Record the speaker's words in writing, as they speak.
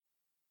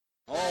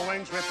All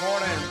wings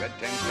report in. Red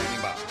 10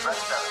 standing by. Red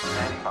 7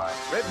 standing by.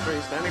 Red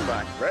 3 standing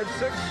by. Red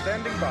 6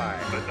 standing by.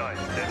 Red 9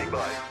 standing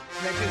by.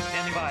 Red 2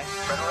 standing by.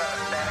 Red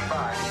 11 standing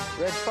by.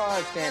 Red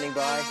 5 standing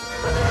by.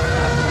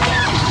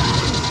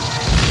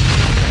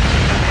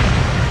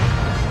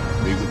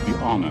 We would be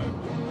honored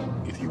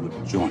if you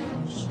would join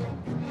us.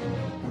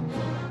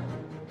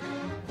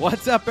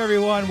 What's up,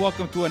 everyone?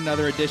 Welcome to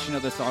another edition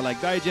of the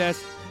Sarlacc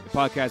Digest, the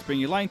podcast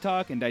bringing you line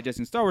talk and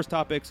digesting Star Wars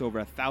topics over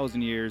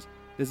 1,000 years.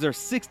 This is our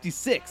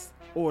 66th,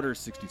 Order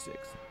 66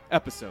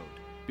 episode,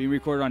 being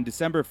recorded on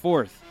December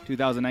 4th,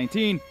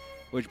 2019,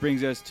 which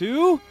brings us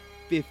to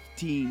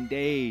 15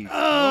 days.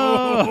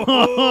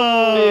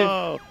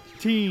 Oh!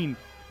 15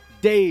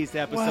 days to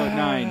episode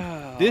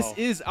 9. This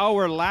is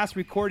our last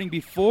recording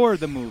before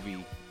the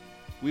movie.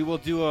 We will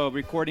do a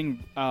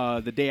recording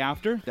the day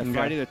after,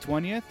 Friday the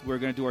 20th. We're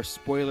going to do our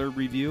spoiler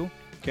review.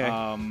 Okay.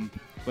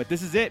 But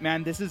this is it,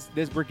 man.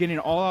 We're getting it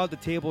all out of the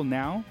table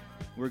now.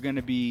 We're going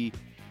to be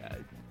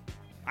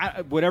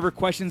whatever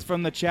questions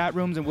from the chat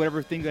rooms and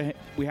whatever things that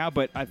we have.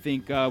 But I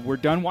think we're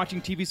done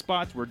watching TV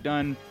spots. We're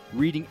done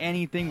reading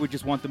anything. We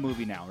just want the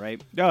movie now,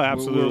 right? Oh,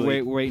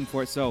 absolutely. We're waiting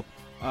for it. So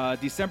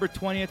December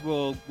 20th,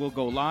 we'll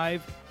go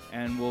live,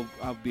 and will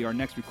be our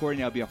next recording.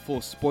 That'll be a full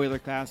spoiler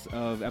cast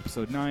of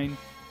Episode 9.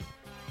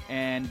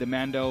 And the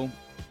Mando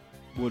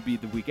would be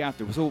the week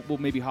after. So we'll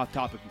maybe Hot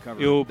Topic and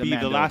cover. It will the be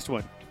Mando. the last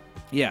one.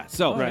 Yeah.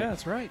 So Right. Yeah,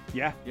 that's right.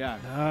 Yeah.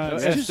 Yeah.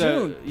 It's too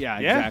soon. Yeah.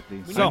 Yeah. Exactly.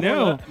 We So,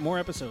 need more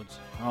episodes.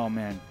 oh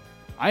man,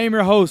 I am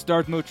your host,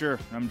 Darth Moocher.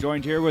 I'm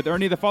joined here with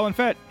Ernie the Fallen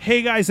Fett.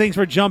 Hey, guys, thanks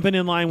for jumping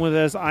in line with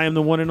us. I am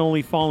the one and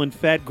only Fallen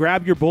Fett.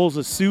 Grab your bowls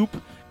of soup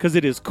because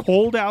it is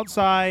cold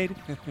outside.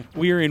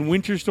 We are in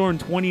Winter Storm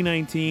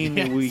 2019.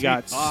 Yes, we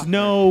got we are.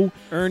 snow.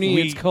 Ernie,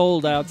 We- it's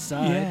cold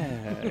outside.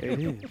 Yeah, it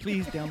is.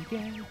 Please don't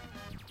get.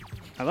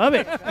 I love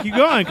it. Keep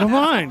going. Come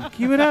on.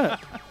 Keep it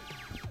up.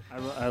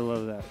 I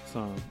love that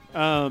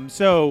song.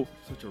 So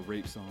Such a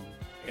rape song.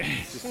 I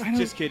don't-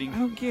 Just kidding. I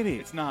don't get it.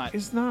 It's not.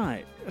 It's not,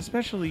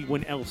 especially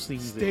when Elle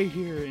sings Stay it.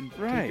 here and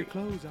Right. take your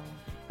clothes off.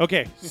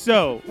 Okay,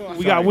 so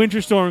we got Sorry.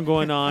 Winter Storm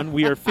going on.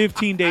 We are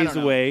 15 days don't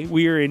know. away.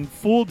 We are in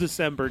full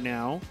December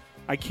now.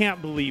 I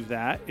can't believe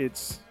that.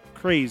 It's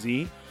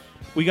crazy.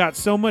 We got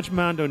so much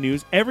Mando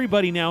news.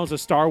 Everybody now is a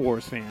Star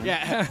Wars fan.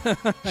 Yeah.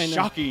 I know.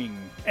 Shocking.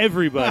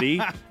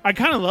 Everybody. I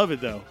kind of love it,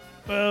 though.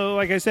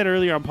 Like I said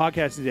earlier on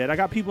Podcasting Dead, I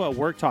got people at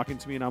work talking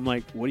to me, and I'm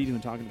like, what are you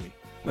doing talking to me?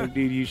 Like,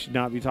 dude, you should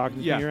not be talking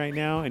to Yeah. me right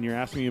now, and you're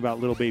asking me about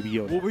little baby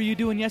Yoda. What were you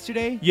doing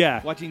yesterday?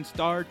 Yeah. Watching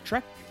Star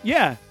Trek?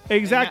 Yeah,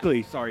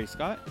 exactly. Sorry,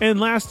 Scott. And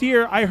last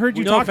year, I heard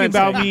you No talking offense,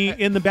 about Nick.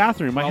 me in the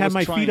bathroom. I I had was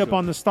my trying feet up to.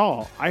 on the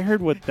stall. I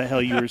heard what the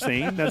hell you were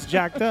saying. That's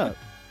jacked up.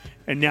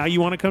 And now you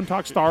want to come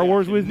talk Star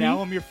Wars with Now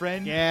me? I'm your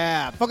friend.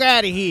 Yeah, fuck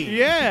out of here.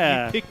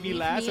 Yeah. Pick me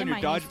last on your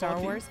and my new dodgeball Star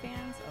team. Wars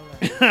fans.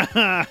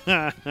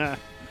 Oh,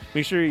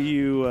 Make sure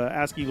you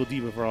ask Evil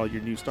Diva for all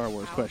your new Star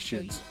Wars I'll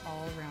questions. show you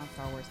all around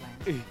Star Wars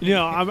land.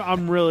 No,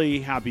 I'm really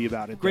happy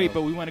about it. Great,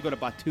 though. but we want to go to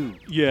Batu.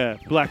 Yeah,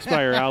 Black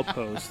Spire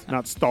Outpost,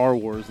 not Star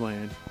Wars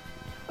Land.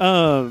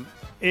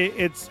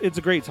 It's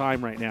a great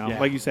time right now. Yeah.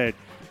 Like you said,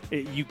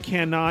 you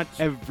cannot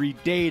Every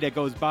day that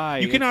goes by,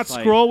 you cannot it's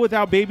like- scroll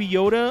without Baby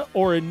Yoda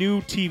or a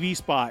new TV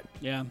spot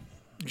Yeah.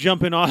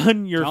 jumping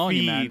on your Telling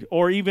you, man. feed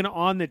or even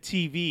on the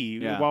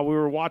TV. Yeah. While we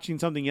were watching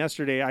something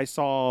yesterday, I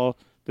saw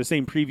the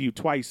same preview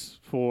twice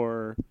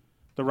for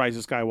The Rise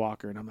of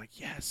Skywalker, and I'm like,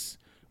 yes,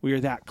 we are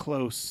that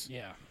close.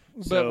 Yeah.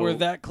 So- But we're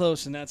that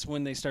close, and that's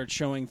when they start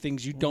showing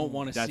things you don't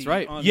want to see That's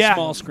right. on Yeah,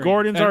 small screen.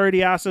 Gordon's And-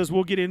 already asked us.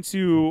 We'll get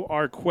into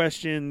our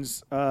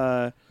questions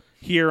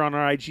here on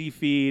our IG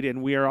feed,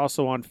 and we are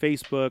also on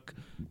Facebook.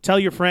 Tell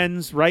your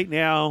friends right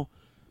now.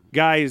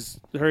 Guys,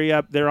 hurry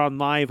up. They're on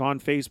live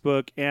on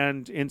Facebook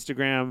and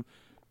Instagram.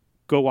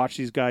 Go watch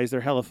these guys.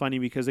 They're hella funny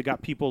because they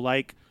got people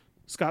like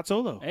Scott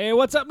Solo, Hey,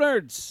 what's up,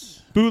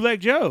 nerds? Bootleg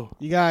Joe.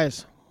 You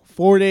guys,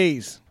 4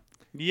 days.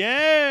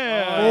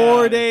 Yeah.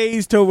 4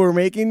 days till we're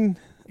making.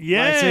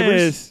 Yes.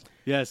 lightsabers.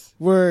 Yes.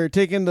 We're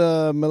taking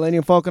the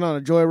Millennium Falcon on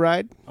a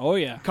joyride, Oh,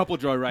 yeah. Couple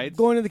joy rides.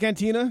 going to the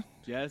cantina,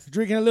 Yes.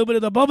 drinking a little bit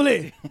of the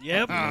bubbly.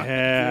 Yep. Dude,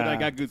 Yeah. I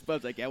got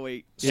goosebumps. I can't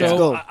wait. Let's So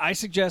go. I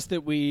suggest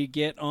that we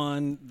get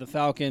on the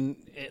Falcon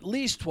at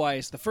least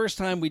twice. The first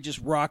time we just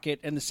rock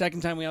it, and the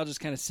second time we all just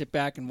kind of sit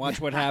back and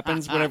watch what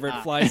happens whenever it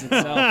flies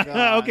itself.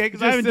 Okay,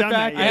 because I haven't sit done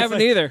back. that I yet.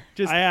 haven't either.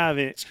 Just I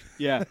haven't.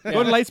 yeah.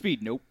 Go to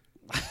Lightspeed. Nope.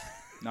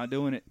 Not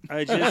doing it.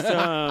 I just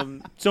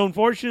so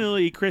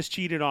unfortunately Chris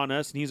cheated on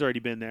us and he's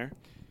already been there.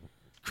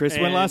 Chris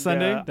went last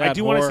And, Sunday. I That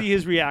do want to whore. see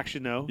his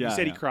reaction though. Yeah, he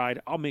said yeah. he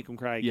cried. I'll make him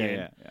cry Yeah,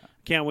 again. yeah.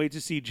 Can't wait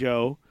to see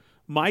Joe.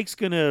 Mike's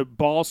gonna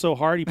ball so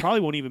hard he probably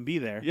won't even be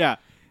there. Yeah.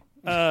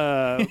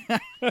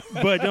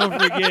 But don't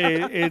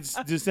forget it's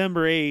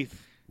December 8th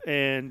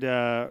and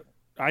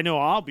I know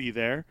I'll be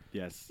there.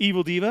 Yes.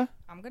 Evil Diva.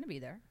 I'm going to be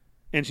there.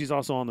 And she's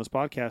also on this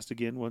podcast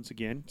again, once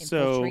again.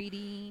 So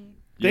Infiltrating.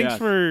 thanks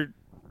Yes.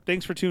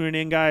 Thanks for tuning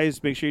in,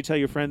 guys. Make sure you tell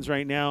your friends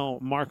right now.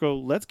 Marco,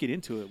 let's get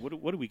into it.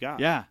 What do we got?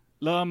 Yeah.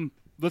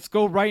 Let's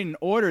go right in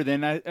order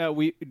then.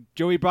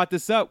 Joey brought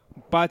this up.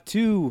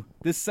 Batu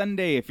this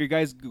Sunday. If you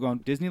guys go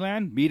to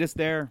Disneyland, meet us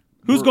there.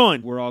 Who's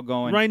going? We're all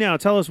going. Right now.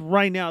 Tell us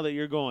right now that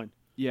you're going.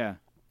 Yeah.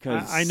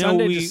 Because I know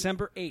Sunday, we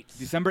December 8th.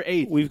 December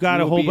 8th. we've got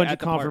we a will whole be bunch at of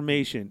the park.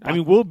 confirmation. I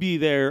mean, we'll be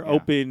there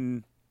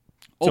open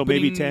till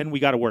maybe Opening- 10. We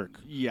got to work.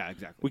 Yeah,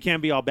 exactly. We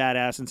can't be all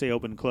badass and say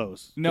open and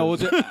close. No, we'll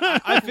 'Cause-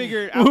 I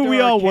figured We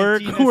after all our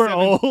work, cantina we're 7,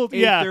 old,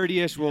 yeah.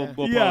 8:30ish, we'll yeah,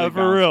 probably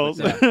for bounce,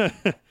 real.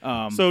 but,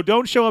 yeah. So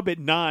don't show up at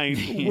 9.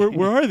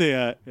 Where are they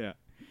at? Yeah.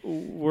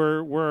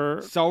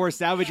 We're Sour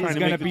Savage trying is to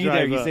going make to the be there.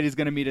 drive He up. said he's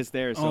going to meet us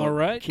there. So All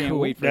right, can't cool.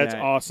 wait for that's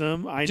that.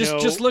 awesome. I know.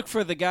 Just look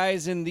for the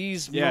guys in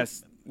these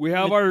Yes, we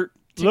have our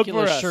Look for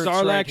ridiculous us. shirts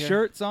Sarlacc right here.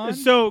 shirts on.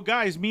 So,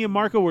 guys, me and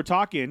Marco were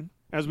talking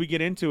as we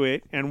get into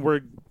it, and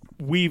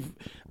we've.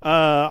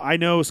 I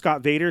know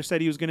Scott Vader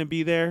said he was going to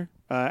be there.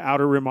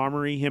 Outer Rim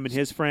Armory, him and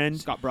his friend.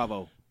 Scott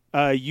Bravo.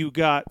 You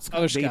got Scott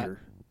Other Scott. Vader.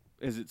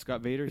 Is it Scott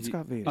Vader? It's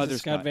Scott Vader. Is Other it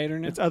Scott Vader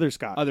now? It's other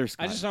Scott. Other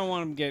Scott. I just don't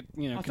want him to get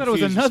I thought it was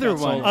confused with another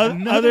Scott one.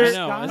 Sullivan. Other I know. Is this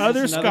other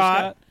another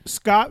Scott.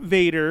 Scott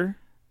Vader,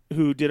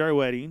 who did our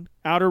wedding.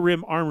 Outer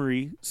Rim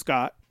Armory,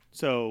 Scott.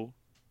 So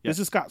Yes.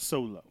 this is Scott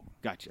Solo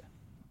Gotcha.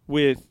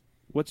 with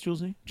what's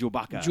Jules' name?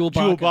 Chewbacca.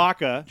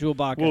 Jewel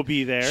Baca will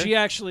be there. She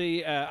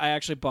actually, I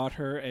actually bought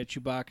her a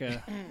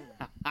Chewbacca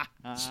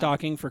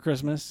stocking for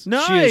Christmas. She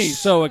Nice. is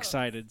so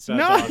excited. So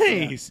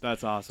nice.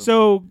 That's awesome.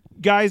 So,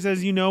 guys,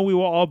 as you know, we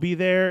will all be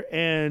there,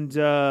 and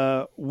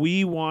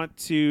we want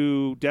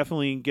to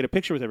definitely get a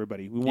picture with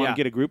everybody. We want Yeah. to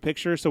get a group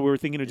picture, so we were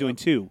thinking of doing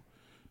 2.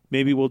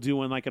 Maybe we'll do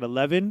one like at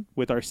 11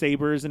 with our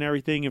sabers and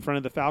everything in front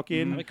of the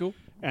Falcon, That'd be cool.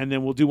 and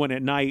then we'll do one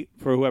at night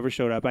for whoever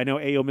showed up. I know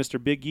AO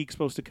Mr. Big Geek's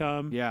supposed to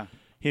come. yeah.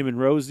 Him and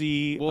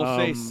Rosie. We'll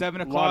say 7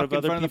 A lot o'clock of in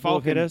other front of the people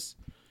hit Falcon. us.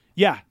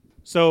 Yeah.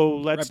 So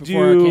let's Right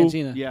before our do.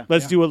 cantina. Yeah.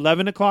 Let's do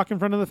 11 o'clock in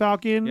front of the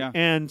Falcon Yeah.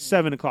 and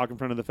 7 o'clock in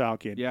front of the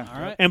Falcon. Yeah.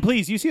 All right. And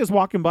please, you see us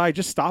walking by,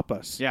 just stop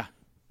us. Yeah.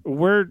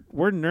 We're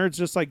nerds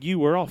just like you.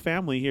 We're all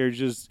family here,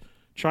 just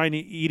trying to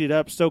eat it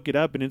up, soak it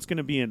up, and it's going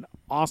to be an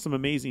awesome,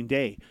 amazing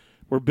day.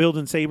 We're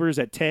building sabers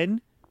at 10.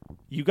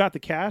 You got the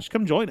cash?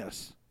 Come join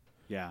us.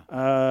 Yeah.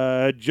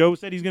 Joe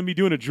said he's going to be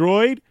doing a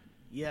droid.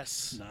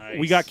 Yes.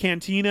 We got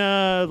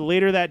Cantina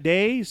later that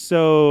day,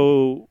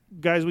 so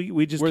guys,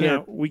 we just We're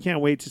can't we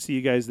can't wait to see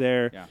you guys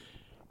there. Yeah.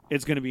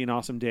 It's going to be an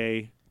awesome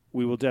day.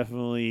 We will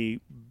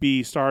definitely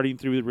be starting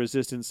through the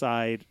resistance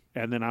side,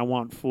 and then I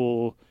want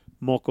full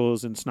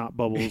mocos and snot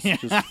bubbles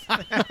just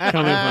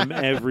coming from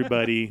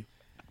everybody.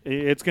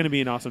 It's going to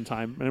be an awesome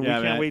time, and we Yeah,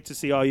 can't man. wait to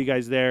see all you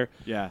guys there.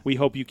 Yeah. We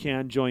hope you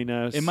can join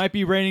us. It might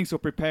be raining, so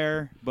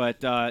prepare.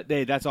 But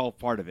hey, that's all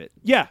part of it.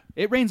 Yeah,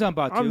 It rains on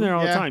Batu. I'm there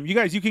all the Yeah. time. You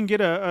guys, you can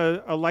get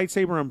a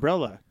lightsaber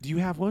umbrella. Do you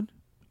have one?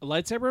 A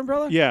lightsaber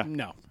umbrella? Yeah.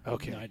 No.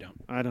 Okay. No, I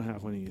don't. I don't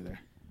have one either.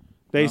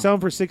 They sell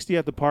them for $60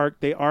 at the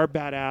park. They are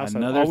badass.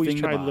 Another I've always thing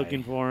to tried buy.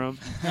 looking for them.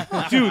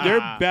 Dude, they're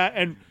bad.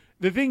 And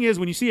the thing is,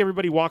 when you see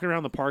everybody walking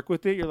around the park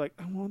with it, you're like,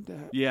 I want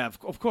that. Yeah,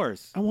 of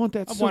course. I want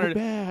that I so wanted-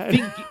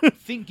 bad.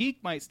 Think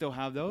Geek might still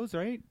have those,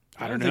 right?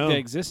 I don't think know. they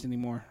exist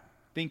anymore.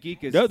 Think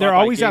Geek is. They're bought by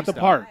always at the GameStop.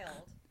 park.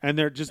 And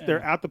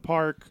they're at the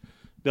park.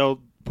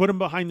 They'll put them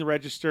behind the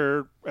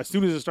register as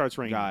soon as it starts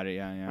raining. Got it.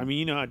 Yeah, yeah. I mean,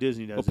 you know how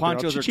Disney does. well, it. They're all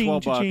ponchos are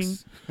cha-ching, 12 cha-ching.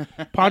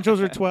 bucks.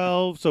 Ponchos are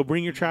 12, so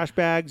bring your trash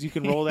bags. You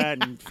can roll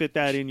that and fit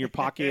that in your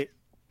pocket.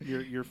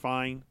 You're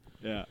fine.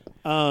 Yeah.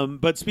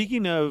 But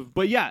speaking of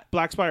But yeah,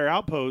 Black Spire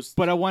Outpost,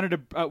 but I wanted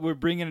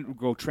to.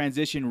 Go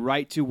transition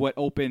right to what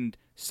opened.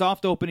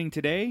 Soft opening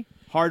today.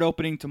 Hard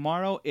opening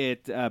tomorrow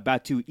at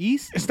Batu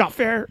East. it's not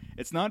fair.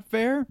 It's not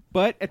fair,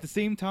 but at the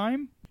same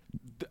time,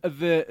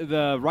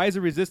 the Rise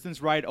of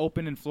Resistance ride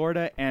opened in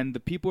Florida, and the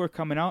people are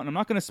coming out. And I'm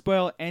not going to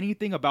spoil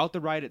anything about the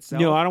ride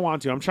itself. No, I don't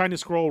want to. I'm trying to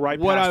scroll right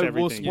what past I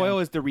everything. will spoil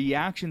is the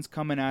reactions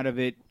coming out of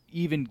it.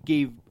 Even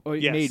it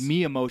Yes. made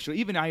me emotional.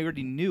 Even I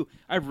already knew.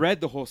 I've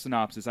read the whole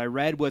synopsis. I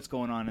read what's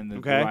going on in the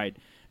Okay. ride,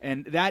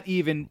 and that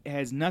even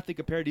has nothing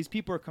compared. These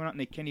people are coming out and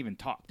they can't even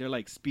talk. They're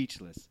like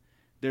speechless.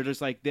 They're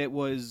just like that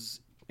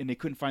was, and they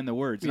couldn't find the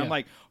words. And I'm Yeah.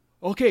 like,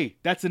 okay,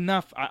 that's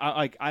enough.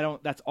 I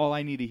don't. That's all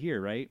I need to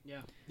hear, right? Yeah.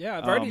 Yeah,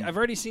 Um, I've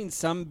already seen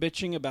some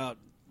bitching about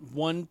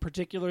one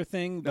particular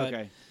thing, but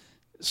Okay.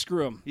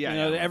 screw them. Yeah, you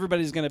know, yeah.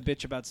 everybody's going to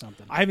bitch about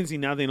something. I haven't seen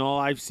nothing. All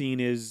I've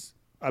seen is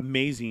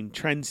amazing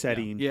trend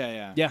setting.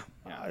 Yeah. Yeah.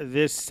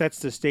 This sets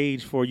the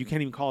stage for, you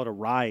can't even call it a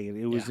ride.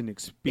 It was an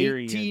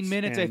experience. 18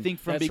 minutes, I and think,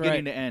 from That's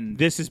beginning right. to end.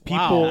 This is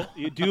people, Wow.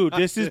 dude.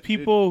 This is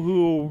people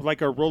who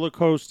like are roller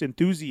coaster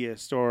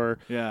enthusiasts, or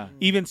Yeah.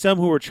 even some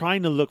who are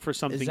trying to look for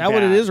something. Is that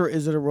what it bad. is, or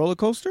is it a roller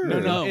coaster? No,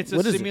 or- no, it's a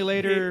What is it?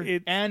 simulator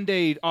It- and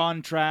a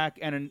on track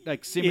and a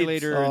like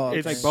simulator. It's,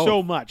 It's, like it's both.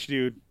 so much,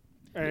 dude.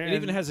 It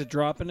even has a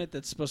drop in it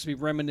that's supposed to be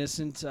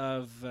reminiscent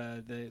of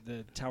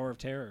the Tower of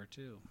Terror,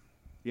 too.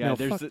 Yeah, No,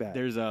 there's fuck that.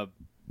 there's a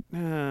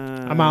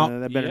I'm out.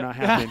 That better Yep. not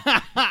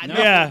happen.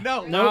 yeah.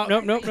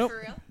 Nope.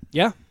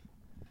 Yeah.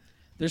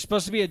 There's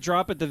supposed to be a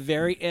drop at the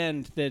very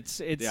end that's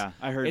Yeah,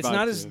 I heard it's about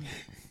not it as too.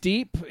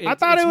 deep. I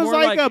thought it's it was more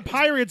like a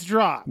pirate's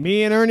drop.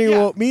 Me and Ernie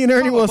Yeah.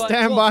 will But-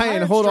 stand well, by and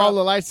Pirates hold all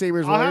drop- the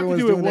lightsabers I'll while have to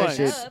everyone's do it doing that once.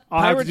 shit.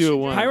 I'll have to do it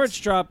once. Pirates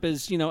drop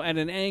is, at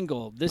an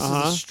angle. This is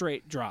Uh-huh. a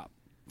straight drop,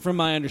 from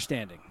my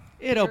understanding.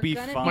 It'll You're be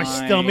gonna fine. My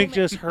stomach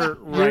just hurt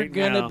You're right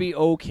gonna now. be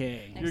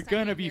okay. Next You're time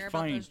gonna you be hear about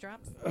fine. those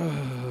drops,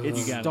 It's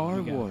You got it, Star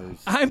you got it.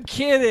 Wars. I'm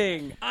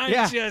kidding. I'm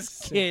Yeah.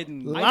 just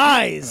kidding.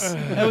 Lies.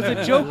 That was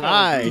a joke.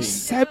 Lies.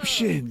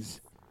 Deceptions.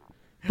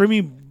 Bring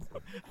me.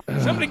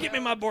 Somebody get me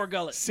my boar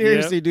gullet.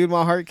 Seriously, dude,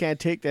 my heart can't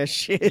take that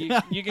shit.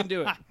 You can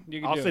do it.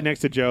 You can I'll do sit it. next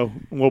to Joe,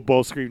 and we'll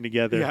both scream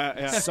together.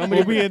 Yeah.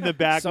 We'll be in the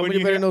back. Somebody when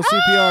you better hear, know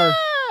CPR.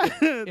 If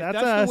That's that's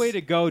us. the way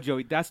to go,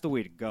 Joey. That's the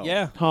way to go.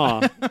 Yeah.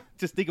 Huh.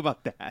 Just think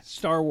about that.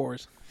 Star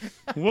Wars.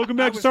 Welcome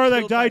I back to was Starlight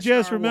killed by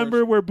Digest. Star Remember,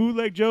 Wars. where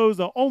Bootleg Joe's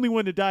the only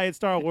one to die at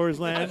Star Wars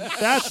Land.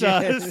 That's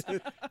us.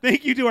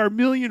 Thank you to our 1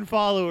 million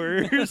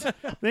followers.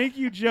 Thank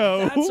you,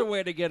 Joe. That's a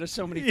way to get us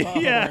so many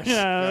followers. yeah,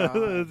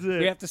 that's it.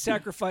 We have to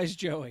sacrifice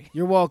Joey.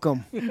 You're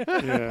welcome.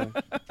 Yeah.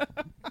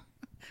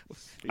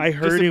 I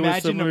Just heard it was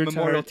imagine similar the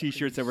memorial to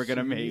T-shirts that we're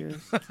gonna make.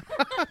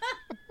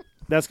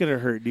 That's gonna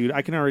hurt, dude.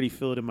 I can already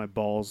feel it in my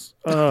balls.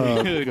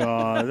 Oh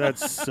god, that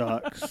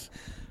sucks.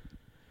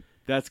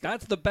 That's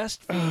That's the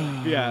best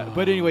feeling. yeah.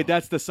 But anyway,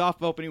 that's the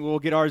soft opening. We'll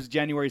get ours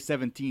January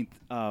 17th.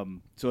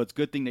 So it's a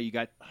good thing that you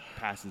got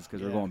passes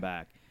because we're going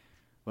back.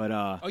 But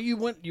Oh, you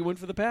went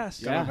for the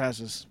pass. Yeah.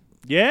 Passes.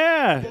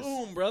 Yeah.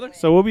 Boom, brother.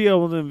 So we'll be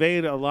able to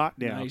invade a lot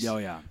now. Nice. oh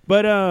yeah.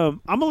 But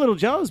I'm a little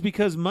jealous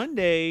because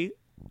Monday,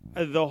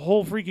 the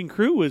whole freaking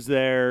crew was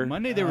there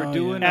Monday they were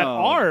doing at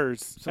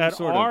ours, some at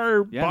sort of-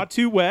 our yeah.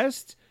 Batu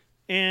West,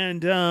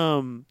 and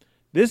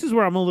this is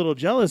where I'm a little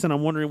jealous, and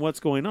I'm wondering what's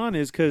going on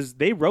is because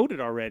they wrote it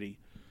already.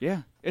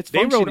 Yeah, it's They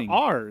wrote functioning.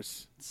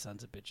 ours.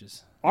 Sons of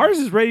bitches. Ours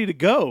is ready to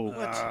go.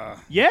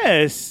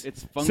 Yes,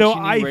 It's so functioning,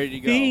 I ready to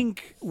go.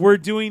 think we're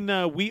doing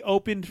the we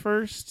opened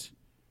first,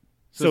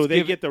 so let's they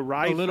give get the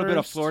ride a little bit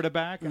of first. Florida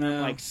back, and I'm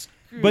Yeah. like,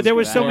 screw But there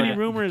was so that. many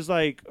rumors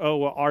like, oh,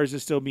 well, ours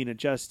is still being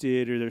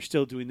adjusted, or they're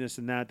still doing this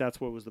and that. That's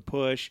what was the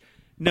push.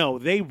 No,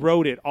 they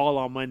wrote it all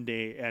on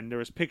Monday, and there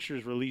was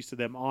pictures released of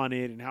them on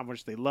it and how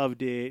much they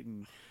loved it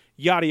and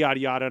yada yada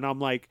yada. And I'm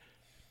like,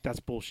 that's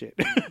bullshit.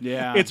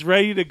 Yeah. It's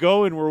ready to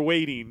go, and we're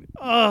waiting.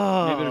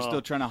 Oh, Maybe they're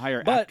still trying to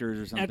hire But actors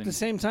or something. at the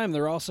same time,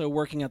 they're also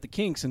working out the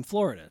kinks in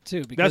Florida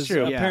too. Because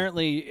true. Yeah.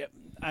 apparently,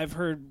 I've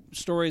heard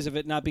stories of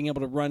it not being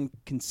able to run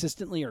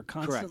consistently or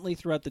constantly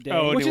throughout the day.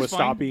 Oh, and which it is was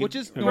fine, stoppy. which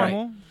is Okay.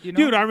 normal. You know?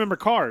 Dude, I remember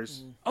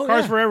Cars. Oh,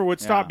 Cars yeah. Forever would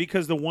stop Yeah.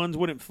 because the ones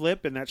wouldn't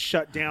flip, and that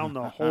shut down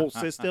the whole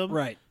system.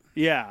 Right.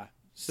 Yeah.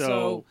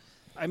 So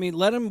I mean,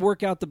 let them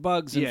work out the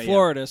bugs in Yeah, yeah.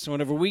 Florida. So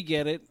whenever we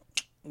get it,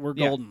 we're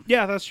Yeah. golden.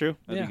 yeah, that's true.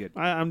 That'd Yeah. be good.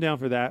 I'm down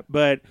for that.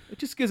 But It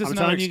just gives us I'm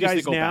another telling you excuse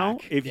guys to go now,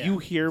 back. if Yeah. you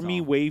hear That's me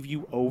all. wave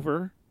you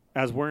over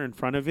as we're in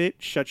front of it,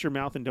 shut your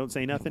mouth and don't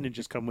say nothing and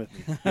just come with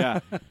me. yeah,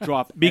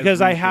 drop Because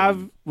I everything.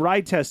 have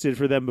ride tested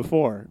for them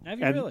before. Have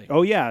you And- really?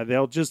 Oh yeah,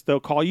 they'll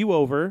call you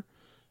over,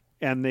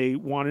 and they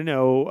want to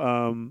know,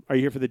 are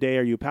you here for the day?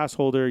 Are you a pass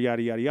holder?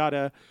 Yada yada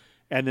yada,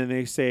 and then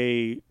they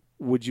say,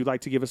 would you like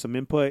to give us some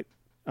input?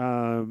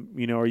 Are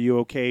you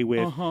okay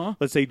with,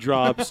 let's say,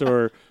 drops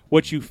or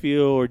what you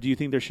feel, or do you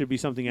think there should be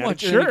something added?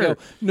 Watch her Sure. go,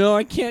 no,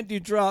 I can't do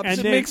drops. And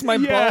it then- makes my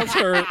yeah. balls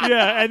hurt.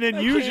 Yeah, and then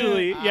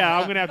usually,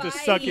 I'm gonna have to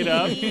suck it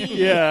up.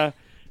 Yeah,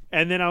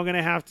 and then I'm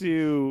gonna have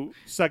to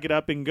suck it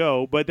up and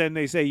go. But then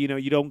they say, you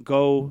don't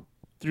go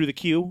through the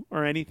queue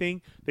or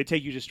anything. They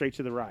take you just straight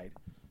to the ride,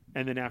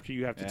 and then after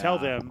you have to tell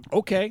them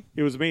Okay.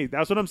 it was me.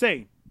 That's what I'm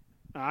saying.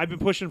 I've been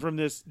pushing from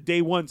this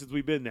day one since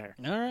we've been there.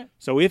 All right.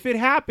 So if it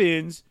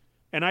happens,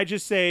 and I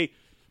just say,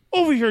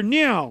 over here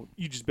now,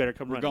 you just better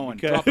come running. going,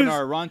 because- dropping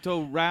our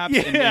Ronto wraps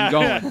and yeah,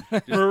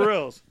 going. for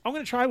reals. I'm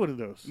gonna try one of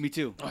those. Me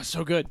too. Oh,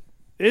 so good.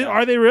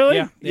 Are they really?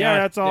 Yeah, they are.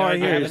 That's all They are. I I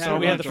hear. haven't So had I'm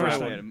we gonna had the try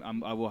first one.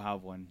 one. I will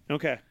have one.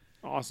 Okay,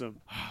 awesome.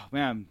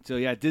 Man, so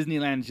yeah,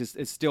 Disneyland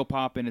it's still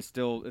popping. It's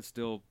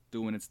still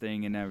doing its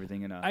thing and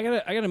everything. And I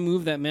gotta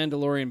move that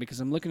Mandalorian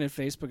because I'm looking at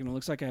Facebook and it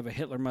looks like I have a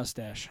Hitler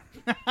mustache.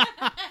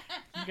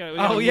 We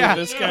gotta move yeah.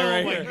 this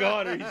guy right here.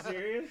 God, are you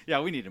serious? yeah,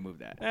 we need to move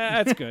that.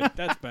 That's good.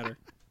 That's better.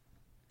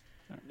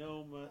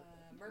 No,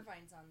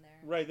 Mervine's on there.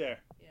 right there.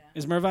 Yeah.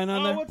 Is Mervine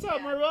on there? What's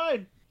up,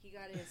 Mervine? He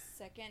got his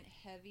second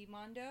heavy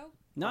Mondo.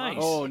 Nice.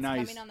 Oh, It's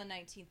nice. coming on the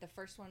 19th. The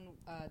first one,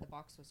 the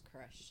box was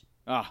crushed.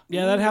 Ah,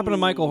 Yeah, that happened to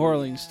Michael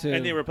Horlings too.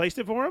 And they replaced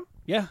it for him.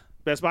 yeah,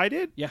 Best Buy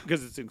did. Yeah.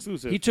 because it's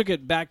exclusive. he took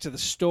it back to the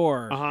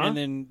store Uh-huh. and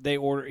then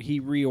he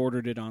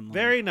reordered it online.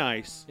 Very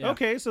nice. Yeah.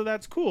 Okay, so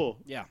that's cool.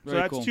 Yeah. So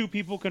Very that's cool. 2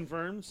 people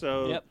confirmed.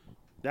 So Yep.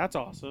 that's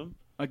awesome.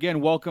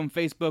 again, welcome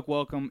Facebook,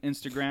 welcome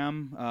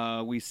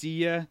Instagram. We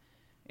see you,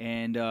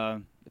 and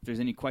if there's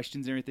any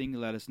questions or anything,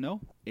 let us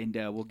know, and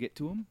we'll get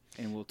to them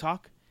and we'll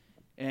talk.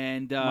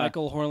 And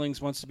Michael Horlings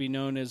wants to be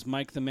known as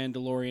Mike the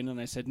Mandalorian, and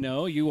I said,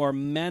 no, you are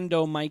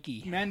Mando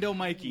Mikey. Mando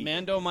Mikey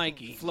Mando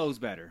Mikey. flows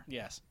better.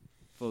 Yes.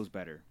 Flows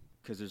better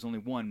because there's only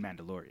one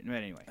Mandalorian. But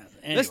anyway,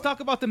 Anyway. let's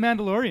talk about the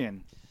Mandalorian.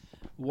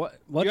 What?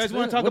 You guys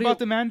want to talk about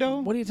the Mando?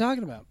 What are you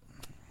talking about?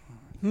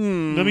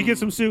 Let me get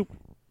some soup.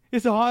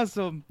 It's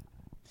awesome.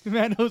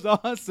 Mando's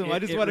awesome. I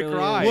just It want to really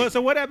cry. is. Well,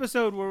 so what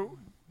episode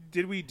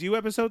Did we do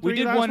episode 3? We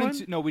did last 1 and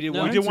 2. No, we did No.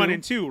 1 We and did 1 2.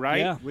 and 2, right?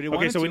 Yeah. We did 1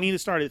 Okay, and so we 2. need to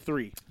start at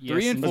 3.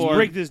 Three and Let's four.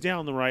 break this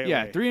down the right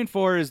Yeah, way. 3 and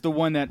 4 is the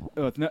one that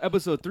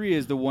episode 3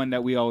 is the one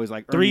that we always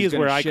like. 3 Ernie's is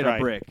gonna where I shit cried. a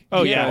brick.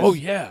 Oh, because- yeah. Oh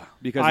yeah.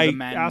 because I of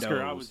the asked her.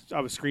 Mandos. I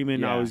was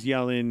screaming. Yeah. I was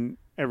yelling.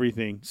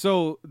 Everything.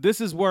 So this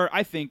is where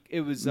I think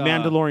it was.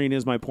 Mandalorian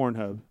is my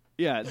Pornhub.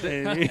 Yeah. That's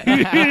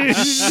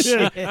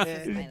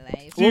my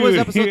life. What was Dude.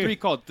 episode 3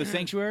 called? The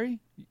Sanctuary.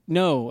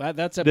 No,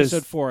 that's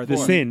episode 4. The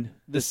sin.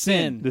 The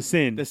sin. The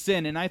sin. The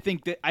Sin, and I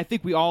think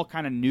we all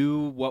kind of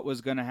knew what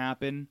was going to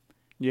happen.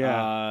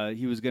 Yeah.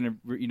 He was going to,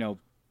 go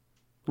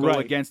Right.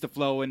 against the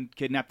flow and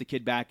kidnap the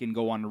kid back and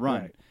go on the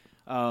run. Right.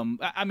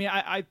 I mean,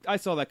 I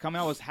saw that coming.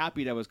 I was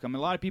happy that was coming.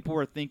 A lot of people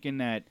were thinking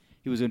that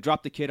he was going to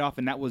drop the kid off,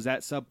 and that was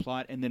that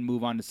subplot, and then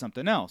move on to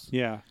something else.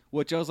 Yeah.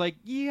 Which I was like,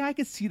 yeah, I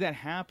could see that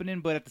happening,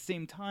 but at the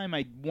same time,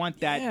 I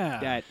want that. Yeah.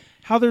 That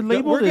How they're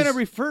labeled we're as...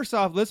 going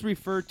to let's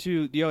refer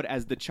to Yoda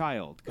as the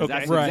child. Because Okay.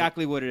 that's Right.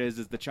 exactly what it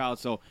is the child.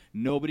 So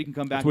nobody can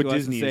come back what to us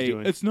Disney and is say,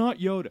 doing. it's not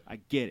Yoda. I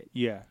get it.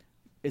 Yeah.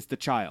 It's the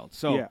child.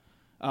 So, Yeah.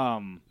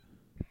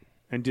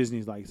 And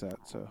Disney's likes that,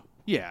 so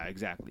yeah,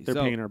 exactly. they're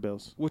so, paying our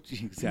bills. Which,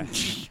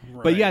 exactly.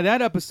 But yeah,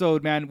 that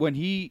episode, man, when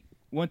he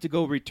went to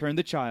go return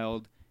the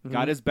child,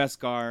 got his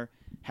Beskar,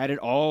 had it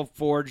all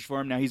forged for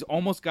him. Now he's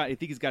almost got. I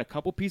think he's got a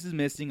couple pieces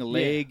missing,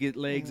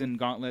 legs and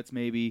gauntlets,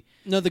 maybe.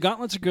 No, the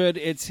gauntlets are good.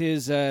 It's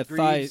his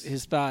thighs.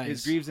 His thighs.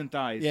 His greaves and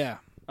thighs. Yeah.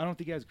 I don't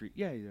think he has greaves.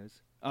 Yeah, he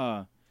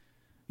does.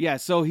 Yeah.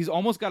 So he's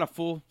almost got a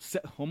full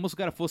set of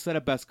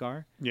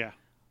Beskar. Yeah.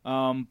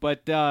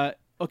 But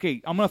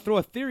okay, I'm gonna throw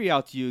a theory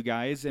out to you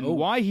guys, and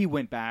why he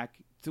went back,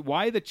 to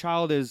why the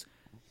child is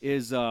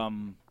he's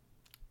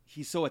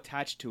so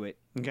attached to it.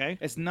 Okay.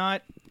 It's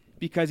not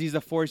because he's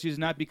a Force user,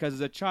 not because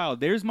he's a child.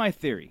 There's my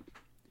theory.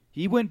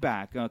 He went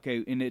back,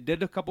 okay, and it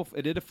did a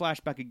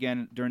flashback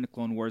again during the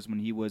Clone Wars when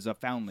he was a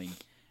foundling,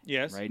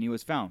 Yes. right? And he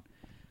was found.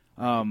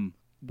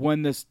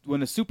 When the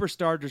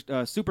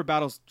super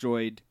battles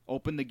droid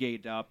opened the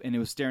gate up and it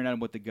was staring at him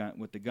with the guns.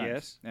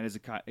 Yes. And as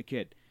a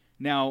kid.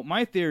 Now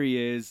my theory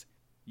is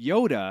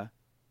Yoda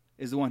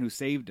is the one who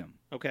saved him.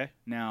 Okay.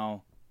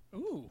 Now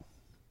Ooh.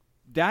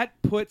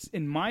 that puts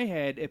in my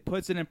head, it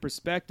puts it in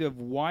perspective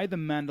why the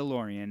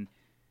Mandalorian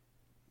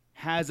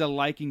has a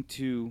liking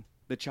to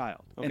the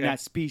child and Okay. that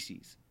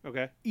species,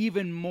 Okay.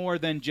 even more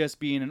than just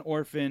being an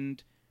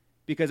orphaned.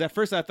 Because at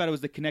first I thought it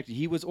was the connection.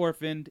 He was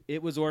orphaned.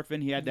 It was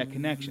orphaned. He had that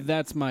connection.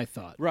 That's my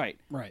thought. Right.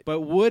 Right.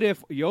 But what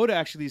if Yoda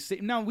actually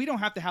no, we don't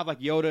have to have like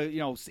Yoda,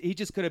 he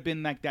just could have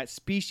been like that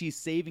species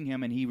saving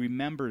him and he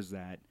remembers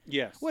that.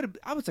 Yes.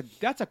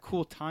 That's a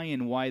cool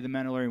tie-in why the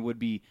Mandalorian would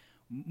be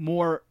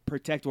more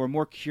protective or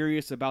more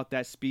curious about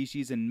that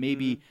species and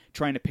maybe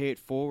trying to pay it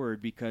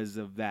forward because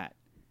of that.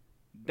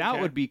 That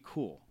Okay. would be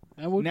cool.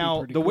 That would be Now,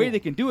 pretty the way cool. they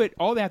can do it,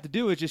 all they have to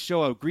do is just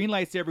show a green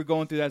lightsaber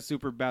going through that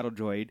super battle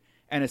droid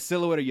and a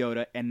silhouette of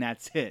Yoda, and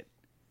that's it.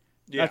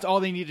 Yeah. That's all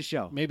they need to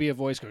show. Maybe a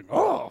voice going,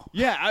 "Oh,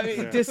 Yeah, I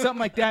mean, just something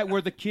like that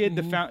where the kid,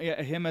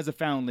 him as a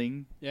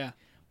foundling, yeah."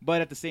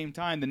 but at the same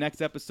time, the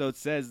next episode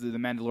says that the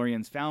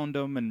Mandalorians found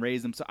him and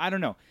raised him. So I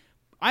don't know.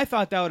 I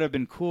thought that would have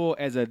been cool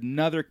as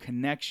another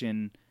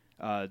connection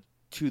to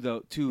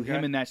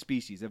him and that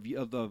species of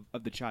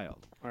the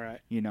child. All right.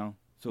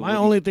 So My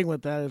only thing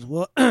with that is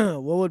what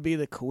would be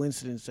the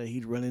coincidence that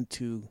he'd run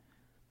into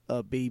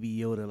a baby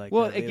Yoda like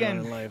well, that later on in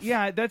again, life?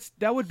 yeah,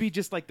 that would be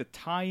just like the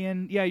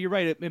tie-in. Yeah, you're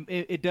right.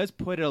 It does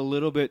put it a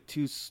little bit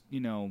too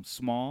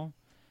small,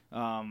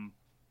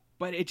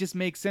 but it just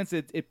makes sense.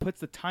 It puts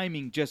the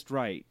timing just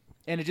right,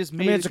 and it just I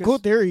made mean, it it's a cool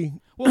theory.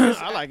 Well,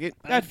 I like it.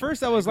 At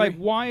first, I was like,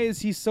 "Why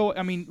is he so?"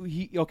 I mean,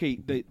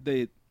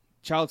 the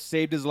child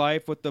saved his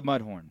life with the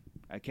Mudhorn,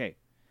 okay,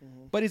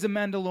 but he's a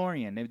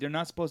Mandalorian. They're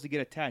not supposed to get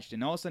attached,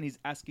 and all of a sudden, he's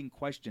asking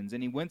questions,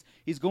 and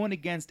he's going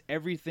against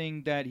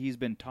everything that he's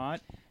been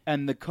taught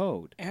and the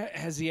code.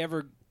 Has he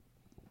ever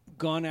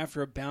gone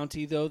after a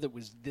bounty though that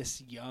was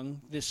this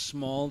young, this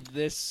small,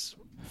 this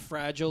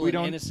fragile and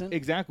innocent?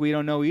 Exactly. We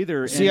don't know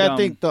either. See, and,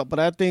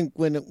 I think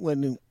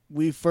when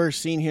we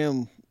first seen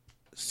him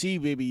see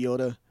Baby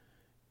Yoda,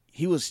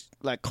 he was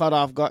like caught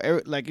off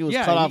guard. Like he was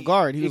caught off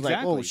guard. He was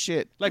like, "Oh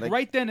shit!" Like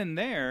right then and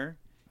there,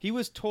 he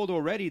was told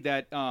already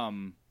that.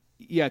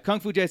 Kung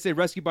Fu Jedi said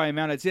rescued by a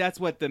mountain. See, that's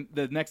what the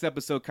next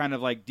episode kind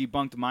of like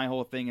debunked my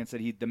whole thing and said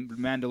the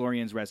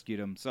Mandalorians rescued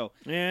him. So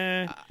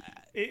Yeah.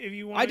 If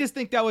you want, I just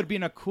think that would be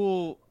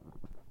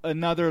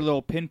another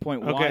little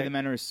pinpoint why Okay. the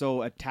men are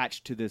so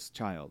attached to this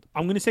child.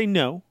 I'm going to say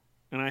no,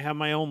 and I have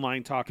my own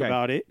line talk Okay.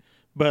 about it.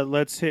 But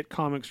let's hit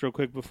comics real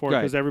quick before, Go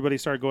ahead. because everybody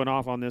started going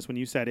off on this when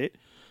you said it.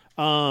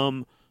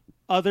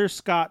 Other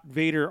Scott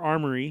Vader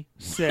Armory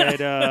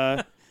said,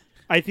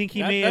 I think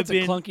he may have That's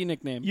been a clunky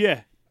nickname.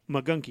 Yeah,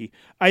 Magunky.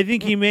 I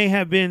think he may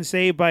have been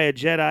saved by a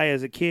Jedi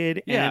as a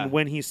kid, Yeah. and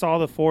when he saw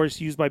the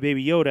Force used by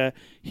Baby Yoda,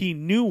 he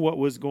knew what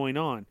was going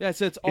on. Yeah,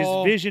 so it's His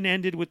all vision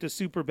ended with the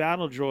super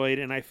battle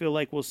droid, and I feel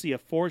like we'll see a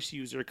Force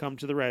user come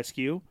to the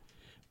rescue.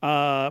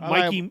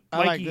 I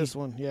like this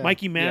one. Yeah.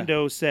 Mikey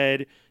Mando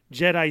said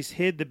Jedis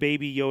hid the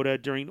Baby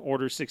Yoda during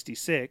Order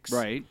 66.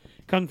 right.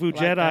 Kung Fu that.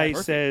 Jedi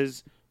Perfect.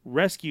 says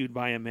rescued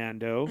by a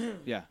Mando.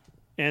 Yeah.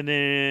 And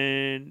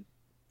then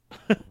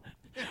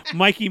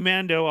Mikey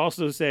Mando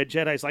also said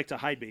Jedis like to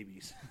hide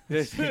babies.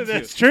 That's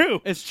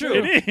true. It's true.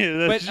 It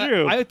is. That's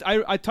true.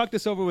 I talked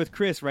this over with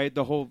Chris, right?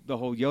 The whole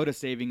Yoda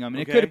saving him.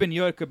 And Okay. it could have been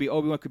Yoda. It could be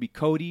Obi-Wan. It could be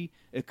Cody.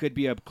 It could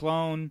be a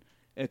clone.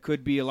 It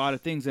could be a lot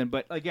of things.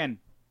 But again,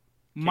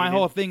 my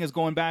whole thing is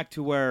going back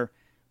to where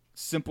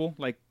simple,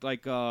 like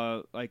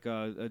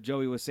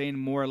Joey was saying,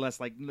 more or less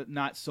like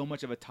not so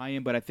much of a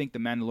tie-in. But I think the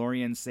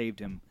Mandalorian saved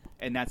him,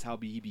 and that's how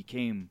he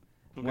became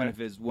one of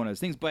his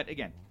things. But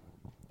again,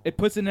 it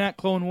puts in that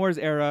Clone Wars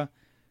era.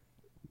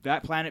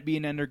 That planet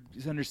being under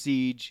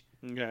siege.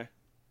 Okay.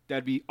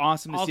 That'd be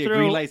awesome to see a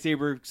green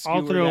lightsaber.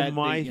 I'll throw that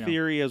my thing,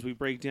 theory as we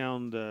break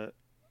down the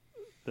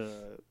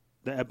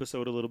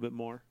episode a little bit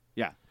more.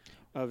 Yeah.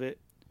 Of it.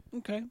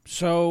 Okay.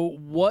 So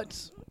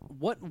what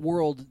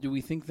world do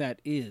we think that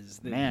is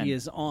that he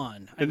is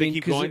on? Did they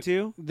keep going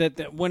to?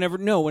 That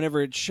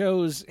whenever it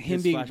shows him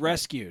His being flashback.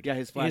 rescued. Yeah,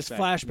 his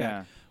flashback.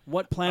 Yeah.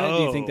 What planet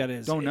do you think that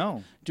is? Don't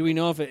know. Do we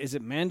know if is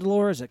it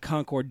Mandalore? Is it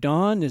Concord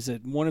Dawn? Is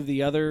it one of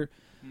the other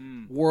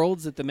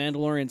worlds that the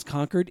Mandalorians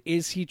conquered?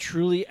 Is he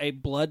truly a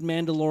blood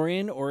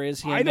Mandalorian, or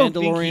is he a I don't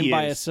think Mandalorian he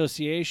by is.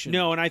 association?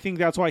 No, and I think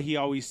that's why he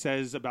always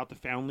says about the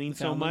foundling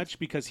so much,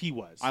 because he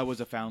was. I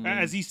was a foundling.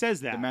 As he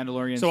says that. The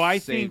Mandalorian So I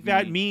saved think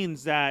that me.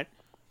 means that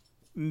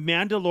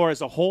Mandalore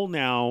as a whole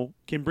now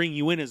can bring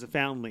you in as a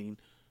foundling,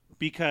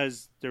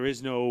 because there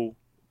is no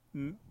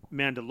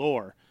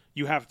Mandalore.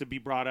 You have to be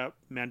brought up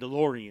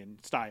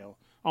Mandalorian style.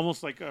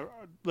 Almost like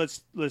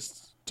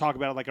let's talk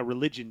about it like a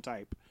religion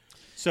type.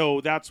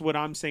 So that's what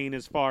I'm saying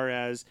as far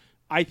as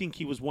I think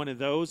he was one of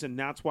those, and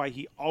that's why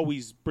he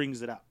always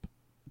brings it up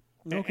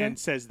and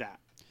says that.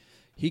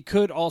 He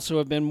could also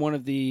have been one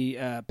of the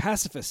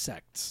pacifist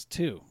sects,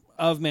 too,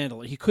 of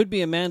Mandalore. He could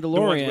be a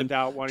Mandalorian,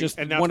 without one, just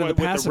and that's one what of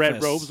the the pacifists.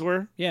 red robes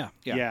were? Yeah.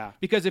 Yeah.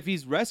 Because if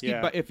he's rescued,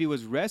 Yeah. if he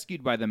was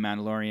rescued by the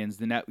Mandalorians,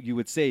 then that you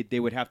would say they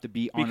would have to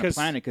be on a Because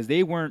planet because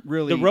they weren't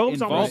really The robes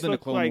involved almost in the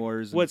look Clone like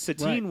Wars. what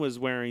Satine Right. was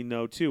wearing,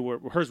 though, too, where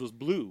hers was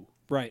blue.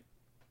 Right.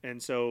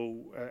 And so,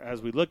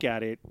 as we look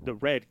at it, the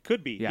red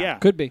could be. Yeah.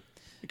 Could be.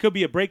 It could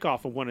be a break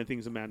off of one of the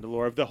things of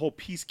Mandalore, of the whole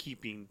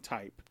peacekeeping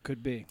type.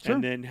 Could be.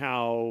 And then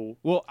how...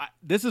 Well,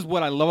 this is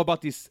what I love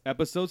about these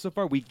episodes so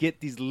far. We get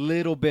these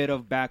little bit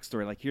of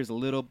backstory. Like, here's a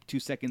little 2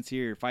 seconds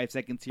here, 5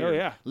 seconds here. Oh,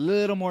 yeah.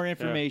 Little more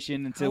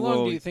information How until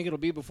long do you think it'll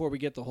be before we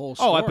get the whole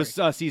story? Oh,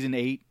 episode season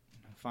 8.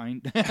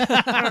 Fine.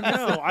 I don't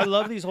know. I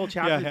love these whole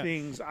chapter Yeah.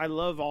 things. I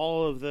love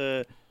all of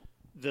the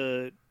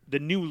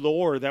new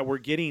lore that we're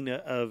getting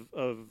of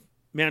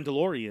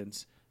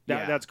Mandalorians.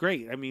 Yeah. That's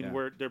great. I mean,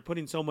 Yeah. they're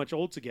putting so much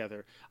old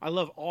together. I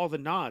love all the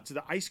nods.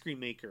 The ice cream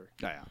maker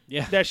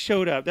Yeah. that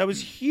showed up. That was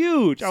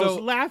huge. I So- was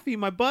laughing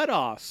my butt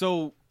off.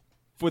 So,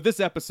 for this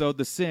episode,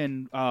 the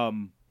Sin,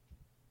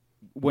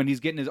 when he's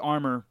getting his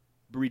armor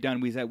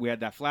redone, we had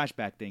that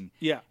flashback thing.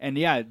 Yeah. And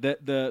yeah,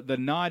 the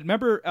nod.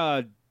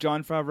 Remember,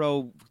 Jon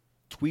Favreau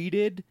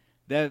tweeted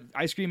the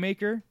ice cream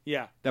maker,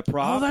 Yeah. the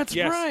prop. Oh, that's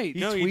Yes. right. He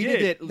No, he tweeted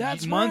did. it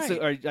That's months right.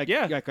 or like,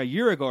 Yeah. like a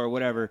year ago or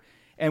whatever.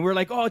 And we're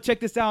like, oh, check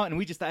this out. And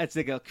we just thought it's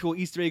like a cool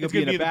Easter egg. It's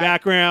It'll going to be in the back.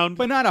 background.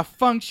 But not a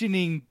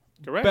functioning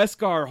Correct.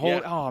 Beskar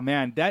hold. Yeah. Oh,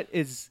 man, that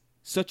is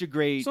such a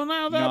great So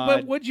now that, nod.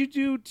 but what'd you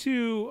do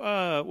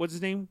to, what's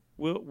his name?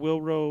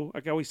 Wilro.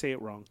 I always say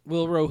it wrong.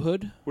 Wilro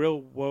Hood.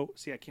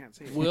 See, I can't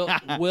say it.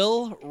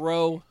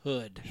 Wilro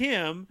Hood.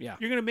 Him, Yeah.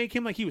 you're going to make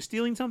him like he was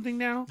stealing something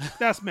now?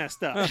 That's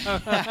messed up.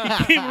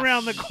 He came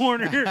around the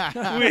corner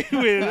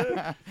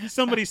with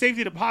somebody's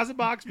safety deposit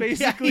box,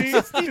 basically.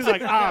 He's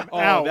like, I'm Oh,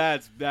 out.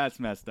 that's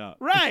messed up.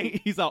 Right.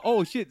 He's like,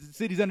 oh, shit, the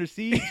city's under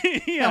siege.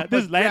 Yeah, this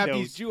Let's is grab Lando's.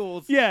 these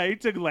jewels. Yeah, he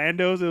took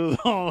Lando's. It was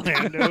all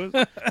Lando's.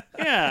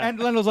 Yeah. And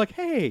Lando's like,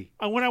 hey.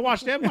 And when I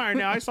watched Empire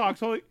now, I saw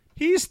totally,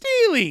 he's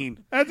stealing.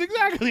 That's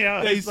exactly how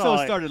I They saw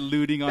so it. started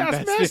looting on That's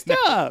Beskar. messed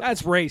up.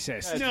 That's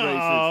racist. No,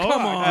 racist.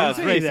 come on. That's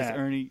say racist, that.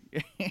 Ernie.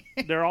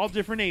 They're all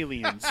different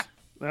aliens.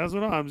 That's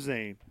what I'm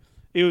saying.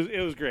 It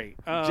was great.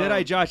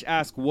 Jedi Josh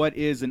asked, what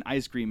is an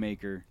ice cream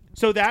maker?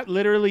 So that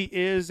literally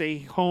is a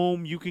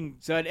home you can.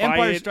 So at buy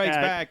Empire it Strikes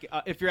at-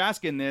 Back, if you're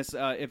asking this,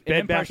 if Bed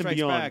Empire Bath and Strikes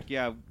Beyond. Back,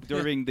 yeah,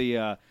 during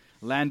the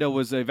Lando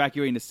was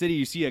evacuating the city,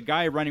 you see a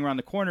guy running around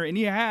the corner, and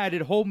he had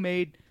a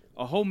homemade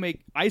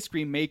ice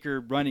cream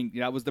maker running.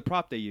 That was the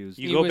prop they used.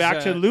 You He go was, back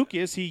to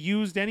Lucas. He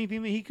used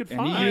anything that he could And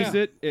find. he used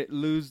it. It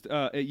losed.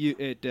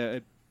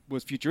 It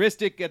was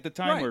futuristic at the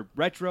time, Right. or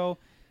retro,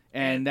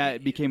 and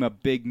that became a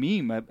big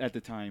meme at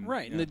the time.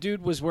 Right, Yeah. and the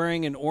dude was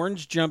wearing an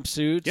orange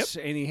jumpsuit,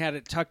 Yep. and he had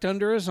it tucked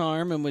under his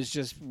arm and was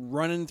just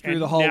running through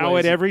And the hallways. now at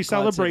of every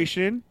Cloud City.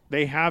 celebration,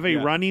 they have a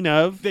Yeah. running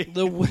of.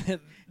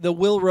 the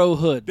Wilro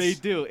Hoods. They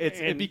do. It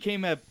And-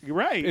 became a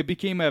Right. It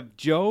became a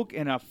joke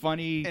and a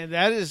funny. And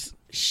that is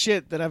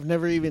shit that I've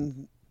never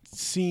even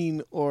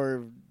seen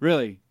or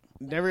Really,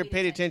 never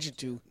paid attention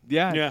to.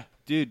 yeah, Yeah.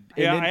 dude.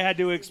 And Yeah, then- I had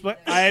to explain.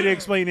 I had to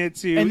explain it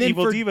to And then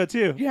Evil for- Diva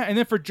too, Yeah, and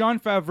then for Jon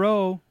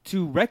Favreau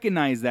to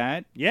recognize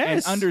that,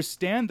 Yes. and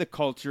understand the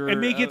culture, and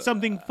make it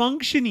something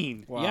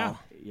functioning. Yeah.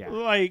 yeah,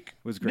 Like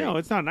was great. No,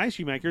 it's not an ice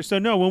cream maker. So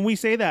no, when we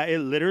say that, it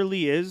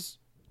literally is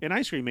an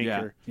ice cream yeah,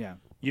 maker. yeah.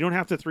 You don't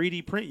have to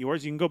 3D print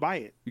yours. You can go buy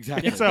it.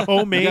 Exactly. It's a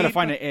homemade. You gotta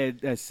find an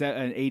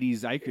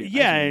 80s ice cream.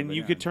 Yeah, and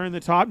you could turn the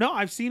top. No,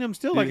 I've seen them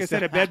still. Like I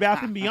said, at Bed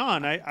Bath &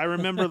 Beyond. I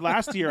remember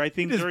last year, I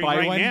think Just during buy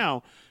right one?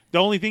 now. The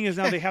only thing is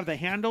now they have the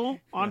handle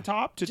on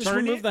top to Just turn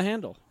remove it. the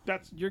handle.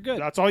 You're good.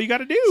 That's all you got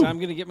to do. So I'm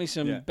going to get me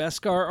some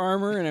Beskar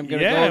armor, and I'm going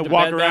to Yeah, go to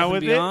walk Bed around Bath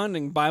with & it. Beyond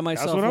and buy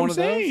myself what one I'm of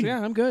saying. those. Yeah,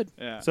 I'm good.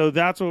 Yeah. So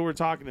that's what we're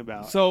talking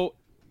about. So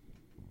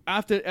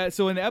after,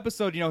 so in the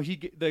episode, the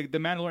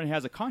Mandalorian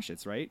has a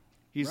conscience, right?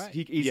 He's Right.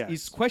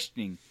 he's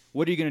questioning,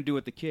 what are you going to do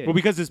with the kid? Well,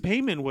 because his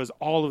payment was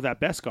all of that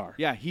Beskar.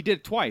 Yeah, he did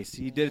it twice.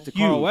 He did it to Huge.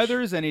 Carl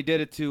Weathers, and he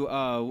did it to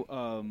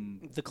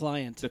The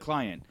client. the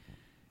client.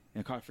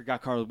 And I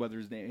forgot Carl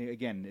Weathers' name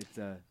again. It's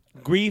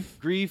Grief.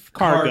 Karga.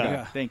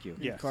 Karga. Thank you.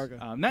 Yes.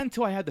 Karga. Not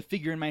until I had the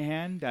figure in my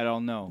hand that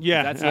I'll know.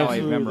 Yeah, that's how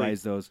absolutely. I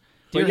memorized those.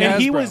 Dear But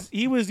And Hasbro.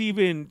 he was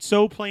even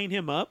so playing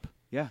him up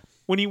yeah.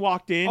 when he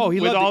walked in Oh, he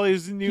with loved all it.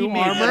 his new He made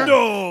armor.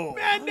 Mando!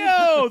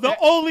 Mando, the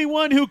only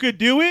one who could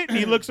do it. And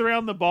he looks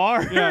around the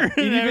bar. Yeah. and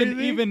And everything.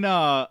 even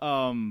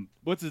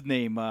what's his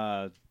name?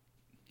 Oh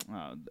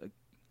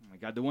my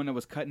God, the one that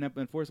was cutting up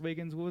in Force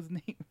Awakens. What was his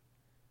name?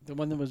 The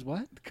one that was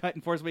what? Cut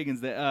in Force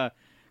Awakens. The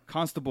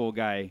constable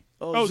guy.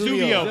 Oh,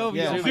 Zuvio. Yeah. Oh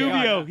my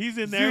Zuvio, God. he's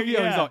in there. Zuvio,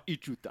 Yeah. he's all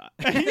Ichuta.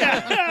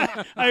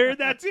 Yeah, I heard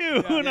that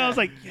too, and I was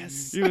like,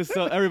 yes. He was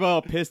so everybody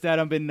all pissed at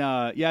him,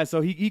 and so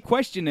he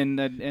questioned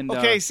and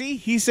Okay, see,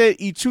 he said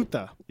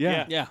Ichuta.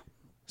 yeah. Yeah.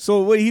 So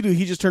what did he do?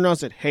 He just turned around and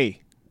said,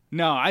 "Hey."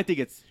 No, I think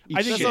it's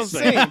I think That's it's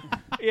what I'm saying.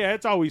 Yeah,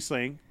 it's always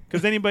slang.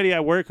 Because anybody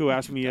at work who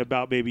asks me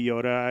about Baby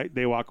Yoda,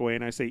 they walk away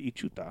and I say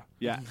Ichuta.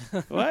 yeah.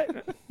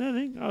 What?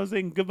 Nothing. I was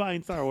saying goodbye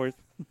in Star Wars.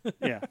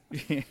 Yeah.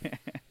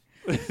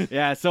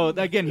 Yeah, so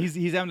again, he's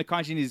having the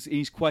conscience,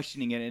 he's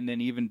questioning it, and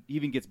then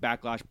even gets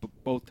backlash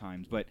both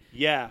times. But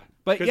Yeah.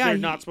 But because yeah, they're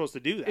he- not supposed to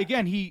do that.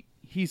 again, he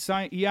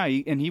signed,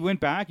 and he went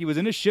back. He was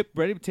in his ship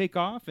ready to take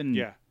off, and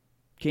Yeah.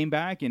 came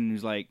back and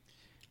was like,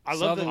 I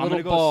Saw love the the "I'm little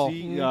gonna go ball.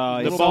 see the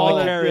he ball saw the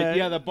that carrot,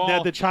 the, the ball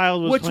that the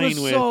child was which playing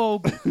was with.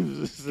 so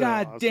So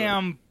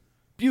goddamn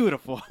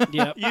beautiful."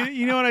 Yep.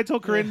 You know what I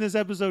told Corinne in this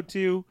episode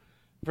too?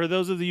 For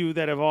those of you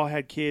that have all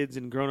had kids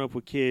and grown up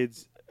with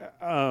kids,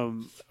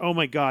 oh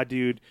my God,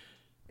 dude.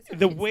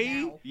 The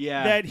way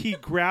Yeah. that he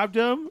grabbed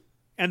him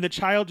and the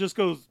child just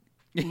goes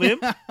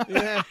limp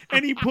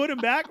and he put him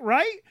back,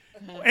 right?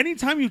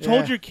 Anytime you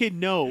told your kid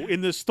no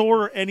in the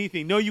store or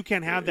anything, no, you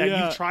can't have that.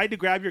 Yeah. You've tried to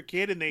grab your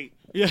kid and they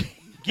Yeah.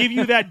 give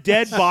you that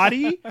dead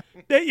body.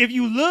 That if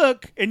you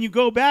look and you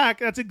go back,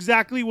 that's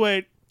exactly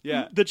what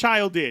Yeah. the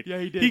child did. Yeah,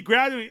 he did. He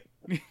grabbed him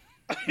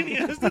and he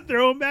has to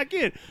throw him back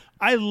in.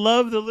 I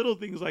love the little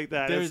things like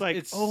that. There's- It's like,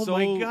 it's oh so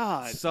my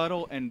God.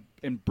 subtle and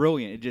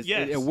brilliant. It just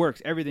Yes. it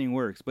works. Everything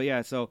works. But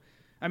yeah, so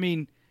I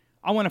mean,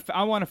 I want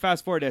to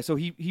fast forward that. So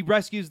he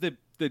rescues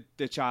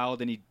the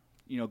child, and he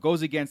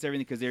goes against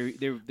everything because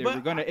they were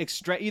But going to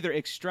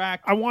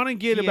extract. I want to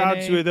get DNA.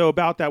 about to it though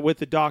about that with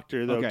the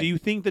doctor though. Okay. Do you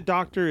think the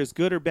doctor is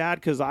good or bad?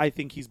 Because I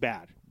think he's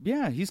bad.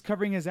 Yeah, he's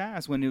covering his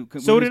ass when he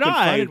So when he did was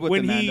I. confronted with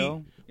When the he,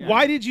 Mando. Yeah.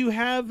 why did you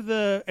have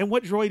the? And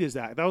what droid is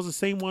that? That was the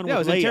same one Yeah, it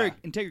with was Leia.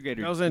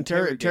 interrogator. That was an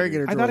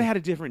interrogator. I thought droid. it had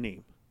a different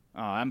name.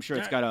 I'm sure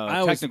it's got I a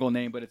always- technical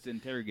name, but it's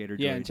interrogator.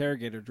 Yeah, droid.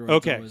 interrogator droid.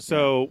 Okay, was-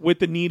 so with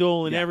the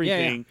needle and Yeah.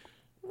 everything,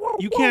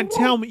 you can't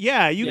tell me.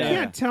 Yeah, you Yeah.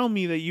 can't tell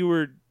me that you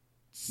were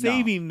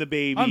saving the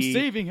baby. I'm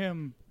saving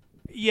him.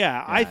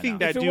 Yeah, I think no.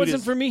 that if it dude wasn't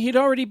is. for me, he'd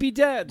already be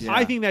dead. Yeah.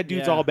 I think that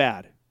dude's Yeah. all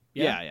bad.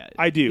 Yeah.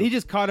 I do. He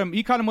just caught him.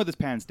 He caught him with his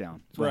pants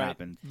down. That's what Right.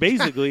 happened.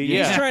 Basically, He's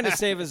yeah. trying to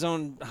save his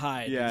own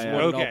hide. Yeah, is yeah.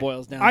 what it all Okay.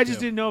 boils down I just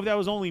to. didn't know if that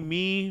was only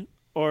me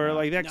or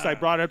like that because I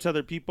brought it up to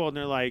other people and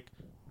they're like,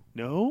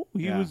 "No,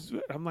 he Yeah. was."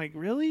 I'm like,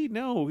 "Really?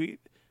 No." I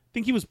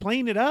think he was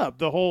playing it up,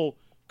 the whole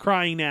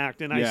crying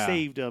act, and I Yeah.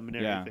 saved him and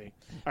Yeah. everything.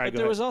 All right, But go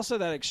there ahead. was also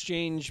that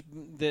exchange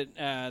that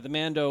the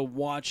Mando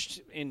watched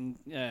in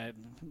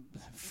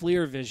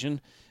FLIR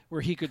vision,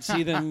 where he could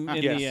see them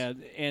in Yes.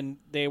 and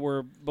they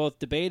were both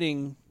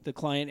debating the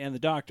client and the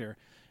doctor,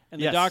 and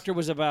the Yes. doctor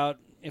was about,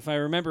 if I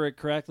remember it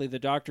correctly, the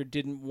doctor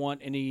didn't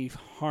want any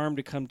harm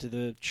to come to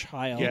the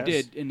child. Yes. He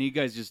did, and you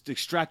guys just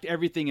extract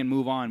everything and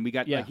move on. We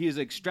got Yeah. like he was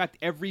extract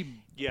every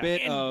Yeah.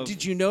 bit And of.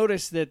 did you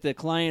notice that the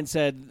client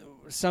said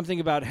something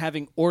about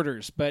having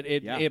orders, but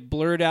Yeah. it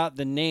blurred out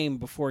the name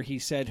before he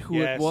said who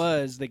Yes. it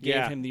was that gave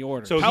Yeah. him the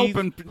order? So Help he's,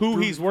 him who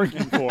he's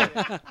working for,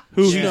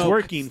 who he's Snoke.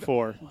 working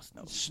for.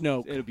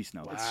 Snoke. It'll be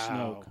Snoke.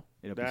 Wow.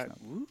 It'll That-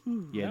 be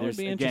Snoke. Yeah, That would there's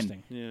be again.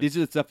 interesting. Yeah. These are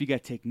the stuff you got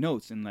to take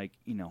notes and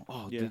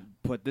Yeah.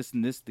 put this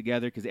and this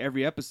together because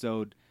every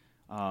episode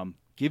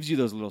gives you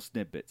those little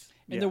snippets.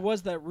 And Yeah. there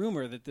was that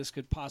rumor that this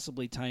could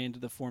possibly tie into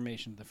the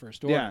formation of the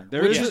First Order. Yeah,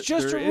 there which is is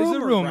just there a is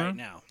rumor, rumor. right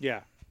now.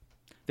 Yeah.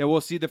 That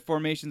we'll see the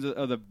formations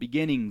of the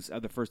beginnings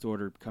of the First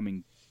Order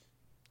coming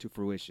to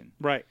fruition.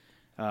 Right.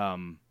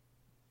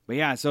 But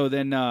yeah, so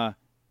then the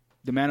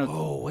Mando.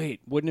 Oh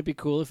wait, wouldn't it be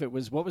cool if it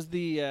was what was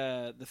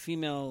the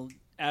female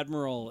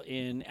admiral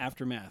in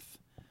Aftermath?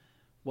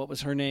 What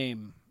was her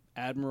name?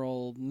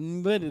 Admiral.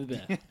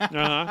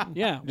 Uh-huh.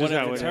 Yeah, Just what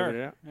that if way, it's her?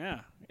 yeah. Yeah.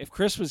 If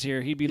Chris was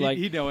here, he'd be like,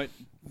 he'd know it.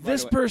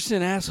 "This right away.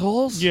 person,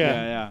 assholes."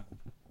 Yeah.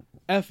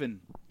 Yeah. Effing.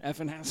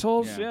 Effing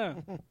assholes. Yeah.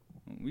 Yeah.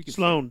 We could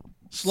Sloan.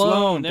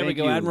 Sloan. There we thank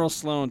go. you. Admiral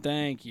Sloan.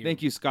 Thank you.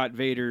 Thank you, Scott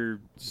Vader,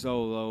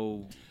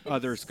 Solo,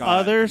 other Scott.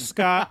 Other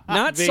Scott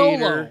Not Vader.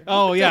 Solo.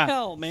 Oh, What yeah. the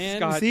hell, man.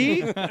 Scott.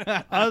 See?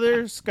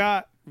 Other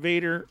Scott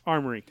Vader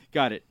Armory.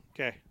 Got it.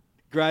 Okay.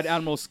 Grand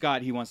Admiral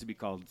Scott, he wants to be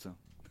called. So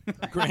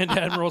Grand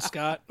Admiral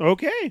Scott.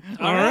 Okay.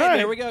 All right.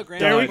 There we go.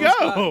 Grand There we Admiral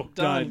go. Scott.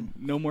 done.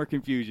 No more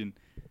confusion.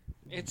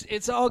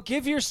 It's all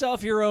give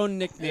yourself your own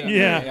nickname.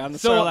 Yeah. okay, on the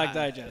So, Sarlacc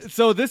Digest.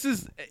 So this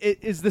is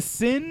the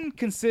sin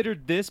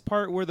considered this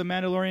part where the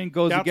Mandalorian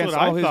goes That's against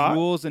what I all his thought.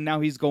 rules and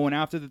now he's going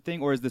after the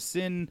thing, or is the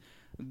sin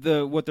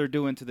what they're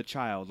doing to the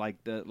child,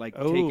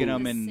 taking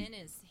him The and sin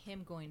is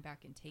him going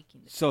back and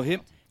taking the so him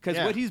child. because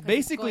Yeah. what he's 'Cause it's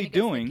basically going against the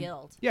doing,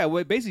 guild. yeah,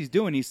 what basically he's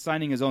doing, he's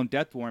signing his own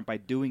death warrant by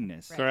doing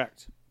this. Right.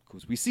 Correct.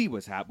 Because we see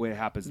what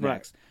happens Right.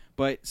 next.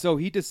 But so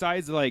he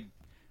decides to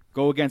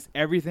go against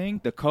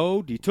everything, the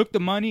code. He took the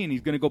money and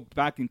he's gonna go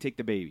back and take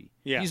the baby.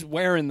 Yeah. He's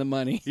wearing the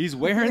money. He's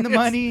wearing the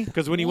money.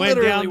 Because when he went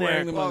Literally down there,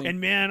 wearing the money. and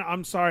man,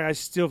 I'm sorry, I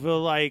still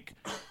feel like,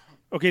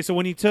 okay, so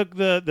when he took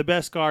the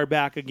Beskar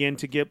back again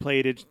to get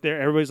plated, there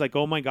everybody's like,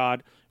 oh my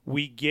god,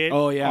 we get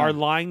Oh, yeah. our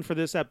line for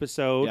this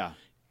episode, Yeah.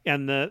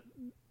 and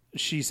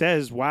she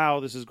says, wow,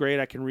 this is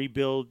great, I can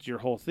rebuild your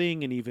whole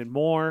thing and even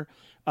more.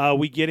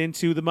 We get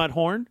into the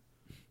Mudhorn,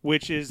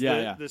 which is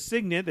the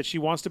signet that she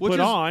wants to put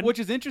on. Which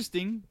is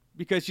interesting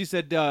because she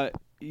said,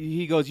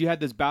 he goes, you had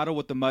this battle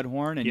with the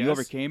Mudhorn and you Yes.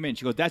 overcame it. And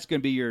she goes, that's going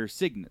to be your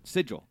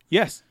sigil.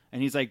 Yes.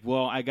 And he's like,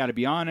 well, I got to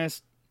be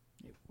honest.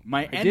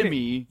 My did it.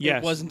 enemy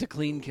Yes. It wasn't a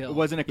clean kill. it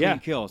wasn't a clean Yeah.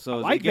 kill. So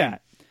I like again,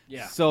 that.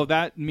 Yeah. So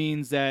that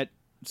means that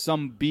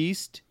some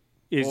beast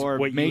Is or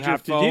what you major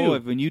have to foe, do.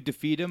 if when you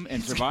defeat him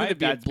and gonna survive,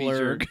 be a that means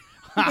you're- blurg.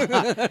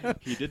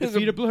 He did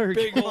defeat a blurg.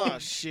 Oh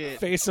shit!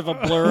 Face of a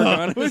blur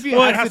on What if his you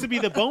Well, it has accident- to be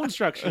the bone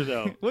structure,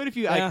 though. what if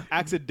you Yeah.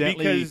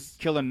 accidentally Because-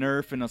 kill a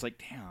nerf and I was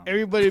like, damn.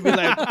 Everybody be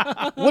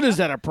like, "What is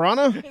that? A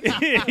piranha?"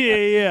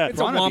 yeah. It's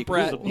a Piranha womp be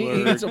rat. cool.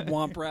 He gets a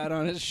womp rat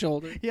on his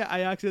shoulder. Yeah,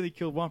 I accidentally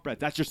killed Womp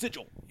That's your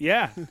sigil.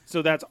 Yeah,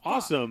 so that's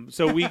awesome.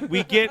 So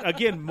we get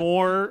again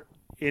more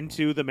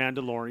into the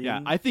Mandalorian. Yeah,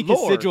 I think lore.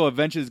 his sigil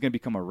eventually is going to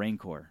become a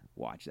Rancor.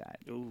 Watch that.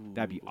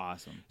 That'd be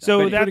awesome. So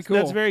Pretty that's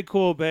cool. very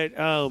cool. But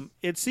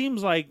it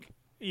seems like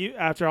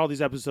after all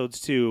these episodes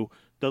too,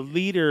 the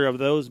leader of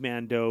those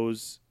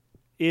Mandos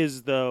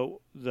is the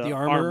armorer?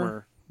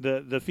 armor,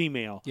 the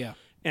female. Yeah.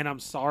 And I'm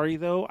sorry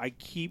though, I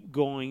keep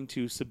going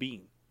to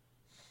Sabine.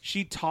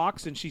 She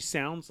talks and she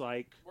sounds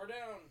like We're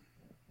down.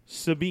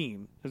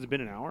 Sabine. Has it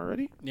been an hour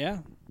already? Yeah.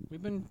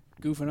 We've been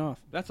goofing off.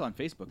 That's on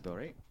Facebook though,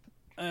 right?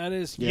 That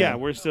is. Yeah,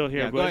 we're still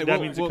here, Yeah, go but ahead. that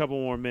We'll- means we'll- a couple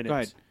more minutes. Go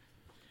ahead.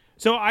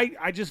 So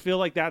I just feel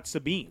like that's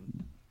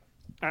Sabine.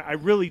 I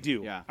really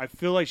do. Yeah. I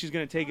feel like she's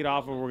going to take it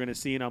off and we're going to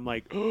see, and I'm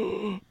like,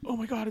 oh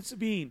my God, it's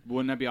Sabine.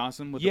 Wouldn't that be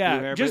awesome with the blue Yeah,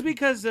 hair? just But-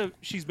 because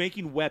she's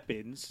making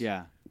weapons.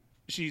 Yeah.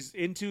 She's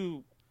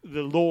into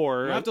the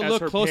lore. You have to as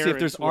look her closely if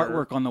there's parents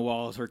were. artwork on the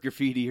walls or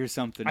graffiti or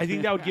something. I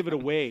think that would give it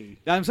away.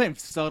 I'm saying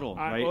subtle,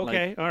 right?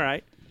 Okay, all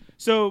right.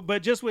 So,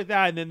 but just with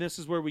that, and then this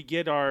is where we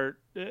get our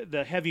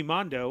the heavy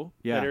Mondo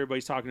Yeah. that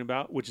everybody's talking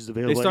about, which is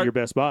available start- at your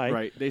Best Buy.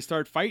 Right. They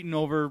start fighting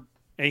over.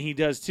 And he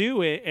does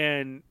too,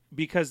 and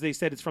because they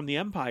said it's from the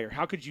Empire,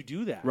 how could you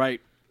do that?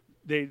 Right.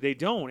 They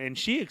don't, and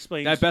she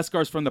explains That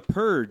Beskar's from the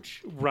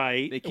Purge.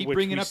 right. They keep which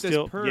bringing we up this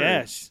still, purge.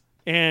 Yes,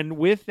 and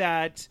with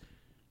that,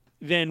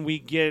 then we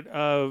get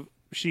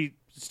she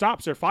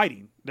stops their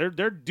fighting. They're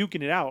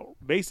duking it out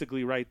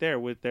basically right there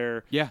with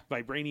their Yeah.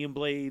 vibranium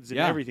blades and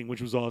Yeah. everything,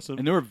 which was awesome.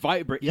 And they were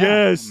vibrant.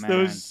 Yes, yeah. that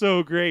Man. was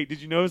so great.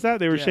 Did you notice that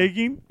they were Yeah.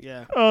 shaking?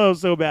 Yeah. Oh,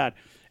 so bad.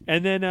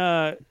 And then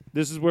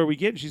this is where we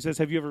get. She says,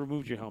 "Have you ever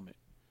removed your helmet?"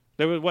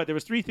 There was what? There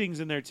was 3 things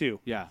in there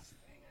too. Yeah.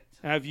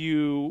 Have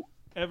you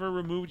ever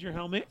removed your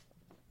helmet?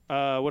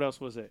 What else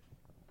was it?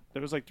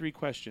 There was like 3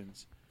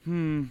 questions.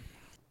 Man,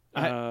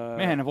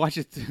 I've watched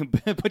it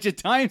a bunch of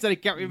times that I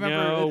can't remember.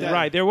 No, that.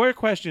 right. There were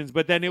questions,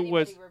 but then it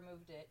was, Anybody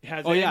removed it.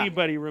 has Oh, yeah.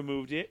 anybody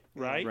removed it?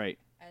 Right. Right.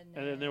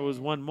 And then there was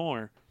one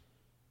more.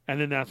 And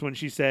then that's when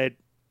she said,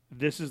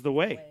 "This is the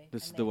way."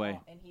 This is And the they way.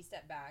 all- and he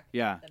stepped back.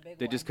 Yeah. The big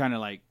They just one, kind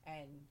of like.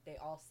 and they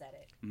all said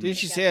it. Didn't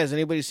she say, "Has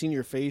anybody seen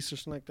your face or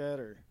something like that?"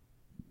 Or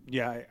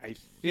Yeah, I think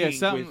Yeah,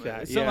 something, with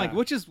that. something yeah. like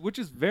which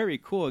is very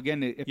cool.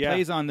 Again, it Yeah.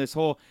 plays on this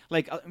whole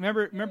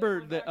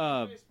remember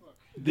the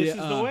This is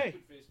the way.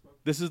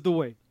 This is the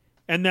way.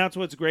 And that's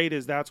what's great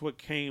is that's what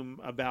came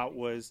about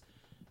was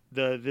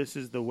this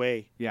is the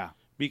way. Yeah.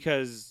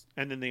 Because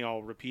and then they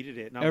all repeated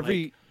it. And I'm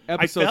Every like,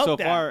 episode felt so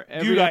that. far,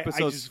 every Dude, I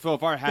episode just so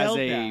far has felt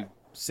a that.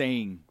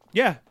 saying.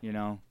 yeah, You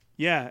know,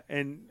 yeah,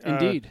 and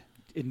Indeed.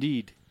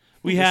 indeed.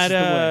 we This had is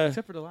the way.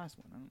 Except for the last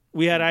one.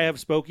 I have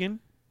spoken,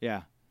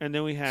 Yeah. and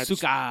then we had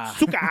Suka.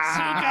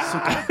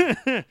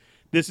 Suka.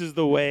 This is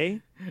the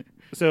way.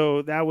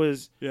 So that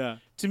was Yeah.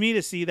 to me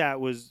to see that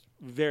was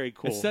very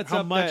cool. It sets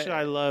How up much that-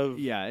 I love.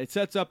 Yeah, it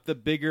sets up the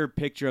bigger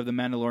picture of the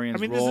Mandalorian's I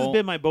mean, role. this has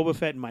been my Boba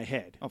Fett in my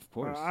head. Of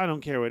course. I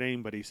don't care what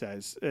anybody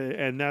says,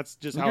 and that's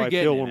just how You're I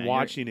getting feel it, when man.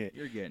 watching it.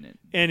 You're getting it.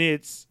 And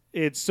it's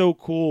so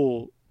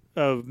cool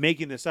of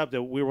making this up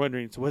that we were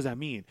wondering. So what does that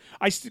mean?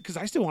 Because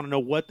I still want to know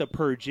what the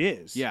purge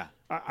is. Yeah.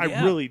 I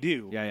Yeah. really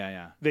do.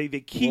 Yeah. They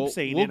keep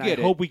saying we'll it. And get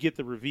I it. hope we get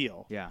the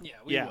reveal. Yeah. Yeah,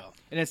 we Yeah. will.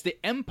 And it's the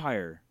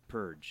Empire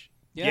Purge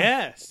Yeah.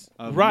 Yes.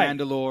 of Right.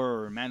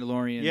 Mandalore or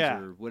Mandalorians Yeah.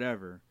 or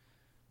whatever.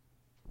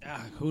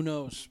 Who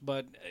knows?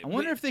 But I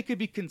wonder if they could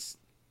be.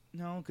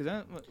 No, because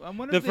I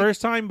wonder The if they,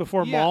 first time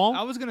before yeah, Maul.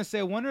 I was gonna say,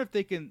 I wonder if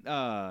they can.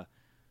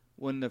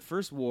 When the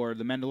first war,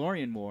 the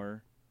Mandalorian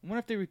War, I wonder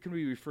if they can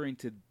be referring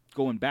to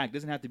going back. It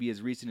doesn't have to be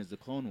as recent as the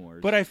Clone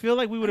Wars. But I feel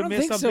like we would I have don't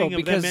missed think so, something of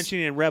them because-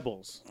 mentioning in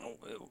Rebels.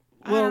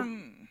 well,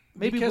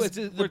 maybe because what's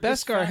it- the with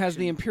this Beskar has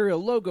the faction. Imperial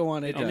logo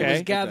on it, and Okay. it was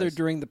It gathered does.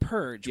 during the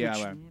Purge, Yeah,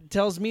 which right.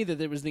 tells me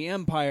that it was the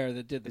Empire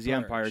that did the Is the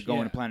Purge. Empire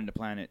going Yeah. planet to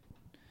planet.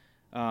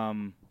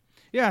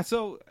 Yeah,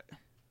 so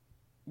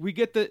we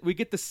get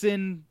the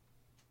sin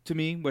to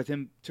me with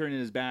him turning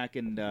his back,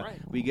 and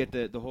we get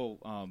the whole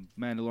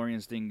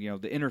Mandalorians thing,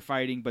 the inner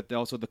fighting, but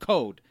also the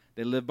code.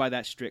 They live by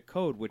that strict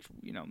code, which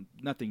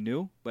nothing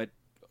new, but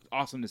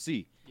awesome to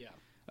see.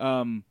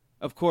 Yeah.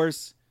 Of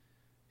course,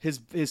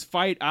 his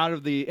fight out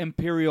of the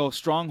Imperial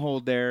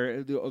stronghold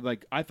there,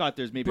 like I thought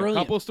there's maybe Brilliant.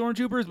 a couple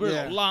stormtroopers, but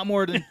Yeah. a lot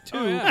more than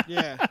two.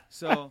 Yeah.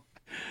 So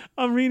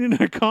I'm reading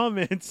our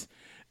comments,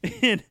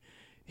 and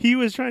he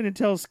was trying to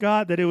tell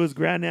Scott that it was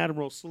Grand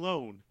Admiral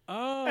Sloan.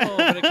 Oh,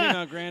 but it came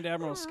out Grand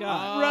Admiral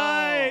Scott.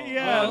 Right,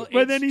 yeah. Well,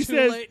 but then it's he too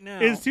says late now.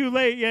 it's too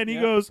late. Yeah, and he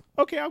Yeah. goes,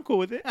 "Okay, I'm cool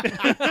with it."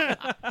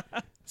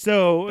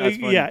 So That's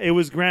funny. yeah, it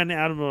was Grand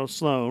Admiral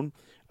Sloan.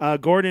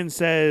 Gordon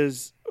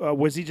says,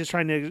 "Was he just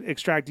trying to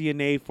extract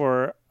DNA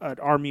for an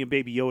army of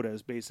Baby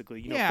Yodas?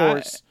 Basically, Yeah,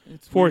 force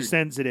it's force weird.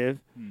 sensitive."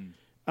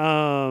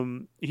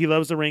 He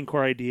loves the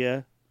Rancor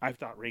idea. I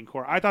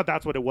thought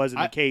that's what it was in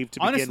the cave to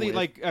begin honestly, with.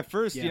 like at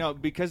first, Yeah.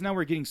 because now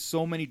we're getting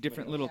so many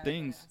different little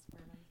things.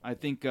 I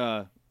think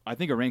a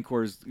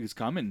Rancor is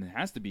coming. It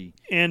has to be.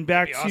 And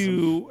back That'd be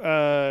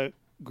to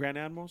Grand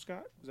Admiral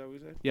Scott. Is that what we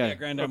said? Yeah,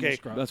 Grand Admiral Okay.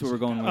 Scott. that's what we're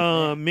going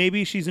with.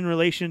 Maybe she's in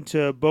relation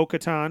to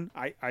Bo-Katan.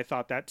 I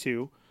thought that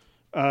too.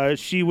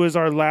 She was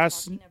our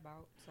last. Talking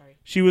about, sorry.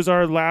 She was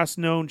our last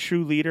known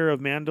true leader of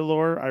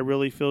Mandalore. I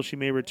really feel she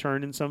may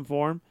return in some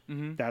form.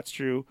 Mhm. That's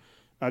true.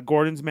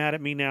 Gordon's mad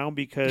at me now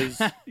because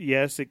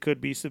yes, it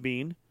could be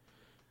Sabine.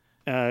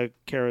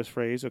 Kara's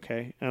phrase.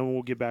 Okay, and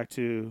we'll get back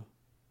to.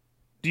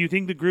 Do you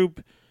think the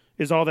group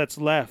is all that's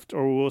left,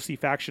 or we'll see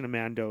faction of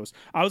Mandos?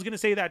 I was going to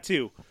say that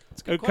too.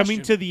 a good Coming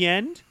question. to the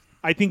end,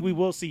 I think we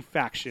will see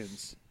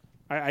factions.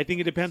 I think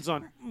it depends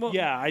on.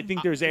 I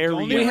think there's area.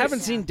 We haven't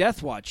seen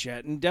Death Watch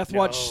yet, and Death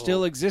Watch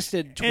still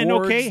existed towards And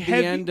okay,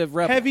 the end of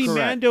Rebels. Heavy Correct.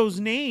 Mando's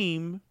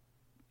name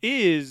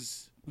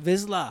is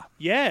Vizsla.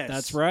 yes,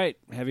 That's right.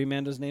 Heavy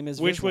Mando's name is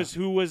Which Vizsla. was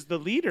who was the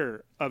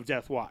leader of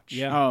Death Watch?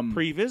 Yeah.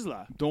 pre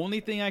Vizsla. The only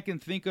thing I can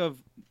think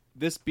of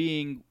this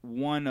being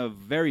one of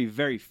very,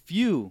 very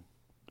few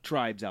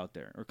tribes out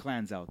there or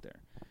clans out there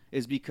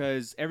is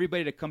because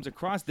everybody that comes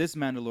across this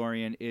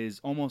Mandalorian is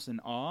almost in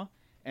awe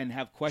and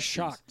have questions.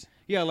 Shocked.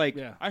 Yeah, like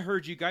Yeah. I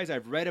heard you guys.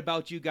 I've read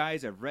about you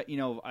guys. I've read,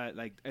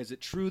 like, is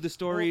it true the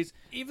stories?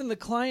 Even the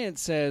client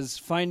says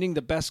finding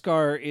the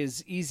Beskar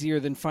is easier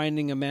than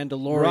finding a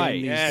Mandalorian Right.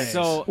 these Yeah. days.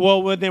 So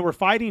Well, when they were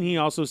fighting, he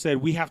also said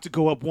we have to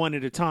go up one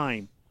at a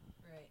time.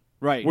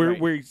 Right. right,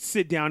 We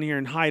sit down here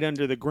and hide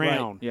under the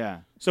ground.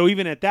 yeah, So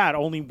even at that,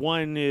 only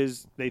one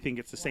is. They think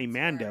it's the same Ones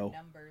where our Mando.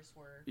 numbers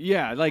were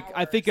yeah. Like I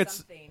power think it's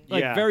something.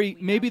 like Yeah. very.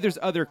 We Maybe have there's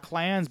that other now.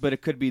 clans, but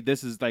it could be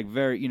this is like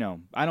very.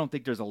 I don't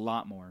think there's a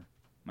lot more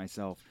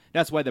myself.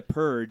 That's why the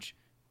Purge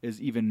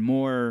is even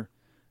more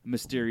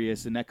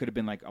mysterious, and that could have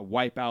been like a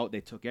wipeout.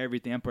 They took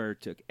everything. Empire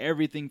took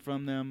everything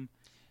from them.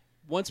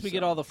 Once we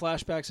get all the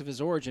flashbacks of his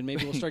origin,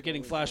 maybe we'll start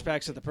getting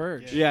flashbacks of the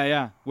Purge.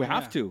 Yeah. We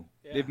have Yeah. to.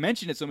 They've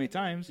mentioned it so many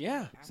times.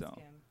 Yeah. Ask So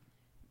him.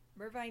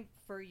 Mervine,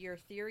 for your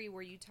theory,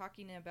 were you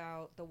talking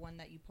about the one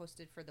that you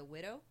posted for the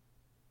widow?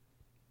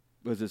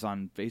 was this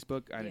on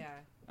Facebook? Yeah,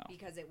 oh.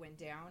 because it went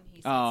down.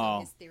 He said Oh.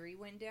 so his theory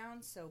went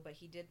down. So, but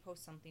he did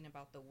post something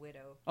about the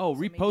widow. Oh, So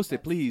maybe repost it,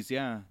 that's- please.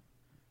 Yeah.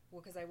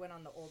 Well, because I went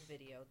on the old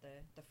video,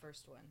 the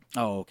first one.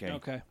 Oh, okay.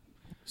 Okay.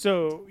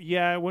 So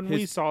yeah, when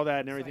we His- saw that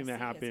and So I everything that see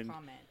his happened,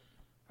 comment.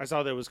 I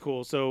saw that was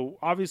cool. So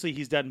obviously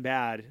he's done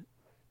bad,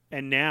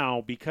 and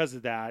now because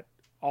of that,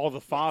 all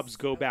the fobs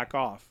go back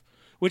off.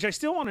 Which I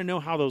still want to know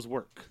how those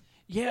work.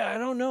 Yeah, I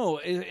don't know.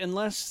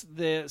 Unless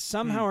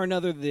somehow or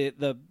another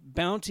the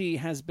bounty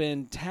has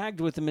been tagged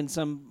with him in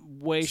some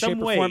way, Some shape,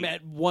 way or form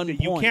at one that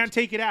point. You can't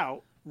take it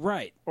out,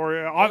 right. or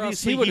Or else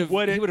obviously he would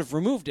wouldn't. have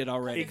removed it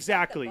already.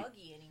 Exactly. Not the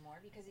buggy anymore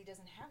because he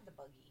doesn't have the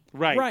buggy.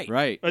 Right. Right.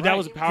 Right. But that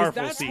was a Right.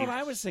 powerful That's scene. what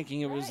I was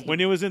thinking. It was. Right.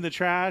 When it was in the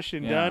trash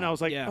and Yeah. done, I was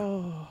like, Yeah.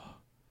 oh,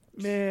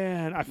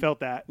 man, I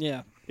felt that.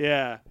 Yeah.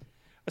 Yeah.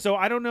 So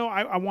I don't know.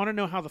 I want to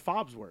know how the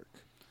fobs work.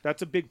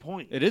 That's a big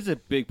point. It is a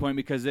big point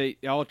because they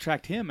all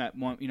tracked him at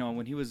one.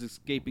 When he was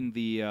escaping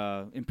the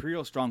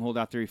Imperial stronghold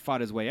after he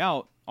fought his way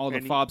out, all the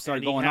And he- fobs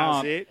started and he going has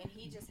off. it. And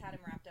he just had him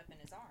wrapped up in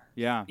his arms.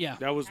 Yeah. Yeah.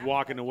 That was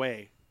walking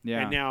away.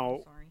 Yeah. And now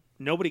Sorry.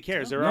 nobody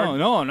cares.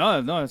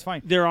 No, it's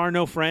fine. There are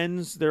no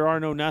friends. There are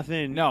no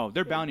nothing. No,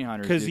 they're bounty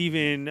hunters. Because dude.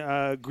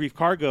 even Grief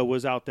Cargo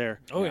was out there.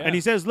 Oh, yeah. And he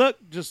says, look,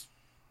 just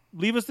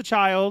leave us the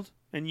child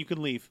and you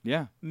can leave.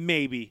 Yeah.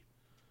 Maybe.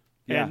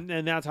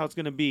 and that's how it's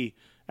going to be.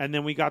 And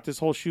then we got this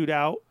whole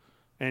shootout,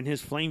 and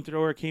his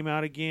flamethrower came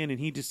out again, and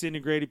he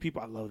disintegrated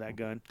people. I love that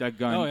gun. That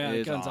gun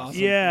is gun's awesome.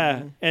 awesome.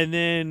 Yeah, and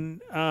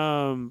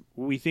then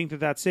we think that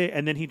that's it,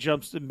 and then he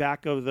jumps in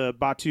back of the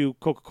Batu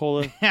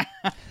Coca-Cola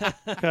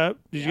cup.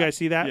 Did you guys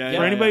see that? Yeah, For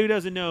yeah, anybody yeah. who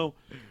doesn't know,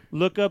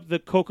 look up the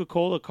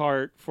Coca-Cola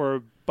cart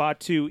for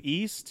Batu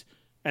East,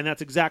 and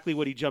that's exactly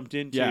what he jumped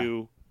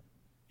into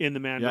in The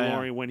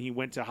Mandalorian when he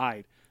went to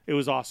hide. It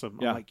was awesome.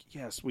 Yeah. I'm like,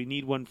 yes, we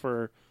need one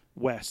for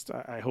West.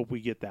 I hope we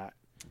get that.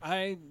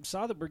 I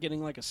saw that we're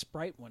getting like a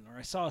Sprite one, or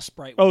I saw a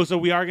Sprite Oh, one. so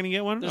we are going to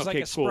get one? There's okay,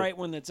 like a cool. Sprite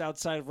one that's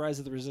outside of Rise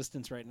of the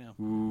Resistance right now.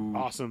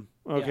 Awesome.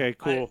 Okay, Yeah,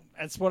 cool.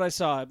 that's what I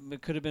saw.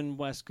 It could have been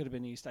West, could have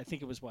been East. I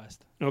think it was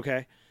West.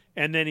 Okay.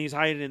 And then he's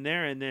hiding in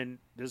there, and then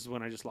this is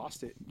when I just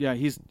lost it. Yeah,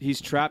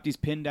 he's trapped. He's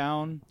pinned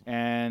down,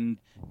 and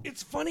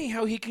It's funny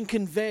how he can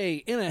convey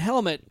in a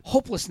helmet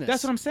hopelessness.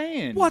 that's what I'm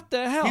saying. What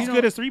the hell? He's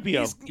good as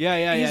 3PO. He's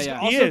yeah.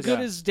 also He is.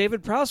 good as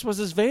David Prowse was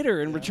as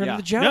Vader in Return of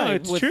the Jedi. No,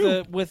 it's with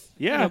true. With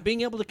Yeah. you know,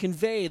 being able to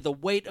convey the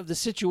weight of the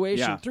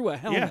situation Yeah. through a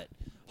helmet.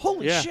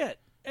 Holy Yeah. shit!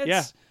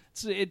 Yeah.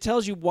 It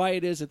tells you why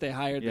it is that they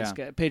hired this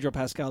Yeah. guy, Pedro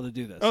Pascal, to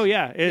do this. Oh,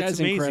 yeah. It's That's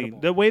amazing. incredible.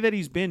 The way that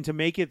he's been to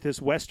make it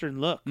this Western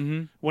look.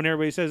 When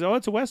everybody says, oh,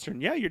 it's a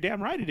Western. Yeah, you're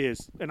damn right it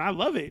is. And I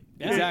love it.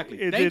 Exactly.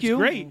 Thank Thank it's you.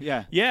 great.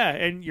 Yeah. Yeah,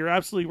 and you're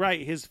absolutely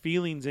right. His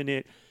feelings in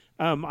it.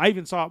 I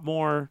even saw it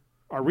more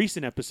our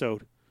recent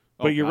episode.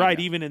 But Oh, you're God, right,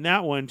 yeah. even in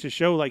that one, to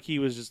show like he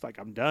was just like,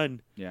 I'm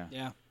done. Yeah.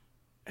 Yeah.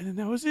 And then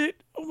that was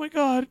it. Oh, my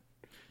God.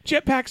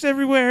 Jetpacks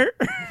everywhere.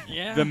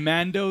 Yeah. The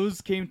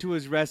Mandos came to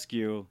his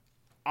rescue.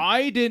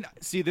 I didn't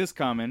see this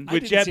coming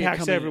With didn't see it jetpacks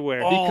coming everywhere.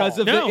 because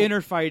of No. the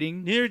inner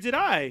fighting. Neither did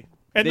I.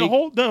 And They-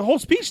 the whole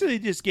speech that they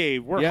just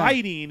gave, we're Yeah.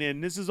 hiding,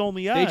 and this is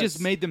only us. They just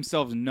made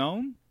themselves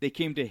known. They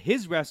came to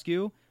his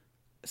rescue.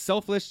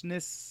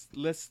 Selflessness.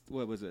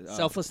 What was it?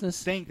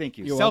 Selflessness. Thank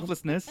you. You're welcome.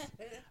 Selflessness.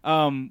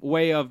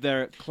 Way of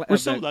their. We're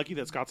so lucky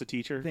that Scott's a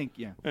teacher.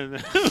 Yeah.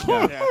 And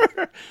Yeah.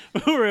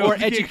 we're Or able to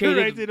get educated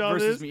corrected on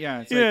versus this. me.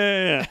 Yeah. It's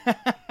Yeah,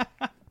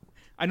 like,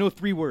 I know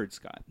 3 words,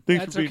 Scott.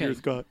 Thanks That's for being okay. here,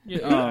 Scott.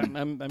 Yeah,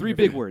 I'm 3 here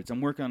big for it. words.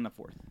 I'm working on the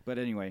 4th. But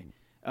anyway,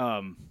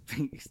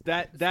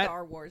 that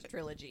Star Wars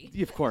trilogy.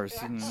 of course,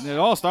 they're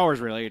all Star Wars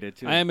related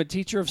too. I am a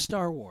teacher of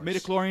Star Wars.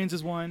 Midichlorians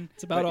is one.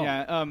 It's about all.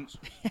 Yeah.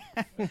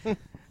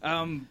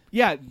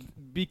 Yeah.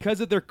 Because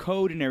of their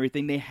code and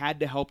everything, they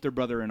had to help their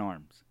brother in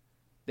arms.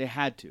 They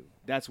had to.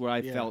 That's where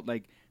I felt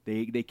like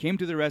they came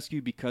to the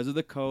rescue because of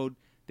the code.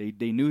 They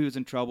knew he was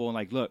in trouble and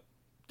like, look,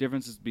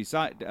 differences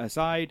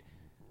aside,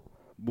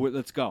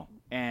 let's go.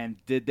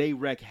 And did they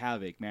wreak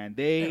havoc, man?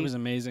 It was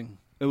amazing.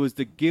 It was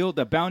the guild,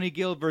 the Bounty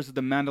Guild versus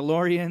the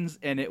Mandalorians,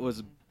 and it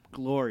was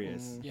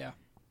glorious. Yeah.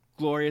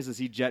 Glorious to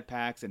see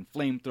jetpacks and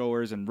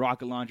flamethrowers and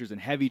rocket launchers and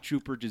heavy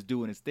trooper just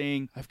doing his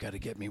thing. I've got to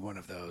get me one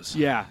of those.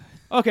 Yeah.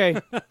 Okay.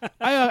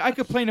 I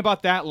complain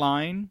about that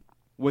line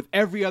with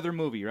every other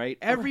movie, right?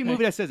 Every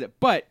movie that says it.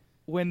 But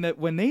when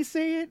they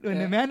say it, when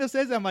the Mando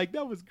says it, I'm like,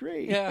 that was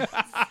great. Yeah.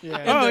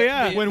 Oh,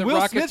 yeah. When the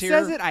Will Smith Rocketeer-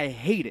 says it, I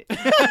hate it.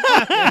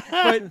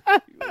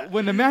 But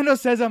when the Mando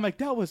says it, I'm like,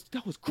 that was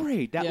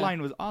great. That Yeah.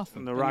 line was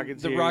awesome. The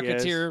Rocketeer. The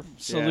Rocketeer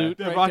salute.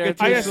 The right there,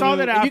 Rocketeer too. saw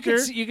that And after.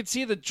 You could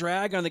see the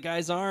drag on the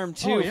guy's arm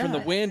too Oh, yeah. from the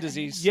wind as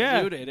he Yeah,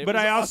 saluted. It but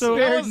was I also-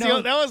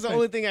 awesome. That was the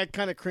only thing I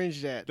kind of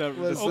cringed at. The-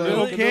 was the- the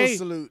okay, little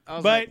salute. I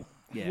was but like,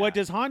 Yeah. what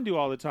does Han do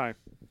all the time?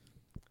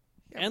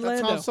 and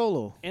that's Lando. Han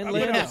Solo. And That's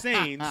what Lando. I'm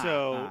saying.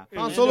 So Han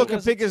Lando Solo can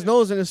does pick it his too.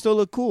 nose and it still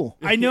look cool.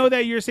 I know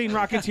that you're saying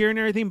Rocketeer and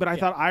everything, but I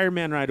thought Iron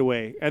Man right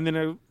away, and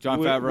then John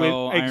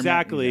Favreau, Iron Man,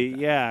 exactly, yeah,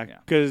 yeah, yeah.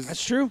 because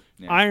That's true.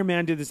 Yeah. Iron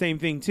Man did the same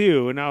thing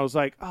too, and I was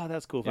like, oh,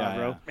 that's cool, Yeah,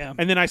 Favreau. yeah.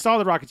 And then I saw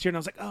the Rocketeer, and I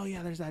was like, oh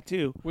yeah, there's that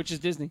too. Which is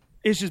Disney.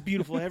 It's just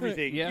beautiful,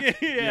 everything. Yeah.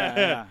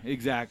 yeah.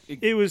 Exactly.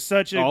 It was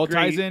such a all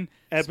great ties in.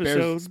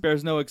 episode.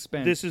 Spares no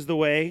expense. This is the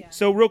way.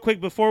 So real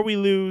quick before we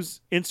lose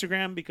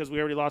Instagram, because we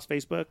already lost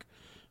Facebook,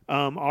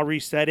 I'll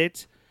reset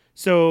it.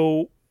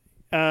 So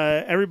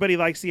everybody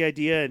likes the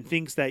idea and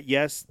thinks that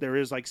yes, there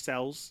is like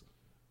cells.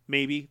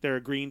 Maybe they're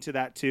agreeing to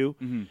that too.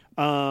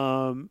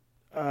 Mm-hmm.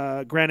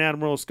 Grand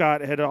Admiral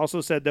Scott had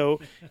also said though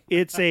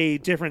it's a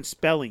different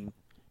spelling.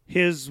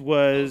 His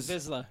was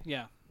Vizsla.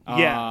 Yeah.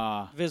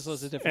 yeah,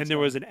 Vizsla's a different. and there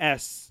was an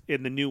S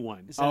in the new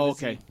one. Instead of Oh, a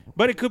okay. Z.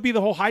 But it could be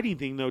the whole hiding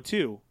thing though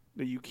too,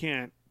 that you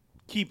can't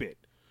keep it.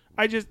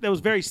 That was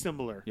very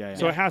similar. Yeah, yeah.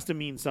 So it has to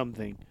mean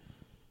something.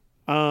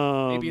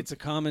 Maybe it's a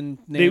common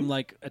name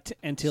like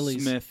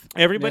Antilles. Smith.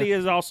 Everybody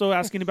is also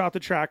asking about the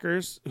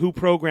trackers. Who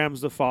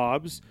programs the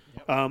fobs?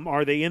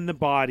 Are they in the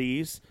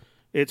bodies?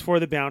 It's for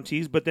the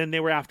bounties, but then they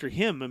were after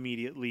him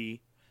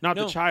immediately. Not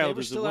No, the child. They were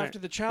as it still went. after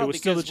the child It was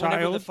because still the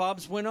whenever child. the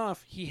fobs went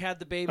off, he had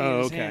the baby Oh,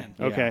 in his okay. hand.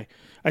 Okay.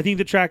 I think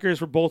the trackers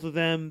for both of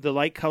them, the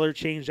light color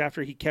changed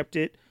after he kept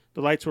it.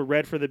 The lights were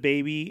red for the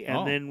baby, and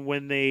Oh. then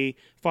when they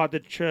fought the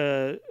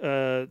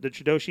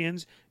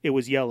Trandoshians, it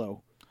was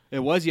yellow. It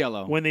was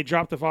yellow. When they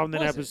dropped the fob in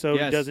that Was it? episode,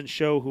 Yes. it doesn't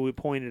show who it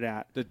pointed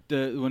at.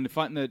 When they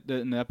fought in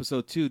the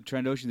episode 2,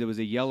 Trandoshan, there was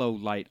a yellow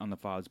light on the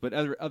fobs. But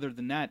other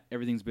than that,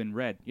 everything's been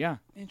red. Yeah,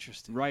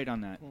 Interesting. right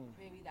on that.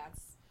 Maybe that's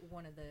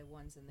one of the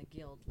ones in the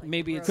guild. Like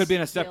Maybe Gross it could be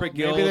in a separate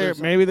guild.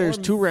 Maybe there's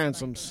two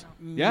ransoms.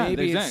 Yeah,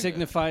 maybe it there's that.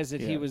 signifies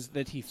that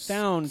he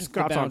found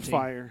Scott's the on bounty.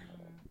 fire.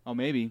 Oh,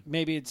 maybe.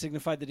 Maybe it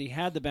signified that he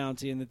had the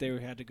bounty and that they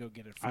had to go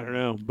get it. I don't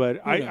know, but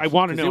Who I knows?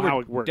 want to 'Cause know they were how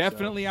it works. though.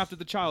 Definitely after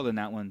the child in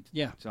that one.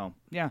 Yeah. So,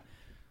 yeah.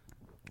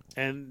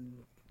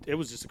 And it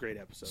was just a great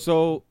episode.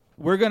 So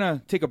we're going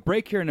to take a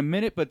break here in a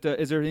minute, but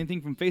is there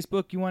anything from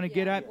Facebook you want to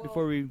get at well,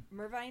 before we...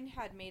 Mervine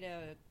had made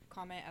a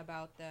comment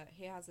about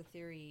he has a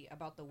theory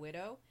about the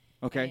widow.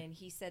 Okay. And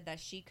he said that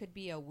she could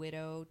be a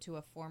widow to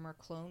a former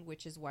clone,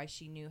 which is why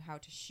she knew how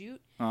to shoot.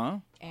 Uh-huh.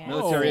 And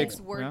Military since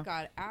word yeah.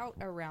 got out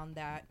around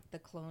that the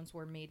clones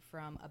were made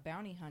from a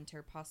bounty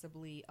hunter,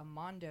 possibly a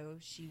Mondo,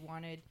 she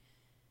wanted...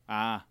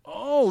 Ah.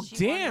 Oh, she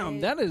damn.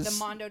 wanted That is... the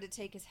Mondo to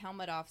take his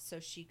helmet off so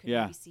she could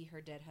Yeah. maybe see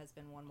her dead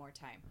husband one more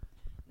time.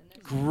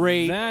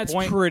 Great That's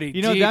point. pretty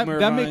You know, deep, that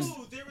Mervine. makes...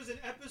 Oh, there was an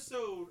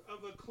episode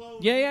of a clone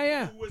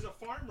Yeah. who was a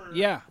farmer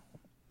Yeah.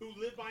 who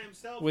lived by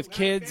himself With who had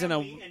kids and a-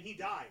 family, and he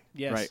died.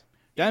 Yes. Right.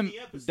 In the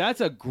episode.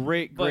 That's a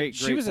great But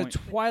she was point. a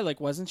Twi'lek,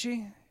 wasn't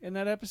she, in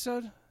that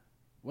episode?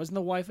 Wasn't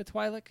the wife a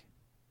Twi'lek?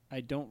 I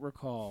don't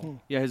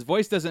recall. Yeah, his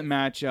voice doesn't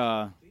match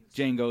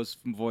Django's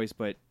voice,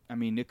 but, I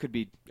mean, it could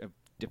be a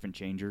different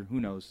changer. Who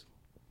knows?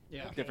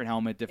 Yeah. Different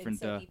helmet,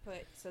 different... And so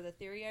so the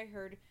theory I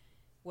heard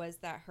was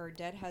that her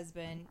dead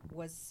husband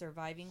was a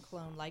surviving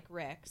clone like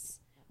Rex,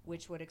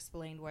 which would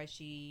explain why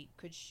she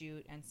could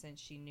shoot, and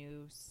since she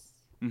knew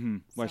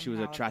why she was somehow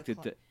the attracted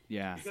clone- to...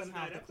 Yeah. Because in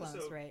somehow that the clones,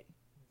 episode, right?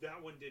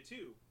 that one did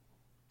too.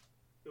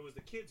 It was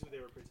the kids who they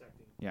were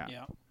protecting.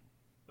 Yeah.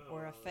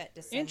 Or a Fett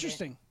descendant.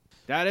 Interesting.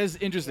 That is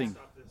interesting.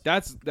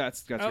 That's Oh,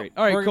 great.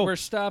 All right, we're, cool. We're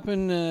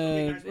stopping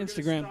Okay, guys, we're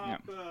Instagram. gonna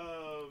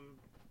stop,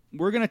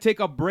 We're going to take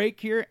a break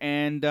here,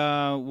 and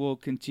we'll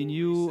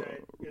continue...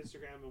 reset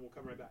Instagram, and we'll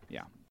come right back.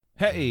 Yeah.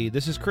 Hey,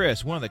 this is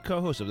Chris, one of the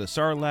co-hosts of the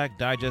Sarlacc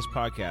Digest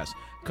podcast,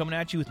 coming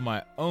at you with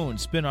my own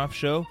spin-off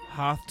show,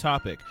 Hoth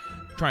Topic,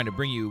 trying to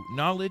bring you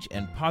knowledge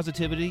and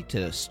positivity to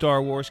the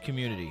Star Wars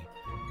community.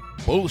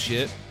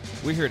 Bullshit.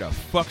 We're here to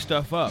fuck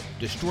stuff up,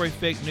 destroy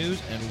fake news,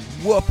 and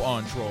whoop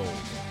on trolls.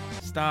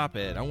 Stop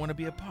it. I want to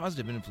be a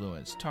positive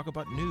influence, talk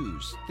about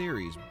news,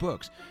 theories,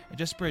 books, and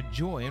just spread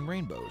joy and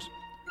rainbows.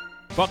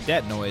 Fuck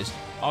that noise.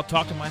 I'll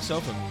talk to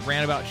myself and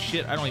rant about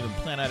shit I don't even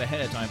plan out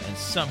ahead of time and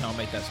somehow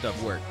make that stuff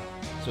work.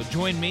 So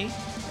join me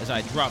as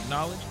I drop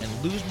knowledge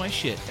and lose my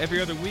shit every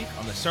other week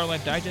on the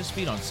Sarlacc Digest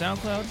feed on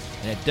SoundCloud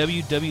and at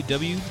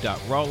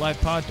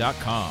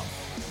www.rawlifepod.com.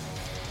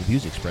 The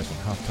views expressed on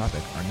Hoth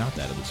Topic are not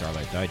that of the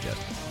Sarlacc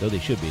Digest, though they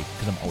should be,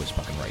 because I'm always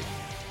fucking right.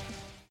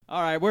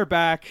 All right, we're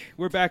back.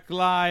 We're back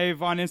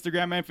live on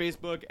Instagram and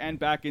Facebook and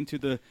back into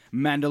the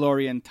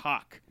Mandalorian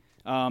talk.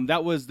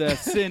 That was the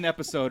Sin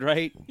episode,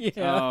 right?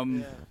 Yeah.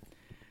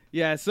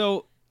 Yeah,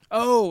 so...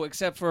 Oh,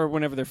 except for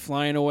whenever they're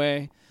flying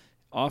away,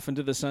 off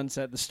into the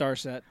sunset, the star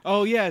set.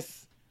 Oh,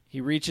 yes.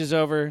 He reaches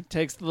over,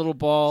 takes the little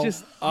ball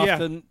Just- off yeah.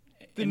 the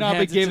and Nabi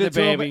hands gave it it to the to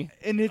baby. him,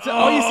 and it's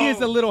all you see is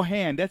the little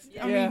hand. That's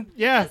I mean,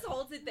 He Yeah. just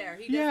holds it there.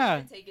 He Yeah.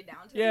 doesn't even take it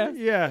down to Yeah. him.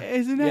 Yeah.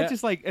 isn't that Yeah.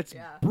 just like it's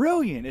Yeah.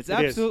 brilliant? It's It is.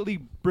 absolutely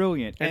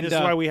brilliant, And this is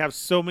why we have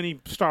so many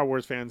Star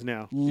Wars fans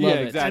now. Love yeah,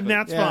 it. exactly. And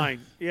that's Yeah.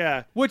 fine.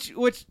 Yeah. which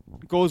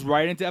goes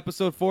right into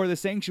episode 4 of the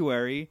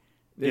Sanctuary.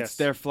 It's Yes.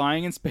 they're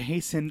flying in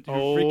space and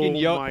Oh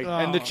freaking my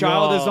and the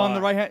child is on the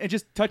God. right hand and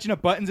just touching the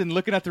buttons and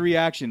looking at the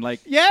reaction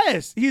like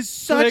Yes. He's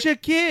such Click. a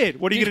kid.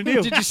 What are you going to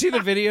do? Did you see the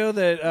video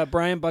that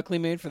Brian Buckley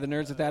made for the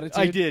Nerds with Attitude?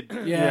 I did.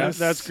 Yeah. Yeah, It's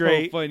that's so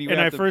great. funny. We And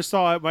have I to- first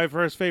saw it. My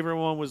first favorite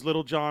one was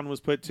Little John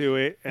was put to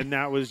it, and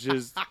that was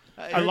just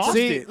I lost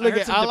See, it. look,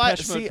 heard some I like.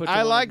 Depeche Mode See, put I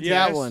you on. like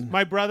Yes. that one.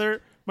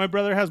 My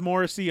brother has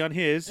Morrissey on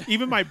his.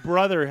 Even my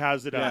brother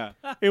has it up.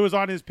 It was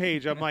on his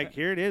page. I'm like,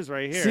 here it is,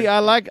 right here. See, I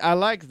like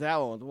that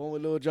one, the one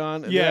with Lil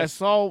Jon. And then I Yes.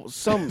 saw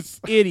some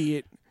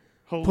idiot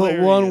put one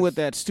Hilarious. with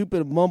that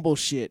stupid mumble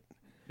shit.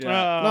 Oh,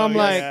 And I'm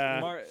like,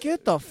 yeah.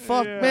 get the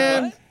fuck, Yeah.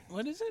 man.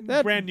 What is it?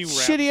 That Brand new rap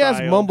shitty ass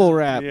style. mumble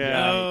rap.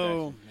 Yeah.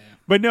 Oh.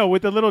 But no,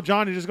 with the Little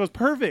John, it just goes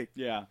perfect.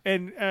 Yeah.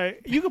 And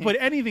you can put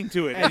anything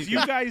to it, as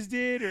you guys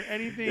did, or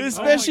anything.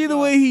 Especially the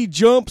way he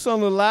jumps on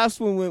the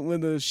last one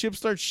when the ship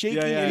starts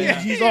shaking. Yeah, and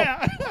yeah, he's all,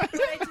 yeah.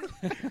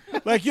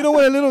 like, you know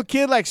when a little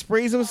kid like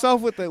sprays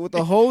himself with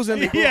the hose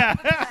and the yeah.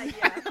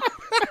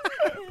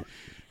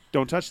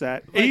 Don't touch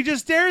that. And he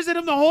just stares at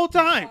him the whole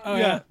time. Oh,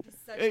 yeah.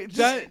 yeah.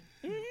 That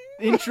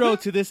intro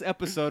to this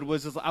episode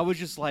was just, I was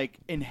just like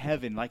in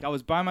heaven. Like I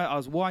was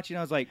watching.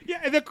 I was like,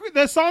 Yeah, and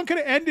the song could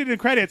have ended in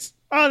credits.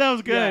 Oh, that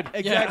was good. Yeah,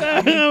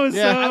 exactly. That was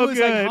Yeah. so I was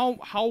good. like,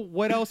 how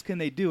what else can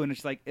they do? And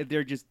it's like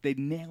they're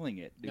nailing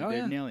it. Oh, They're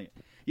yeah. nailing it.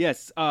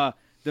 Yes, the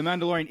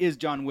Mandalorian is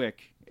John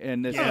Wick,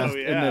 and this Oh, and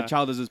yeah. the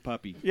child is his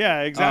puppy.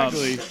 Yeah,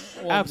 exactly.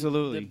 Well,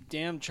 Absolutely. The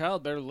damn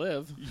child better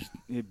live.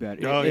 It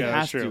better. Oh, it yeah, has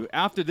that's true. to.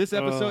 After this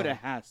episode, Oh. it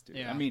has to.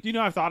 Yeah. I mean, Do you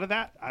know I've thought of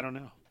that? I don't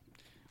know.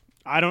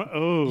 I don't.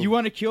 Oh, you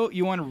want to kill?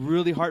 You want to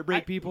really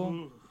heartbreak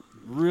people?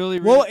 Really?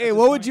 Well, at hey, this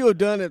what would point? you have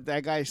done if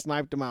that guy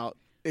sniped him out?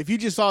 if you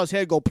just saw his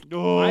head go,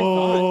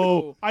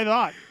 I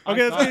thought.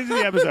 Okay, let's get into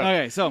the episode.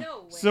 Okay, so No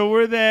way. So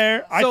we're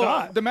there. I so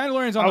thought. the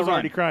Mandalorian's on I the was run.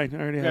 already crying. I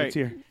already had a Right.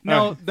 tear. No,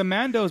 All right. the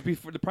Mandos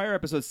before the prior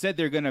episode said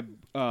they're gonna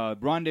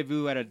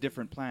rendezvous at a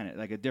different planet,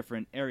 like a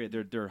different area.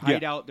 They're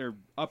hideout. They're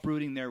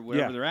uprooting there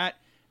wherever Yeah. they're at,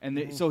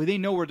 and so they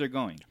know where they're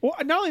going. Well,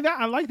 not only that,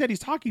 I like that he's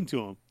talking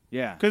to him.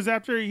 Yeah. Because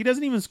after he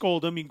doesn't even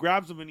scold him, he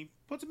grabs him and he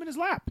puts him in his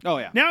lap. Oh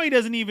yeah. Now he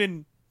doesn't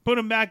even put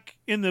him back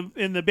in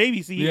the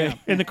baby seat, Yeah.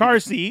 in the car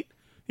seat.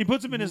 He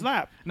puts him in his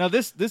lap. Now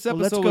this Well, let's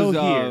episode go was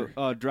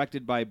here.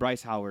 directed by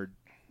Bryce Howard,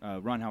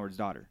 Ron Howard's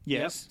daughter.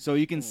 Yes. So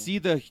you can see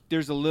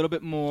there's a little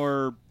bit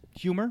more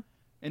humor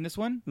in this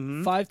one.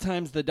 Mm-hmm. 5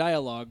 times the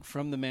dialogue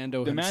from the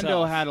Mando The himself.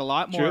 Mando had a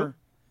lot True. more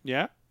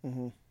Yeah.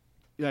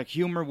 like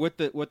humor with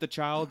the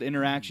child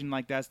interaction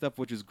like that stuff,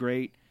 which is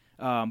great.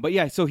 But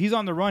yeah, so he's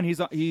on the run.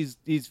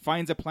 He's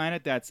finds a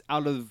planet that's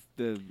out of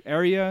the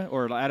area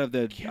or out of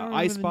the Can't eye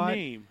remember the spot.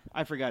 name.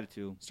 I forgot it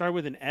too. Started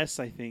with an S,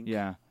 I think.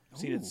 Yeah, I've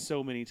seen it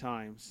so many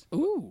times.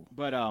 Ooh.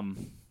 but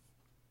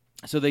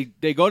so they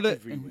go to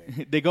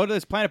they go to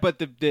this planet, but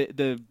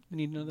the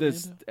Need another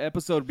this Mando?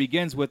 episode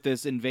begins with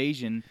this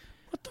invasion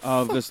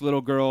of this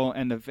little girl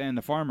and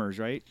the farmers,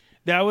 right?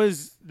 That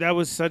was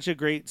such a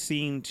great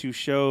scene to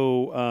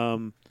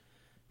show.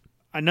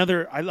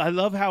 Another. I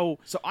love how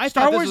I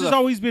Star thought this Wars was has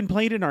always been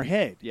played in our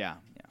head Yeah,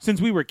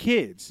 since we were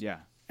kids. yeah.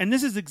 And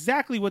this is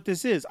exactly what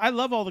this is. I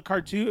love all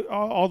the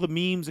all the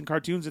memes and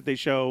cartoons that they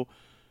show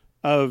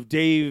of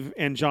Dave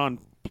and John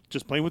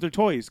just playing with their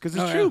toys. Because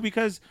it's true. yeah.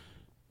 Because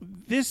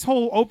this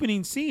whole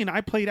opening scene I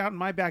played out in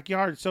my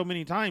backyard so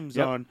many times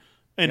Yep. on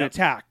an Yep.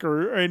 attack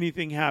or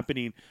anything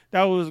happening.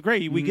 That was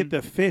great. We get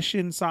the fish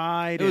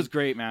inside. It was and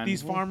great, man.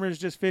 These farmers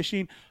just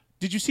fishing.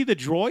 Did you see the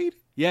droid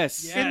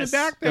Yes. in the Yes.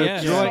 back there?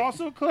 Yes. Just Droid.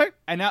 also click.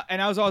 And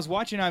as I was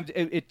watching,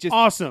 it just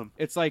Awesome.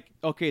 it's like,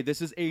 okay,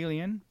 this is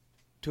alien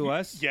to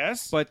us.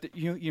 Yes. But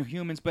you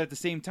humans, but at the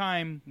same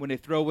time, when they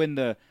throw in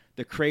the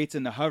crates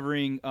and the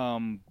hovering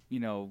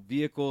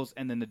vehicles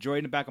and then the droid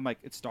in the back, I'm like,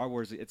 it's Star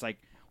Wars. It's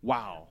like,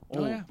 wow.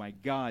 Oh, yeah. my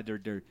God.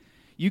 They're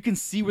you can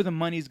see where the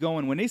money's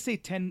going. When they say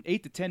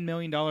 $8 to $10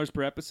 million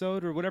per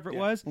episode or whatever it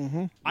was,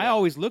 I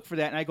always look for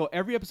that and I go,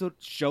 every episode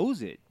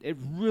shows it. It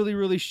really,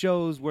 really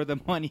shows where the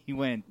money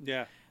went.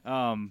 Yeah.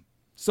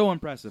 So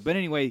impressive. But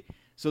anyway,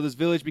 so this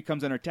village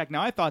becomes under attack.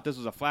 Now I thought this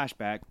was a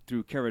flashback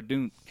through Cara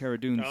Dune's.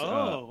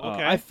 Oh,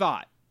 okay. I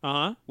thought,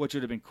 Uh-huh. which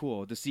would have been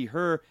cool to see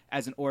her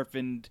as an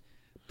orphaned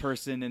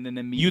person, and then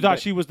the You thought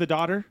she was the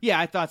daughter? Yeah,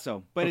 I thought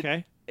so. But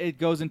Okay. it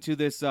goes into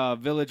this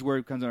village where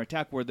it comes under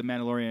attack, where the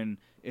Mandalorian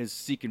is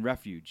seeking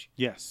refuge.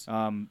 Yes.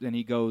 Then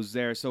he goes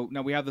there. So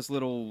now we have this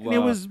little. And it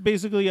was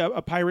basically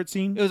a pirate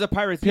scene. It was a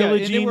pirate. Yeah, and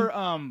they pillaging. were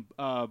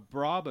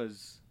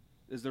Brabas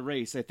is the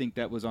race I think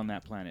that was on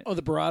that planet. Oh,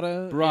 the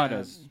Barada.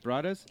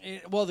 Bradas. Yeah.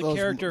 Well, the Those-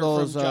 character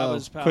those, from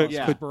Jabba's palace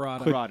yeah. was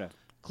Barada. Brada.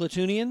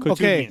 Klatooinian?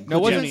 Okay. No,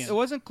 Klatooinian. it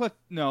wasn't.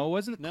 No, it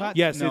wasn't. No? Clat-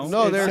 Yes, no. it's-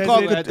 No, It they're says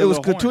called. it- It was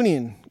the horn.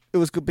 Klatooinian. It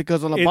was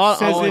because on the It bottom.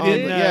 says it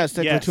in the- yes,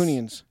 the yes.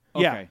 Klatooinians.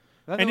 Yeah. Okay.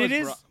 I thought And it it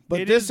was is.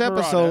 But it this is Barada.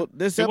 episode,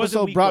 this It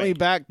wasn't episode brought me Weequay.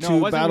 back No, to it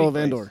wasn't Battle of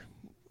Weequays. Endor.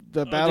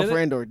 The Battle did for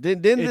it? Endor.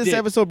 Didn't It this did.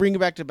 episode bring you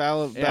back to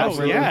Battle Oh,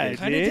 for yeah, Endor? it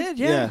Kind of did? did,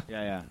 yeah.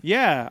 Yeah.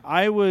 Yeah,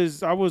 I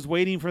was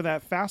waiting for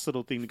that fast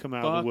little thing to come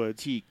out of Fuck the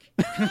woods. teak.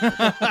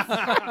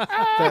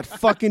 That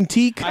fucking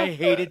teak. I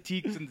hated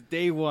teak since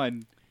day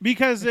one.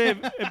 Because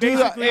Dude,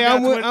 basically, hey,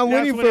 I'm I'm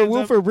waiting for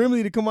Wilford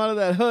Brimley to come out of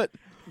that hut.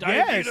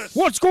 Yes.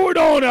 What's going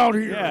on out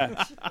here?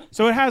 Yeah.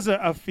 So it has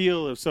a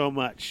feel of so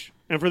much.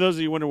 And for those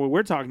of you who wonder what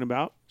we're talking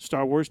about,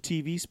 Star Wars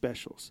TV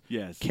specials.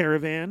 Yes.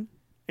 Caravan,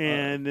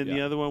 and then the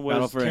yeah. other one was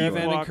Battle for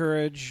Caravan Endor. and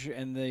Courage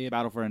and the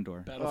Battle for Endor.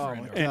 Battle Oh, for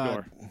my Endor. God.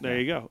 Endor. There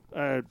you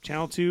go.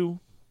 Channel 2,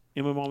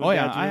 in my mom and Oh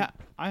dad's yeah, room,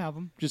 I have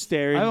them. just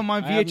staring. I have them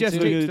on I have them VHS too.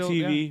 tape Look at still.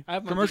 the TV. Yeah. I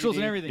have 'em on Commercials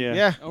and DVD. everything. Yeah.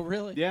 Yeah. Oh,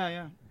 really?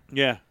 Yeah.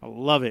 Yeah, I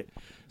love it.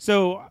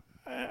 So,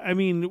 I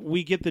mean,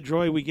 we get the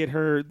droid, we get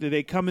her.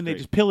 They come and they Great.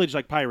 just pillage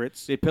like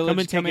pirates. They pillage, come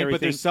and take in, but everything.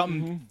 there's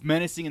something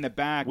menacing in the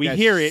back. We that's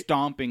hear it.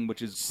 stomping,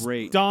 which is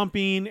great.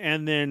 Stomping,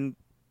 and then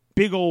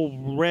big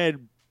old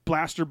red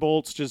blaster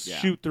bolts just Yeah.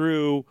 shoot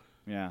through.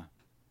 Yeah.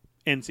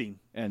 End scene.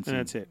 And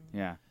that's it.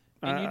 Yeah.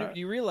 And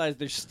you realize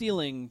they're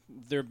stealing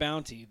their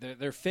bounty,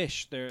 their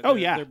fish, their Oh,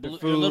 yeah. their, The blue,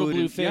 food their little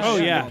blue and- fish. Oh,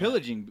 and yeah. the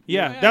pillaging.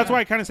 Yeah, Yeah, that's yeah. why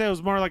I kind of said it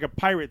was more like a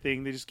pirate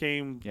thing. They just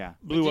came, Yeah.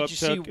 blew Did up, you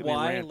took, see and they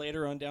why ran.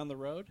 later on down the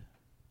road?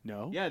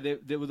 No. Yeah,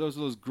 they were those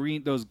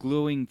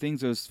gluing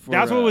things. Those for,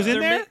 That's what was in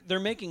They're there? they're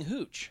making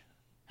hooch.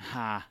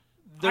 Ha.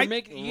 They're I-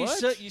 making you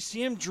what?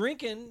 see him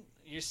drinking.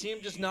 You see him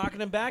just knocking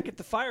him back at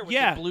the fire with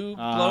Yeah. the blue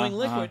glowing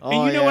liquid. Oh,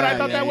 And you know what I yeah,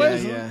 thought yeah, that yeah,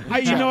 was? yeah.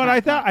 You know what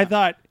I thought? I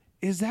thought,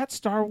 is that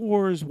Star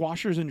Wars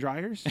washers and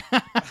dryers?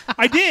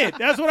 I did.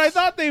 That's what I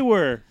thought they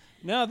were.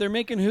 No, they're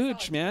making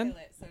hooch, man.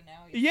 So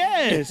now he's-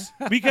 Yes,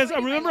 because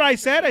remember I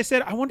said,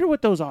 I wonder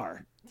what those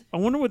are. I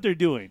wonder what they're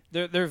doing.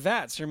 They're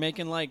vats. They're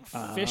making like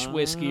fish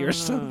whiskey or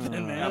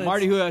something, man.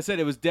 Marty, who I said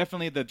it was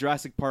definitely the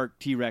Jurassic Park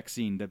T-Rex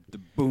scene. The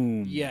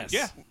boom. Yes.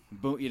 Yeah.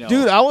 Boom. You know.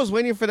 Dude, I was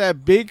waiting for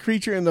that big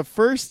creature in the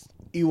first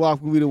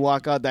Ewok movie to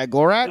walk out? That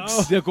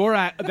Gorax? The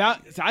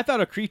Gorak. I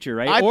thought a creature,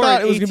 right? I or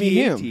thought it was gonna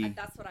be AT-AT. him.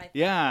 That's what I thought.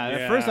 Yeah,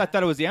 at first I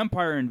thought it was the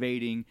Empire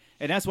invading,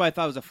 and that's why I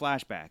thought it was a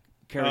flashback.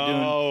 Cara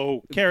Dune.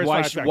 Oh, Kara's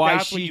why flashback. why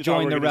That's what she you thought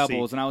joined we the were gonna see.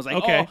 rebels, and I was like,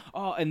 Okay.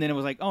 oh, and then it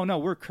was like, oh no,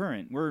 we're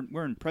current, we're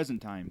in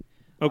present time.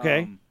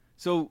 Okay.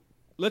 So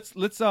let's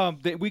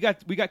we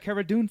got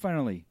Cara Dune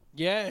finally.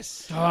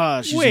 Yes.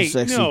 Ah, she's Wait, so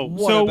sexy. no.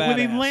 What So a when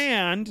they badass.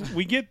 land,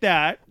 we get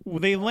that.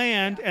 They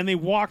land and they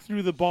walk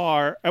through the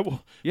bar.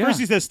 Yeah. First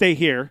he says, "Stay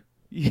here,"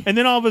 and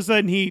then all of a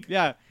sudden he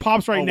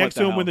pops right Oh, next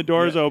what to the him when hell? the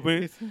door is Yeah.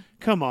 open.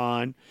 Come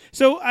on.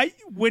 So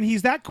when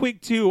he's that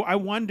quick too, I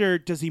wonder,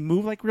 does he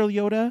move like real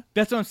Yoda?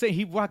 That's what I'm saying.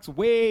 He walks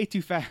way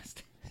too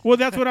fast. Well,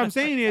 that's what I'm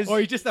saying is. Or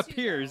he just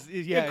appears.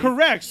 Yeah,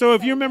 correct. So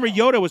if you remember,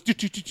 Yoda was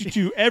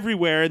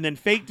everywhere and then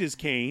faked his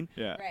cane.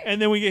 Yeah. Right.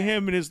 And then we get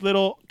him in his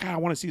little. God, I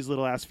want to see his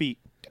little ass feet.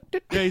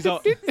 Yeah, he's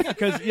all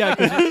because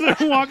They're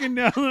walking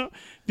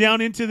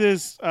down into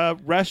this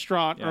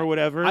restaurant or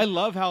whatever. I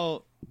love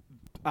how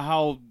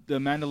the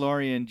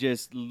Mandalorian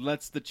just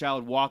lets the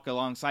child walk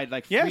alongside,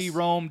 like Yes. free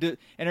roam, and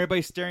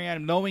everybody's staring at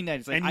him, knowing that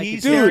it's like And I he's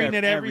can stare staring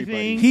at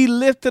everything. He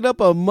lifted up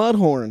a mud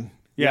horn.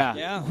 Yeah.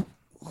 Yeah.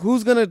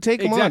 Who's gonna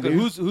take Exactly. him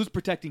on? Dude? Who's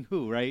protecting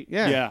who, right?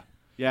 Yeah.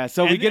 Yeah.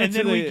 So we get and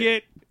into then we the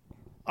get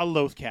a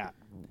Loth cat.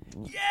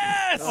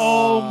 Yes.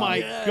 Oh my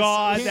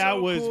God, that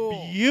was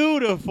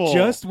beautiful.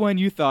 just when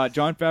you thought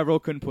Jon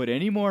Favreau couldn't put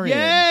any more in,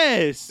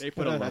 yes. they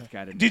put a left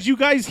cat in. Did you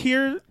guys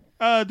hear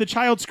the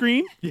child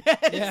scream? Yes.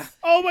 Yeah.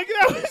 Oh my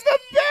God, that was the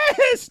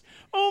best.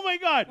 Oh my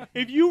God!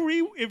 If you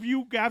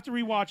have to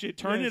rewatch it,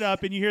 turn it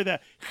up, and you hear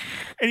that,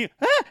 and you,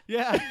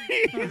 Yeah.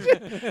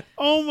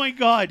 oh my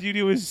God, dude,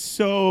 it was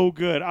so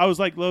good. I was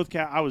like Loth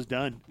cat, I was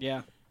done.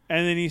 Yeah.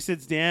 And then he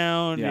sits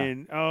down, Yeah.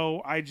 and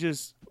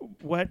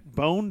what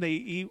bone they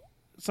eat?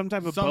 Some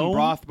type of Some bone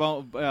broth,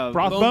 broth Bone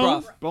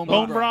bone broth.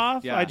 bone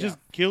broth. Yeah. I just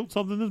killed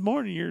something this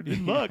morning. You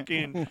didn't look,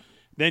 and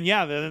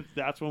then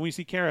that's when we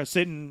see Kara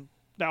sitting.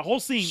 That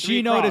whole scene. She three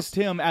across. noticed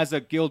him as a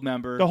guild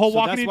member. The whole so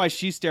walking that's in- why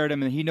she stared at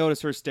him, and he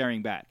noticed her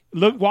staring back.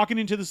 Walking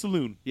into the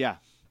saloon. Yeah.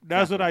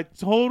 That's what I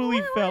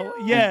totally felt.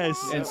 Yes.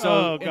 And so,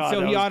 oh God,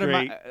 he that was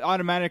great.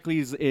 automatically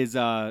is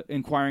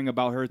inquiring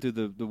about her through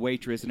the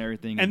waitress and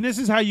everything. And this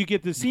is how you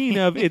get the scene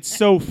of it's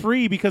so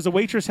free because the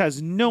waitress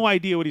has no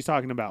idea what he's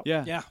talking about.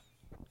 yeah. Yeah.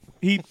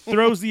 He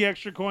throws the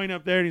extra coin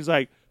up there and he's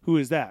like, "Who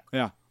is that?"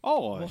 Yeah.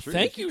 Oh, sure,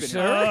 Thank she's you, been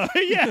sir.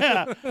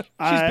 Yeah.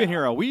 She's been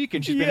here a week,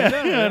 and she's Yeah,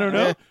 been here. I don't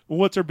know.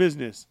 What's her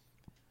business?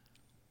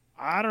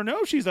 I don't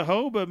know. She's a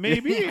hoe, but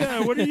maybe.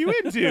 What are you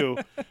into?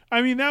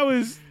 I mean, that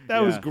was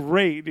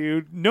great,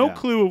 dude. No Yeah.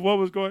 clue of what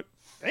was going.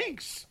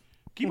 Thanks.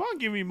 Keep on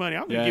giving me money.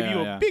 I'm gonna Yeah, give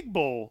you yeah. a big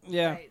bowl.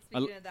 Yeah. Right,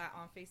 speaking of that,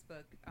 on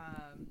Facebook,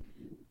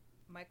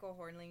 Michael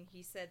Hornling,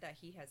 he said that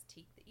he has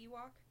teeth the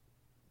Ewok,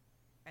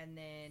 and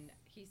then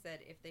he said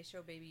if they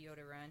show Baby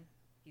Yoda run,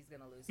 he's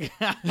gonna lose it.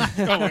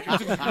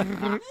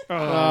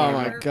 Oh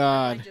my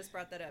God. I just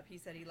brought that up. He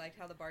said he liked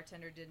how the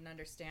bartender didn't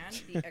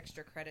understand the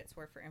extra credits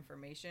were for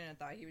information and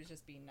thought he was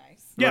just being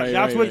nice. Yeah, Right,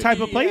 that's right, what right. type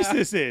of place Yeah.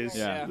 this is.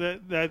 Yeah.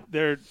 That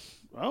they're.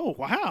 Oh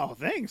wow!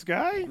 Thanks,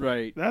 guy.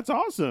 Right. That's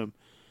awesome.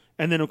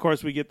 And then of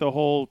course we get the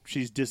whole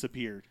she's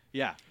disappeared.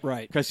 Yeah.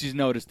 Right. Because she's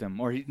noticed him,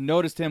 or he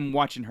noticed him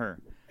watching her.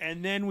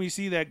 And then we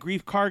see that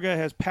Grief Karga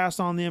has passed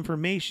on the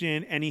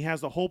information, and he has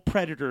the whole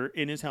Predator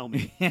in his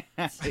helmet.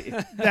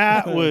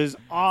 That was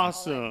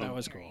awesome. That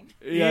was cool.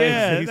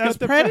 Yeah, he's that's got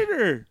the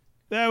Predator.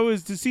 That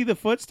was to see the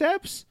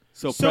footsteps.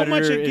 So So much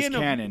Predator again is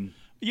of- canon.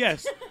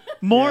 Yes,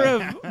 more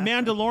of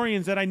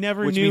Mandalorians that I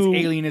never Which knew.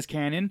 means Alien is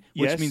canon,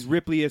 which Yes. means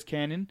Ripley is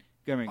canon.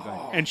 Go ahead.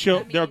 And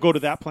That they'll go to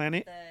means that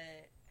planet. The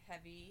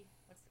heavy,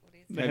 what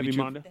is The it? heavy troop.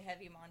 Mondo, The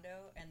heavy Mondo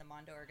and the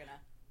Mondo are gonna.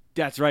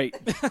 That's right.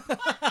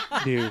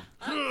 dude.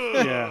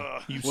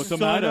 Yeah, you What's the son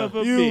matter? of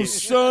a You bitch.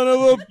 son of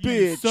a You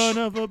bitch. son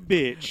of a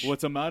bitch.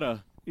 What's the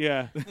matter?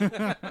 Yeah,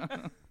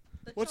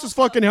 What's his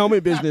fucking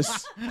helmet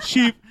business?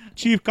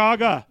 Chief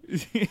Kaga.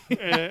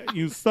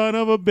 You son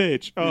of a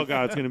bitch. Oh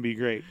god, it's gonna be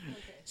great.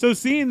 So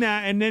seeing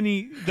that, and then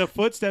the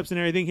footsteps and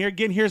everything. Here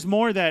again, here's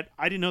more that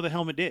I didn't know the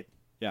helmet did.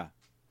 Yeah.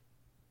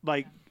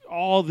 Like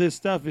all this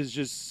stuff is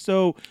just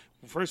so.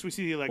 First we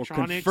see the electronics,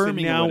 and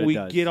confirming now what it we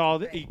does. get all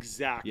the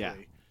exactly. Yeah.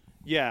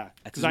 Yeah, That's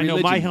because his I know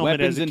my religion, helmet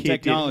weapons as a and kid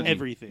technology. did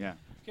everything. Yeah.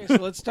 Okay,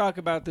 so let's talk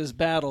about this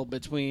battle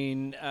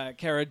between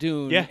Cara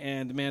Dune Yeah.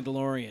 and the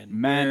Mandalorian.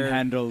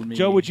 Manhandle me.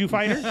 Joe, would you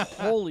fight her? where-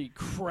 Holy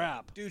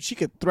crap. Dude, she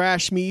could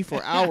thrash me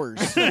for hours.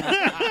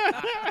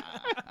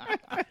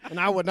 And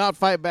I would not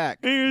fight back.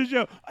 Here's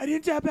Joe. I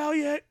didn't tap out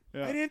yet.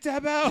 I didn't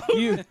tap out.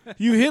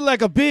 You hit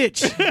like a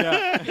bitch.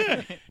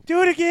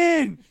 Do it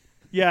again.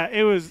 Yeah,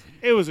 it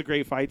was a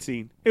great fight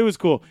scene. It was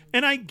cool,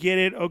 and I get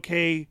it.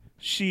 Okay,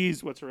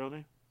 she's what's her real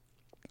name?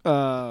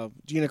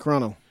 Gina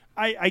Carano.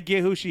 I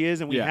get who she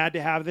is, and we Yeah. had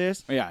to have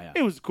this. Yeah.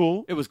 It was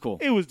cool. It was cool.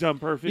 It was done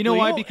perfectly. You know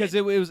why? Because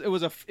it was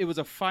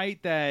a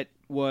fight that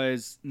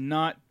was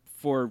not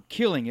for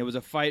killing. It was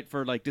a fight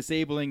for like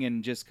disabling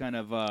and just kind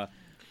of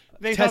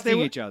they thought testing they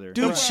were, each other.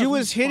 Dude, she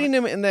was hitting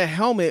him in the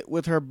helmet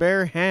with her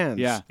bare hands.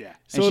 Yeah. Yeah.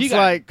 So and it's she got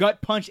like-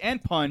 gut punched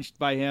and punched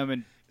by him,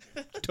 and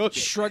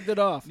shrugged it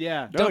off.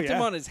 Yeah. Dumped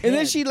him on his head. And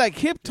then she like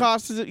hip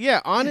tosses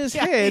it, on his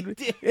head,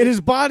 and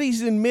his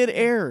body's in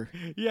midair.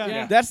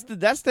 Yeah. That's the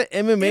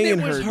MMA and in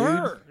it was her,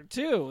 her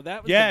too.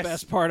 That was Yes. the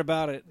best part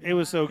about it. It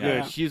was so good.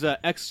 Yeah. She's an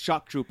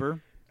ex-shock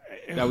trooper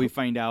that we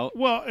find out.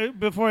 Well,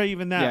 before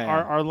even that, Yeah,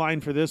 yeah. Our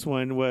line for this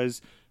one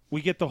was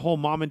we get the whole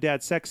mom and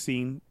dad sex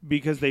scene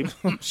because they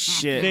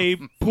Shit. they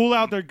pull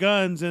out their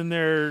guns and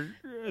they're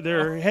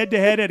head to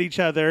head at each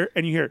other,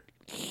 and you hear.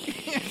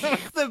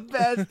 The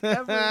best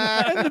ever.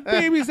 And the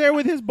baby's there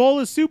with his bowl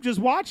of soup just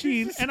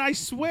watching, and I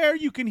swear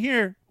you can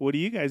hear, what are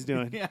you guys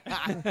doing?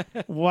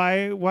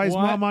 Why is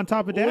mom on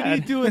top of dad? What are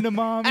you doing to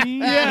mommy?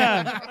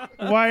 Yeah.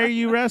 Why are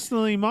you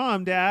wrestling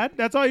mom, dad?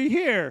 That's all you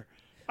hear.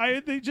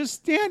 They just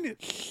stand.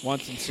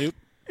 Want some soup?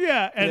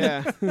 Yeah.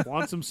 And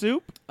want some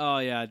soup? Oh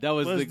yeah, that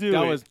was Let's do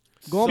that it. was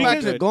Going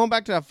Because-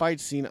 back to that fight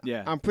scene.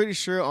 Yeah. I'm pretty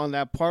sure on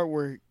that part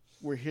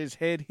where his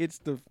head hits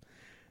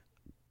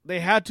they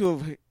had to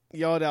have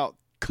yelled out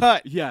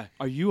 "cut" yeah.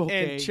 Are you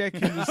okay? and check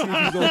him to see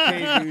if he's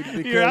okay, dude.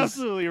 Because You're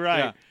absolutely right.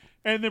 Yeah.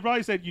 And they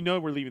probably said,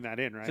 we're leaving that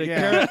in, right? It's like,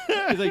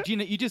 Yeah. it's like,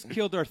 Gina, you just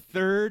killed our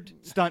third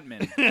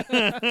stuntman.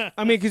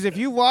 I mean, because if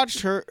you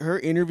watched her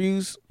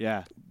interviews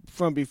Yeah.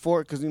 from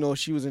before, because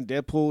she was in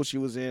Deadpool, she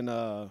was in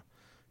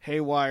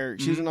Haywire,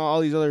 she was in all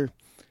these other.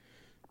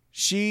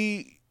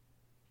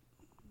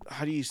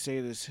 How do you say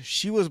this?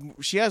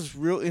 She has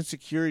real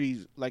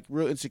insecurities, like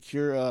real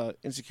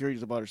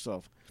insecurities about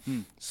herself.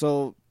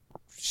 So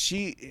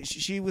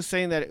she was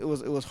saying that it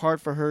was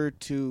hard for her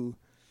to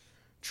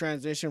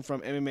transition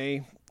from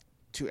MMA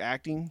to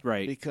acting,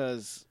 Right.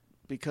 because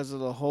of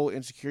the whole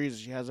insecurities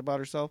she has about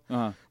herself.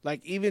 Uh-huh.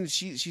 Like even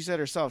she said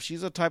herself,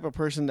 she's the type of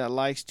person that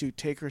likes to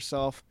take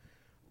herself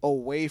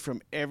away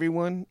from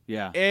everyone.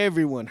 Yeah.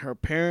 Everyone, her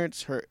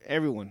parents,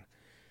 everyone,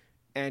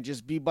 and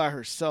just be by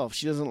herself.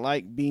 She doesn't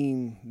like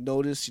being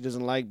noticed. She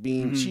doesn't like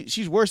being.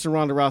 She's worse than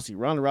Ronda Rousey.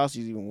 Ronda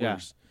Rousey's even Yeah.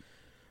 worse.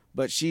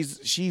 But she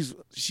just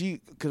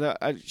did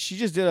a.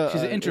 She's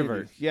an a introvert.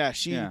 interview. Yeah,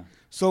 Yeah.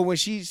 So when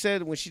she did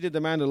The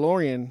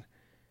Mandalorian,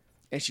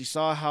 and she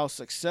saw how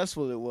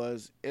successful it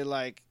was,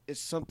 it's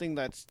something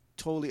that's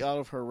totally out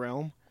of her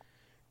realm,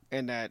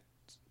 and that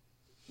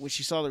when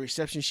she saw the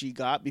reception she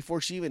got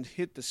before she even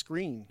hit the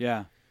screen,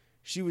 Yeah.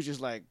 she was just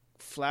like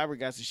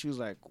flabbergasted. She was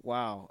like,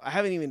 "Wow,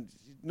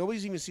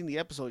 nobody's even seen the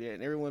episode yet,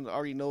 and everyone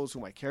already knows who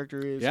my character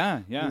is."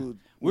 Yeah. Yeah. Who-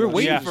 We're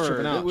waiting she's for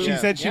tripping out. her. She Yeah.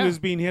 said she Yeah. was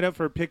being hit up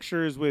for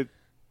pictures with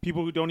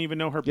people who don't even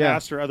know her Yeah.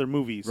 past or other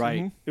movies.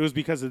 Right. It was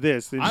because of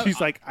this. And I- she's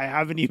like,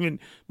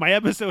 my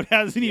episode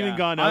hasn't even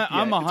gone up yet.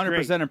 I'm It's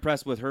 100% great.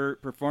 impressed with her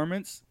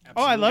performance.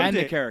 Oh, I loved and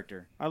it. the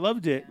character. I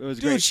loved it. It was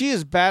Dude, great. she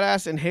is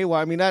badass in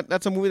Haywire. I mean,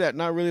 that's a movie that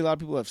not really a lot of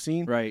people have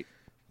seen. Right.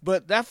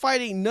 But that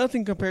fight ain't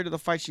nothing compared to the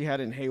fight she had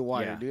in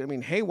Haywire, Yeah. dude. I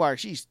mean, Haywire,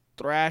 she's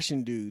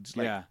thrashing dudes,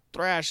 Yeah.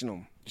 thrashing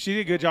them. She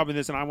did a good job in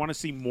this, and I want to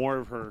see more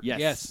of her. Yes.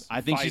 Yes.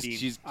 I think Fighting.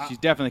 she's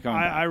definitely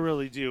coming back. I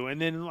really do.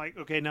 And then, like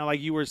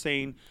you were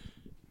saying,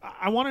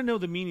 I want to know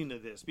the meaning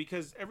of this,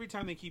 because every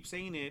time they keep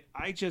saying it,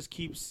 I just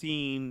keep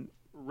seeing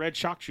Red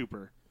Shock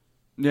Trooper.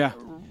 yeah.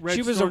 Red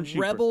She was a Stormtrooper.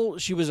 rebel.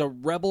 She was a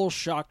rebel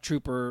shock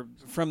trooper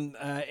from.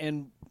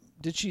 And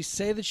did she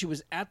say that she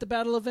was at the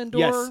Battle of Endor?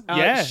 Yes.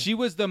 Yeah. She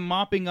was the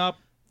mopping up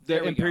the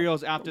There we go.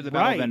 Imperials after the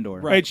Battle Right. of Endor.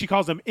 Right. And she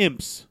calls them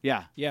imps,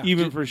 Yeah. Yeah.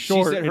 even for She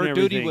short. said her and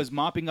duty everything. was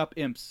mopping up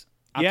imps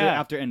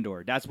after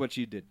Endor. That's what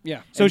she did.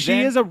 Yeah. So And she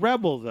then- is a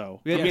rebel, though.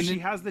 Yeah, I mean, and she then-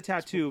 has the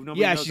tattoo. Nobody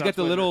Yeah, knows she's got that's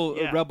the what little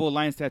her- yeah. Rebel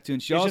Alliance tattoo,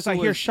 and she It's also just I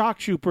hear was- Shock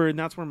Trooper, and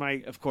that's where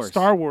my Of course.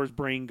 Star Wars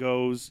brain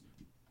goes.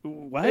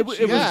 What? It was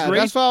Yeah, great.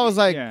 that's why I was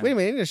like, Yeah. wait a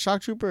minute, ain't a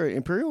shock trooper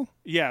Imperial?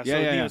 Yeah. So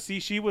Yeah, yeah.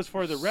 see, she was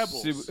for the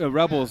rebels.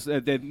 Rebels.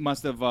 They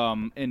must have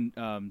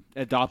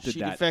adopted She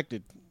that.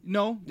 defected.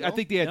 No, I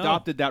think they No.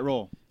 adopted that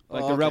role.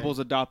 Like Oh, the okay. Rebels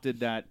adopted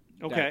that.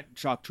 Okay. that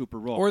shock trooper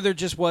role. Or there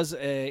just was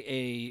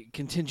a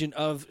contingent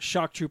of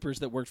shock troopers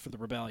that worked for the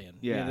rebellion.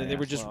 Yeah, they yeah.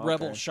 were just Well,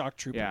 rebel okay. shock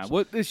troopers. yeah,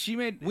 what she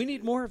made. We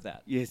need more of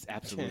that. Yes,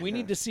 absolutely. We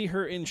need to see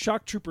her in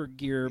shock trooper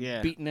gear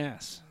Yeah. beating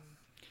ass.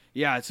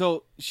 Yeah,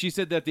 so she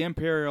said that the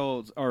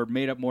Imperials are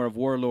made up more of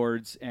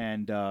warlords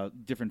and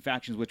different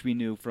factions, which we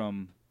knew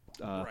from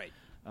the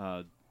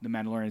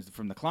Mandalorians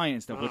from the client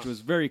and stuff, which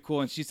was very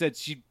cool. And she said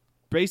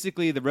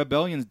basically the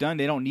rebellion's done;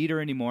 they don't need her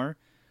anymore.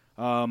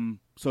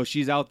 So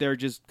she's out there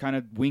just kind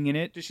of winging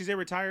it. Did she say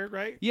retired?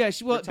 Right? Yeah,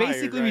 she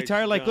basically right?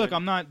 retired. She's Like, look, done.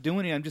 I'm not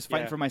doing it. I'm just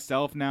fighting Yeah. for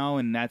myself now,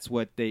 and that's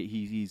what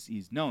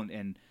he's known.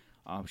 And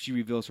she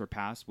reveals her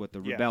past with the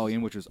Yes.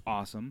 rebellion, which was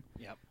awesome.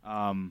 Yep.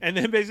 And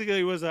then basically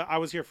it was I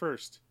was here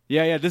first,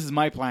 Yeah, this is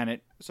my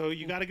planet. so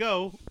you got to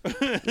go.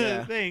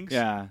 Yeah. Thanks.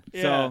 Yeah.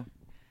 Yeah. So,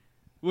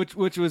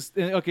 which was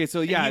okay. So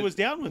And yeah, he was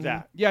down with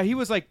that. yeah, he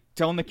was like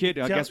telling the kid,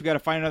 I Tell- guess we got to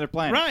find another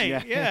planet.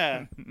 Right?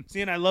 Yeah.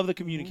 See, and I love the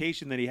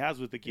communication that he has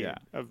with the kid Yeah.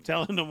 of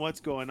telling him what's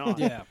going on.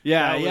 Yeah.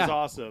 Yeah, that was yeah.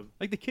 awesome.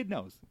 Like the kid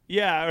knows,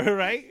 Yeah.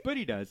 Right. but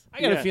he does. I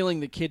got Yeah. a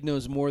feeling the kid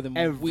knows more than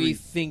Every- we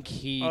think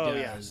he Oh, does.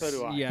 yeah, so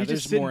do I. Yeah, He's there's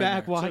just sitting more in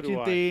back there. So watching do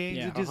I. things,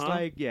 Yeah. and just Uh-huh.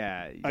 like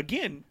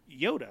Again,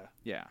 Yoda.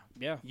 yeah.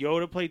 Yeah.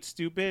 Yoda played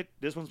stupid.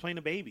 This one's playing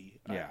a baby.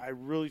 Yeah. I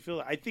really feel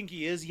it. I think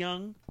he is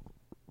young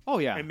Oh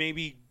yeah, and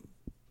maybe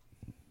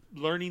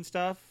learning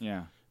stuff.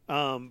 yeah.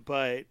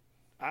 But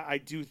I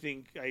do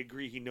think I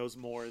agree he knows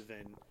more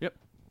than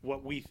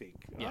what we think.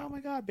 Yeah. Oh my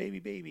God, baby.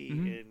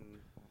 Mhm. And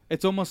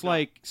It's almost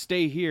like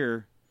stay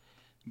here,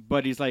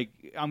 but he's like,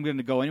 I'm going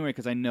to go anyway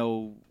because I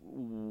know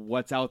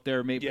what's out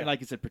there. Maybe, like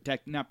you said,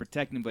 not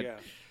protecting, but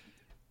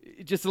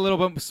just a little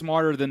bit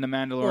smarter than the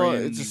Mandalorian. Well,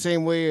 it's the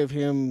same way of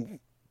him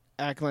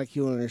acting like he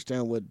don't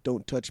understand what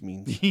 "don't touch"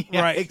 means.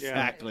 Right,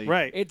 exactly. Yeah.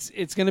 Right.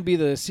 It's going to be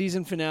the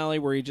season finale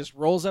where he just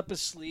rolls up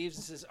his sleeves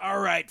and says, "All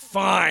right,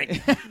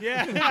 fine."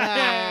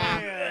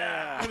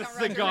 Yeah. With a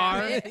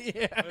cigar.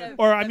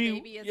 Or I mean,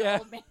 Baby is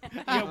an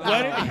old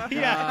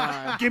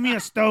man. give me a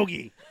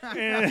stogie.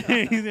 And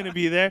he's gonna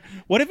be there.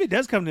 What if it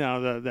does come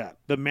down to that?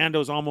 The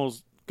Mando's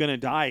almost gonna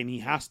die, and he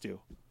has to,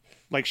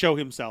 like, show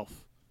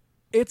himself.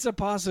 It's a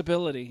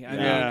possibility. I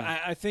mean,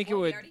 I think it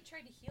Well, would. he already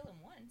tried to heal him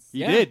once.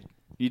 You did.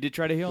 You did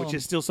try to heal Which him.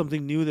 is still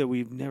something new that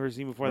we've never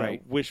seen before. That I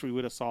Right. wish we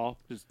would have saw.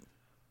 Just,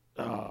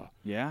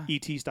 yeah.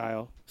 ET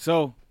style.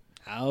 So,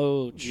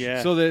 ouch.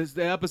 Yeah. So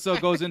the episode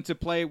goes into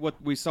play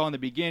what we saw in the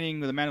beginning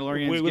with the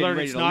Mandalorian. We getting learned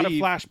ready it's to not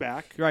leave. a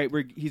flashback. Right,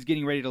 he's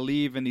getting ready to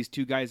leave, and these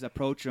two guys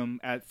approach him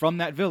from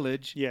that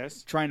village.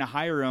 Yes. Trying to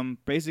hire him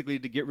basically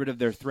to get rid of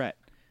their threat.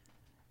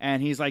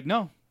 And he's like,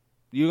 no,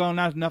 you don't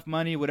have enough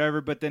money,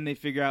 whatever. But then they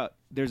figure out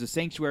there's a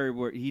sanctuary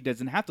where he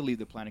doesn't have to leave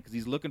the planet because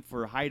he's looking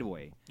for a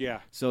hideaway. Yeah.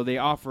 So they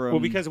offer him. Well,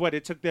 because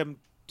it took them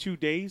 2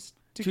 days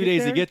to 2 get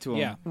days there? to get to him.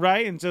 Yeah.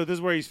 Right? And so this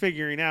is where he's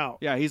figuring out.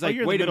 Yeah, he's oh, like,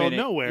 you're wait in the a middle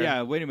minute. of nowhere.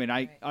 Yeah, wait a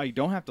minute. I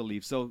don't have to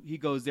leave. So he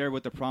goes there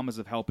with the promise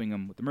of helping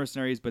him with the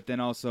mercenaries, but then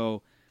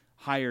also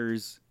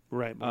hires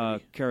Right.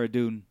 Cara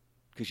Dune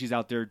because she's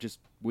out there just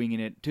winging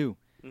it too.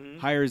 Mhm.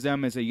 Hires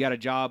them and say, "You got a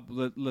job?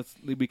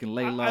 We can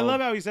lay low." I love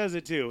how he says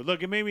it too.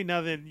 Look, it made me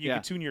nothing. You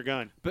can tune your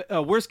gun.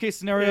 But worst case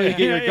scenario, Yeah, you get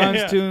your yeah, guns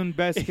yeah. tuned.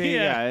 Best case,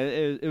 Yeah.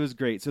 it was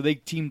great. So they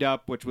teamed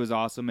up, which was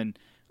awesome. And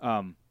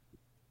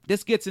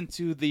this gets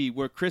into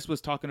where Chris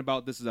was talking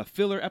about. This is a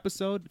filler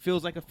episode.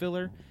 Feels like a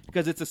filler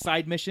because it's a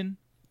side mission.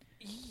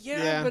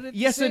 Yeah, but at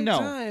Yes the and same no,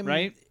 time,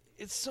 right?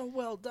 It's so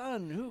well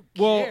done. Who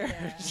Well,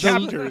 cares?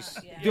 Chapters.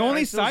 The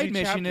only I still see side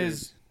mission chapters.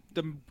 is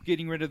them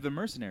getting rid of the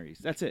mercenaries.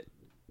 That's it.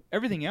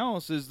 Everything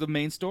else is the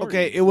main story.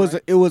 Okay, it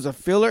was a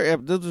filler.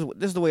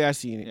 This is the way I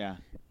seen it. Yeah.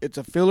 It's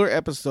a filler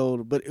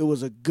episode, but it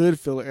was a good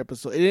filler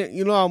episode. It didn't,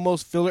 you know how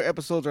most filler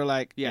episodes are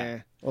like,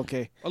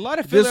 okay. A lot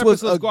of filler This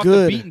was episodes a go off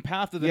good- the beaten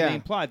path of the yeah.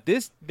 main plot.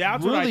 This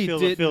That's really what I feel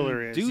the didn't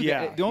filler is. do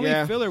Yeah. that. The only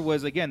Yeah. filler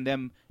was, again,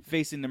 them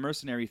facing the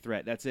mercenary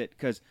threat. That's it.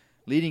 Because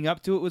leading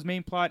up to it was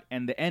main plot,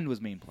 and the end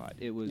was main plot.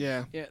 It was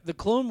Yeah. Yeah, the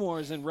Clone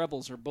Wars and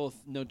Rebels are both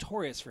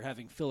notorious for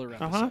having filler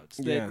episodes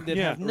that, Yeah. that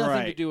Yeah. have nothing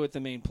to Right. do with the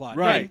main plot.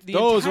 Right. And the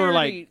Those were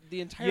entirety- like- the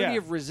entirety Yeah.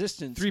 of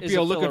Resistance. 3PO is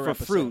a looking filler for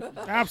episode. fruit.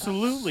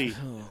 Absolutely.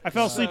 I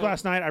fell asleep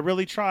last night. I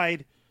really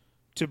tried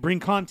to bring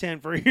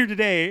content for here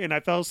today, and I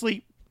fell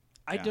asleep.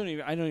 I don't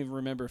even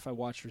remember if I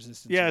watched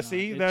Resistance. Yeah, or not.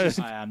 see, It that- just-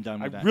 I'm done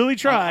with I that. really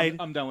tried.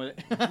 I'm done with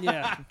it.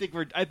 Yeah.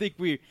 I think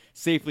we're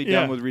safely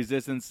Yeah. done with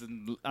Resistance.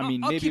 And I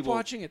mean, I'll maybe keep we'll,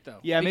 watching it though.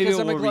 Yeah, maybe because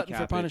I'm a we'll glutton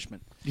for recap it.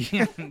 punishment.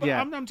 yeah. But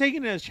I'm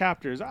taking it as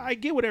chapters. I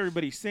get what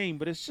everybody's saying,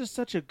 but it's just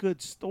such a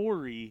good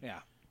story. Yeah.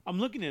 I'm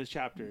looking at his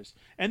chapters,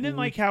 and then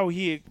like how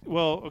he.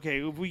 Well, okay,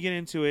 if we get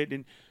into it,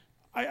 and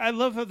I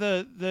love how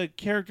the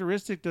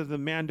characteristic of the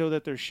Mando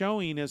that they're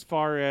showing as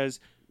far as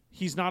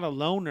he's not a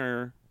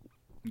loner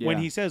when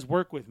Yeah. he says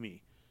 "work with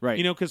me." Right.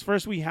 You know, because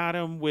first we had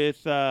him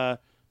with I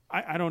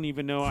don't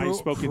even know I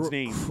spoke his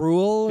name.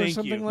 Cruel or Thank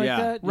something you. like Yeah.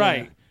 that.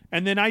 Right.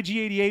 And then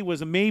IG-88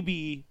 was a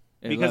maybe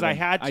because I 11.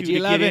 had to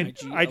IG-11.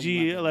 get in.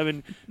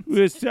 IG-11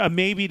 was a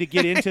maybe to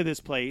get into this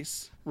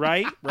place,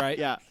 right? Right.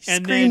 Yeah.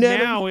 And Screamed then at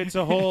him. now it's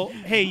a whole,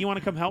 hey, you want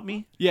to come help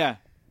me? Yeah.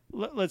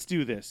 Let's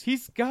do this.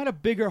 He's got a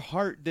bigger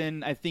heart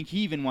than I think he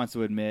even wants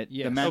to admit.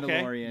 Yes. The Okay.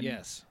 Mandalorian.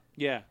 Yes.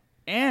 Yeah.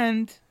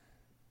 And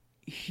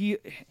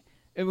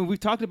I mean, we've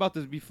talked about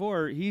this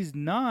before. He's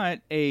not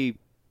a.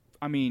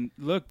 I mean,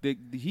 look,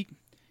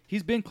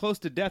 he's been close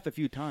to death a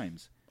few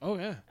times, Oh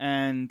yeah.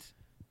 and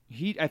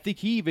I think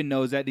he even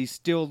knows that he's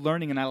still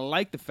learning. And I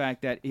like the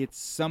fact that it's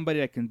somebody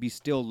that can be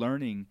still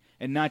learning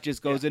and not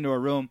just goes into a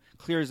room,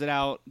 clears it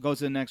out, goes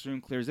to the next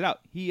room, clears it out.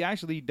 He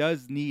actually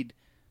does need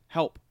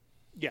help,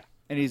 Yeah.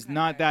 and he's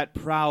not that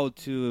proud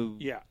to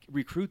Yeah.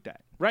 recruit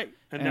that. Right.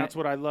 And And that's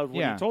what I loved when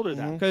yeah. you told her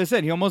that. Because I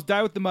said he almost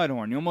died with the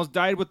Mudhorn. He almost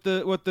died with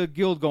the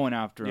guild going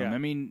after him. Yeah. I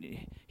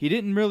mean, he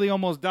didn't really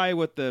almost die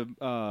with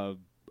the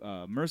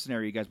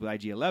mercenary guys with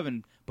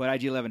IG-11, but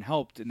IG-11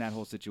 helped in that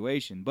whole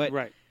situation. But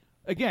Right.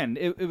 again,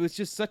 it was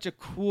just such a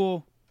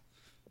cool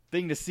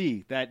thing to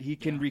see that he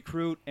can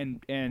recruit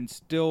and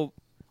still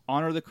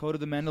honor the code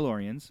of the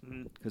Mandalorians.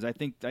 Because I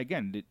think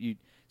again,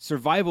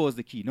 survival is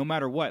the key, no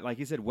matter what. Like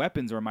you said,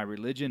 weapons are my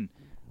religion.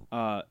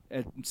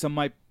 Some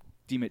might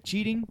deem it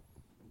cheating.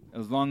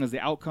 As long as the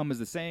outcome is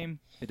the same,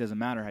 it doesn't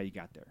matter how you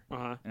got there.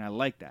 Uh-huh. And I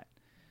like that.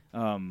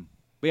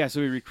 But yeah,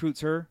 so he recruits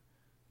her,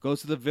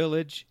 goes to the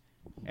village,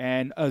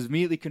 and is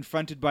immediately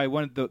confronted by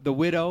one of the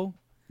widow.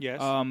 Yes.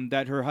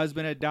 That her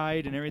husband had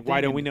died and everything.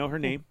 Why don't and- we know her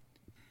name?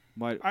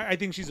 Why? I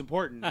think she's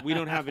important. We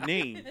don't have a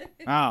name.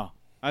 Oh.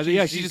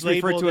 She just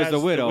referred to labeled as the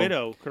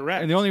widow.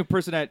 Correct. And the only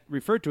person that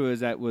referred to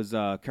it was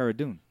Cara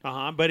Dune.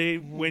 But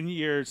when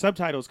your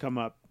subtitles come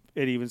up,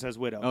 it even says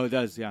widow. Oh, it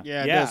does, yeah.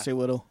 Yeah, it Yeah. does say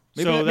widow.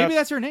 Maybe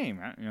that's her name.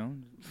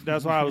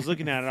 That's why I was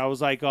looking at it. I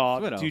was like, oh,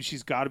 Widow. dude,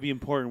 she's got to be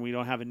important. We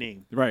don't have a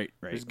name. Right.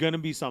 There's going to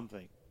be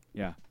something.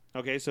 Yeah.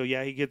 Okay, so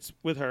yeah, he gets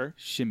with her.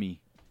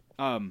 Shimmy.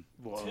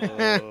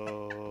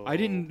 Whoa.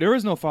 There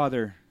was no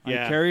father.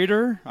 Yeah. I carried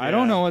her. I Yeah.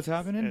 don't know what's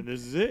happening. And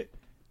this is it.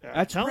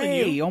 That's telling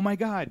Ray. you. Oh, my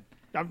God.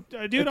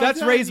 Dude, If I'm that's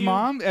telling Ray's you.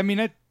 mom, I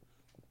mean,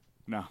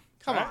 no.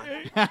 Come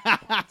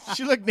on.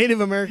 She looked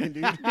Native American,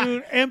 dude.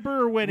 Dude,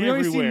 Emperor went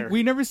everywhere.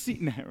 We never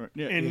seen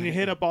and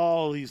hit up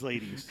all these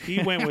ladies.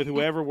 He went with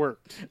whoever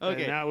worked.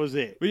 Okay. And that was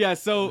it. But yeah,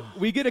 so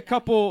we get a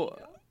couple.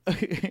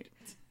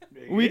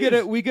 we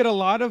get a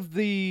lot of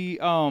the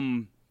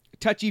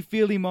touchy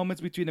feely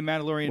moments between the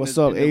Mandalorian What's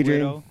and up, the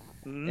Adrian?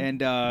 Widow,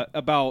 and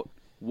about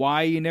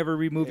why you never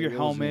remove your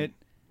helmet.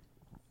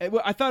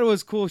 I thought it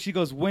was cool. She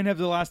goes, "When have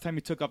the last time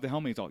you took off the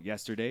helmet?" He's all,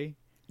 "Yesterday."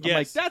 I'm like,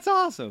 Yes. "That's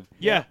awesome."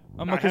 Yeah.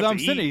 I'm I like, because have I'm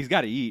to sitting. eat. He's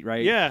got to eat,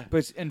 right? Yeah. But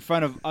it's in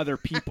front of other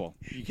people.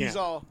 You He's can't.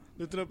 all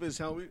lifting up his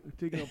helmet,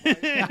 taking a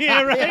bite.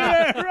 Yeah,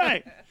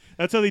 right.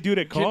 That's how they do it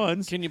at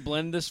cons. Can you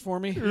blend this for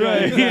me?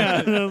 Right.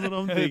 Yeah. That's what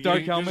I'm thinking. Dark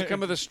Does helmet. it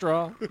come with a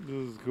straw? This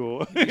is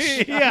cool.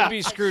 You'd Yeah.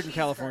 be screwed in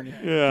California.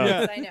 Yeah.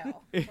 Yes, I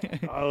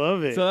know. I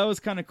love it. So that was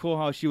kind of cool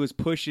how she was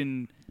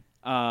pushing,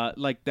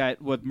 like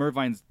that with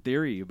Mervine's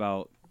theory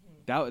about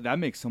that. That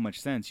makes so much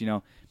sense,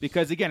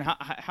 because again,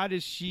 how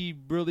does she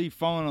really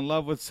fall in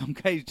love with some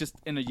guy just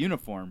in a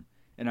uniform,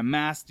 in a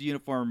masked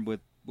uniform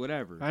with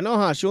whatever? I know,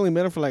 huh? She only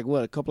met him for like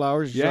what, a couple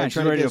hours. Yeah, and she's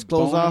trying to ready get to his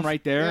clothes bone him off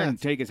right there Yeah.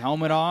 and take his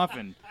helmet off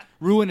and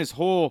ruin his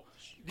whole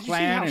Did you see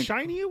plan. how and-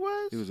 shiny it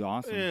was? It was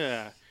awesome.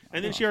 Yeah.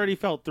 And then she already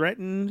felt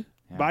threatened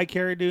by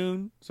Cara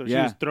Dune, so she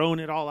Yeah. was throwing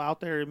it all out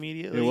there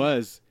immediately. It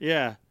was.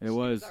 Yeah. It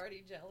was.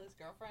 Already jealous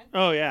girlfriend.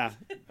 Oh, yeah.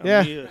 Yeah.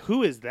 I mean,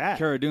 who is that?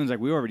 Cara Dune's like,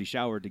 we already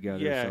showered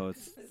together, Yeah. so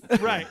it's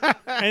Right. And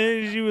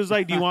then she was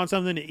like, do you want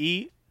something to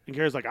eat? And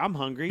Kara's like, I'm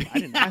hungry. I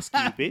didn't ask you,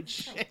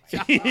 bitch.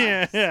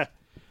 Yeah.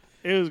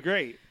 It was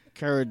great.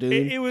 Cara Dune.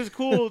 It was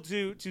cool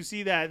to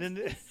see that. And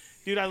then,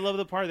 dude, I love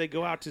the part they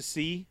go out to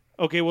sea.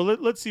 Okay, well,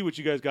 let's see what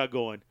you guys got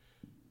going.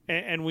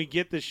 And we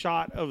get the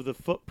shot of the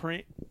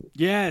footprint.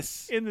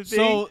 yes. In the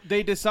So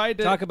they decide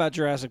to Talk about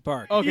Jurassic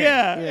Park. Okay.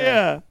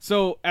 Yeah.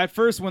 So at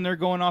first, when they're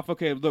going off,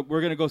 okay, look,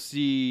 we're gonna go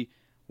see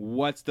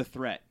what's the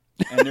threat,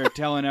 and they're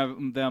telling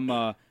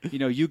them,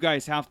 you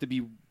guys have to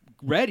be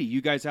ready.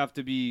 You guys have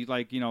to be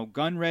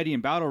gun ready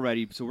and battle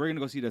ready. So we're gonna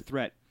go see the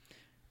threat.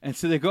 And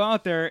so they go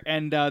out there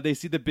and they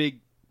see the big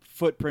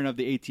footprint of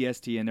the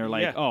ATST, and they're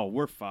like, Yeah. "Oh,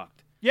 we're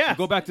fucked." Yeah. They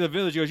go back to the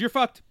village. He goes, "You're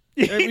fucked.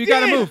 He You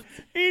gotta did. move.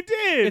 He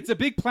did. It's a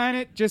big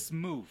planet. Just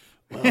move."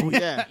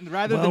 yeah.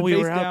 Rather well, than we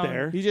face were out down.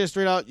 there. He just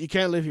straight out, you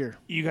can't live here.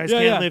 You guys Yeah,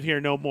 can't yeah. live here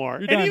no more.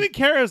 You're And done. even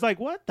Kara's like,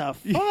 what the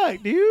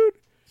fuck, dude?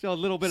 So a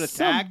little bit of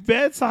Some tact.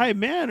 bedside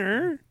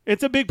manner.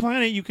 It's a big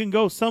planet. You can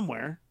go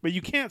somewhere, but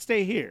you can't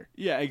stay here.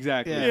 Yeah,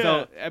 exactly. Yeah.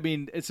 So I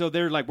mean, so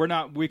they're like,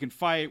 we can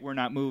fight. We're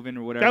not moving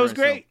or whatever. That was So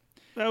great.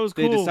 That was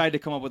they cool. decide to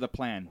come up with a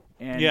plan,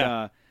 and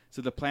Yeah.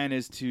 so the plan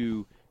is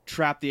to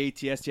trap the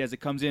ATST as it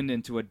comes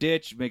into a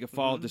ditch, make it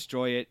fall,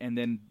 destroy it, and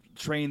then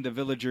train the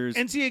villagers.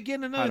 And see,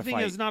 again, how another to thing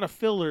fight. is not a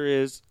filler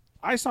is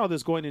I saw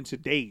this going into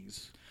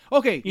days.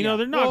 okay, You know,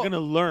 they're not going to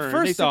learn.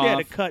 First they said off, they had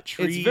to cut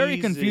trees. it's very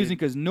confusing and-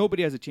 because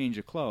nobody has a change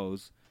of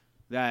clothes.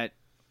 That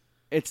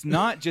it's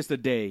not just a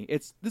day.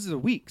 This is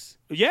weeks.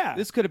 Yeah.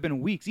 This could have been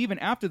weeks. Even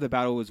after the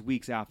battle, it was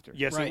weeks after.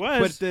 yes, Right. it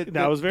was. But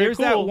that was very there's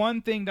cool. that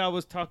one thing that I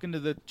was talking to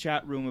the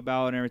chat room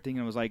about and everything,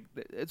 and I was like,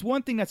 it's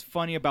one thing that's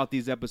funny about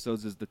these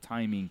episodes is the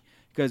timing,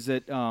 because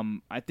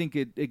I think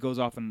it goes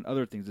off on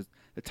other things.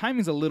 The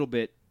timing's a little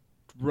bit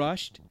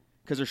rushed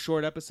because they're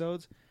short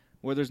episodes,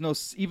 where there's no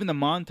even the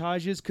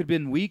montages could have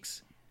been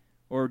weeks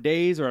or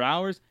days or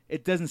hours.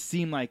 It doesn't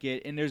seem like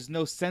it, and there's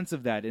no sense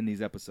of that in these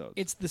episodes.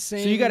 It's the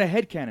same. So you got a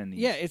headcanon these.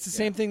 Yeah, it's the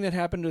same thing that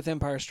happened with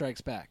Empire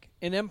Strikes Back.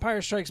 In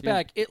Empire Strikes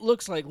Back, it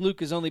looks like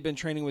Luke has only been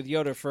training with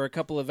Yoda for a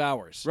couple of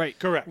hours. Right.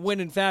 Correct. When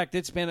in fact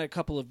it's been a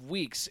couple of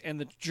weeks, and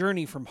the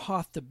journey from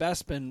Hoth to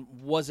Bespin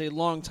was a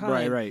long time.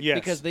 Right, right. Yes.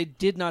 Because they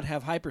did not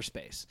have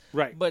hyperspace.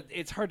 Right. But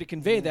it's hard to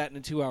convey that in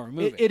a 2-hour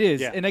movie. It is.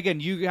 Yeah. And again,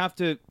 you have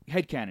to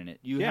headcanon it.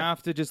 You Yeah.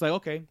 have to just like,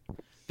 okay,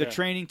 the Yeah.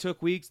 training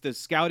took weeks, the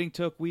scouting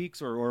took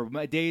weeks or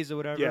days or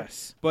whatever.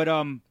 Yes. But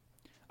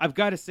I've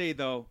got to say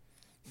though,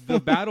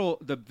 the battle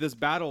this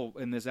battle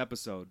in this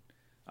episode,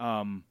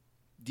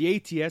 the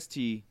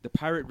ATST, the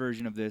pirate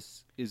version of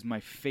this is my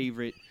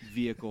favorite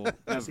vehicle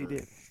Yes, he ever.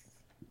 did.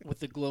 With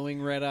the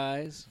glowing red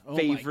eyes. Oh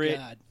Favorite.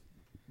 my God.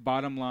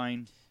 Bottom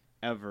line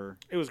ever.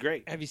 It was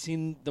great. Have you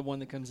seen the one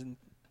that comes in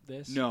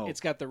this? No. It's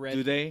got the red.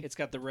 Do they? It's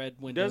got the red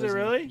windows. Does it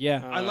in really?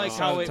 Yeah. I like Oh.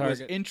 how it was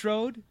Target.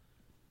 introed,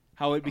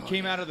 how it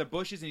became out of the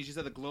bushes, and you just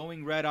had the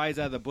glowing red eyes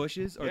out of the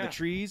bushes or Yeah. the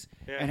trees,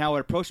 Yeah. and how it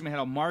approached them. It had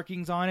all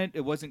markings on it.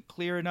 It wasn't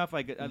clear enough.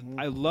 Like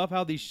I love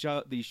how these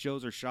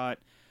shows are shot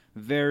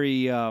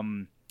very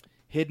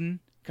hidden,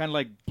 kind of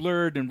like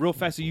blurred and real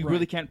fast, so you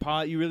really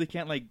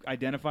can't like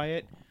identify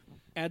it.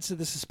 Adds to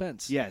the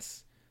suspense.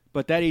 Yes,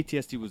 but that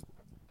ATST was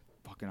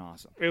fucking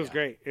awesome. It was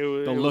great. It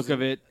was The look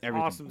of it,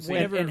 everything, awesome scene.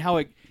 and how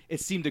it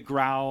seemed to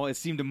growl, it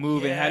seemed to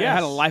move, it had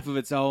Yes. a life of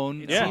its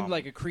own. It Yeah. seemed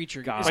like a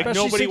creature. God. Like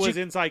especially nobody since was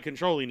you, inside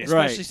controlling it.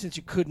 Right. especially since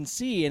you couldn't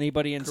see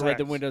anybody inside Correct.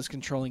 the windows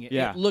controlling it.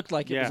 Yeah. It looked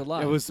like it was Yeah.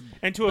 alive. It was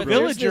And to a But there's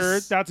villager,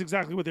 this- that's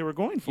exactly what they were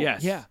going for.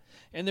 Yes. Yeah.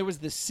 And there was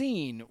the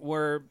scene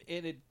where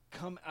it had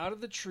come out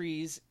of the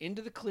trees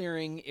into the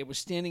clearing. It was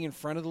standing in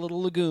front of the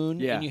little lagoon.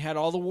 Yeah. And you had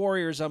all the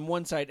warriors on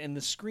one side, and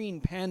the screen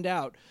panned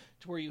out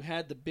to where you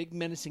had the big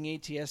menacing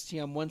AT-ST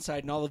on one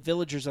side and all the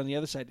villagers on the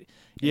other side. And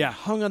Yeah. it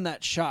hung on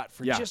that shot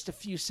for Yeah. just a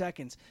few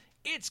seconds.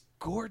 It's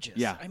gorgeous.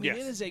 Yeah. I mean, Yes.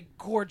 it is a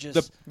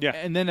gorgeous. Yeah.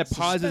 and then it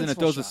pauses and it Suspenseful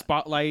throws a shot.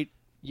 spotlight.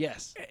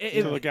 Yes.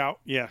 It- To look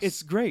out. Yes.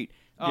 It's great.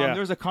 Yeah.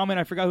 There was a comment,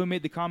 I forgot who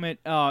made the comment,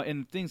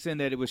 and thing saying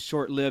that it was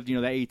short-lived. You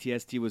know, that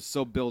AT-ST was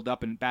so built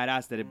up and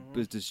badass that it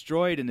was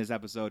destroyed in this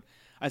episode.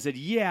 I said,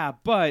 yeah,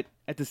 but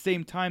at the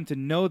same time, to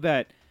know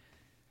that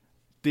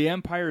the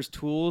Empire's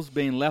tools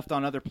being left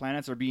on other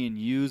planets are being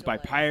used by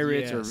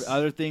pirates Yes. or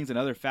other things and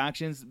other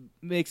factions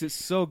makes it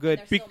so good.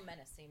 They're still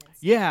menacing. And stuff.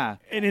 Yeah,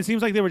 and it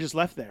seems like they were just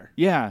left there.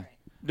 yeah.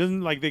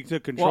 Doesn't like they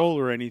took control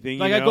or anything.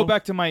 Like you I know? go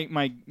back to my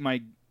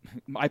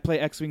I play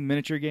X-Wing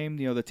miniature game,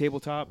 you know, the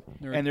tabletop,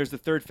 Right. and there's the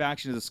third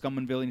faction is the Scum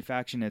and Villain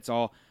faction. It's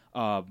all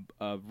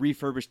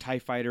refurbished TIE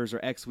fighters or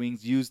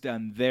X-Wings used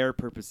on their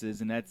purposes,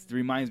 and that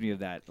reminds me of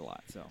that a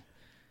lot. So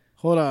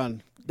Hold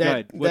on. Go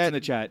ahead. What's in the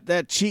chat?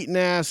 That cheating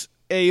ass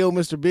Ayo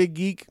Mr. Big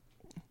Geek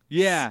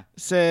yeah,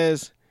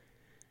 says,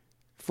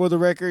 for the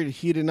record,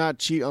 he did not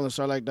cheat on the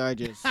Sarlacc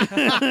Digest.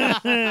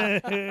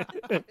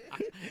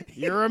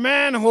 You're a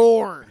man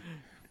whore.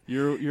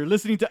 you're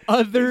listening to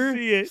other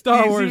See it. Star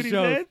You see Wars what he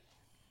shows. said?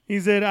 He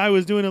said I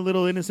was doing a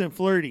little innocent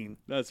flirting,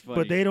 That's funny.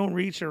 but they don't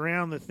reach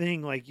around the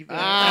thing like you.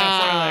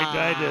 Starlight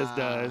Digest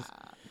does.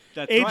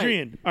 That's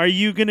Adrian, are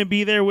you going to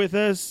be there with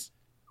us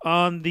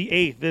on the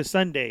 8th this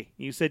Sunday?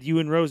 You said you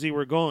and Rosie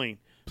were going.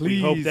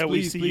 We hope Please, that we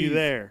please, see please. you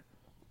there.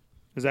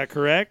 Is that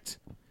correct?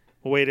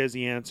 We'll wait as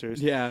he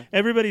answers. Yeah.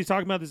 Everybody's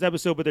talking about this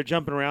episode, but they're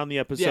jumping around the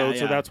episode,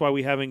 so yeah. that's why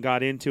we haven't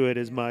got into it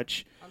as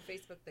much. On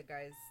Facebook, the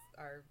guys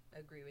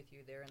agree with you.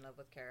 They're in love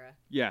with Kara.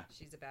 Yeah.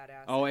 She's a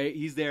badass. Oh,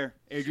 he's there.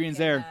 Adrian's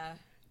And, there.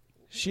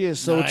 She is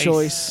so Nice.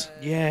 choice.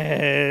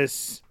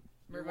 Yes.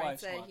 Mervine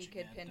wife's said he watching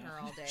could pin her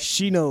all day.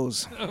 She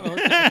knows.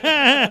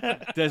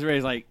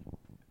 Desiree's like,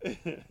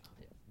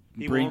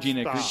 He bring won't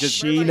Gina. stop. Just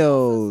She Mervine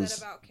knows. also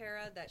said about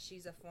Kara that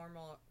she's a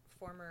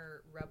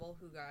former rebel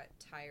who got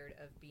tired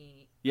of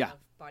being Yeah. of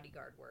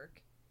bodyguard work.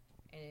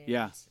 And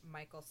Yeah.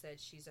 Michael said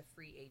she's a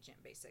free agent,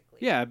 basically.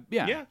 yeah.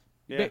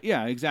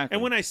 Yeah. Exactly.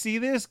 And when I see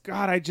this,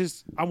 God,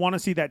 I want to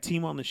see that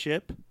team on the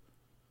ship.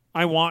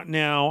 I want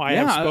now. I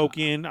Yeah. have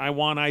spoken. I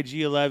want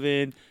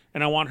IG-11,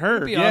 and I want her.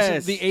 It'd be Yes.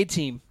 awesome. The A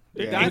team.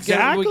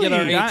 Exactly. We get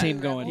our That- A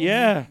team going.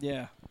 Yeah.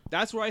 Yeah.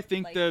 That's where I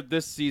think Like,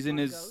 this season on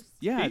is. Ghosts,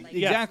 Yeah, like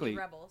exactly.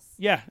 Rebels.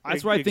 Yeah.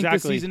 That's where I think this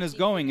exactly. season is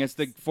going. It's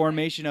the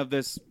formation of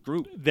this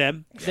group.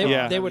 Them. They,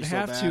 yeah. they would so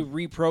have to bad.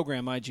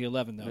 reprogram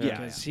IG-11 though, Yeah.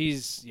 because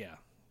he's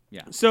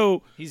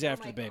So he's Oh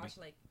after my the baby. gosh,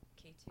 like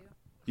K2.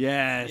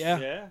 Yes. Yeah.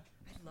 yeah,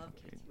 I love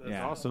K2. that's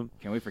Yeah. awesome.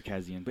 Can't wait for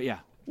Kazian. But yeah.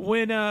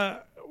 When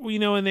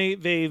and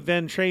they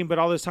then train, but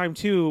all this time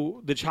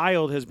too, the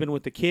child has been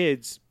with the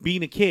kids,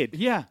 being a kid,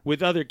 Yeah.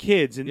 with other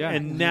kids, and Yeah.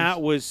 and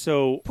that was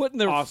so Putting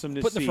the awesome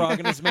to putting see. the frog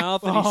in his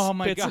mouth and Oh he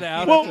my spits God. it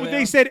out. Well, after they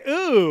that. said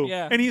ooh,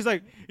 Yeah. and he's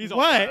like,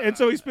 what? And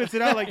so he spits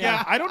it out like,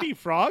 yeah, I don't eat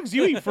frogs.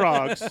 You eat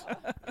frogs.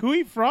 Who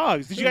eat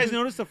frogs? Did you guys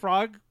notice the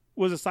frog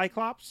was a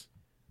cyclops?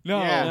 No.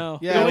 Yeah. No.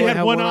 Yeah, They only it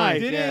had one eye.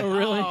 Did Yeah. it? Oh,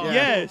 really? Oh.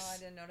 Yes. Oh, I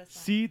didn't notice that.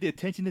 See the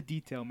attention to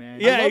detail,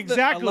 man. Yeah, I love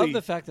exactly. I love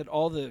the fact that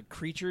all the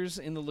creatures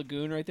in the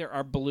lagoon right there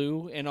are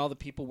blue, and all the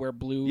people wear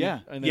blue Yeah.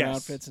 in their Yes.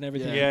 outfits and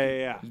everything.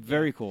 Yeah.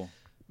 Very cool.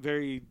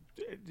 Very.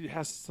 It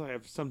has to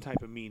have some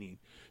type of meaning.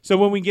 So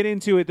when we get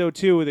into it, though,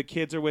 too, the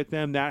kids are with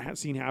them. That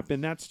scene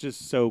happened. That's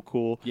just so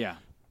cool. Yeah.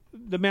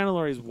 The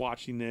Mandalorian is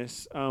watching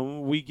this.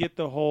 We get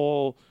the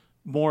whole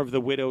more of the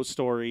widow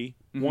story.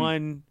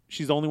 One,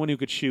 she's the only one who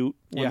could shoot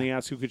when Yeah. they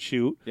asked who could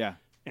shoot, Yeah.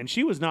 and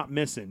she was not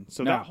missing.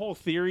 So No. that whole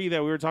theory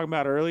that we were talking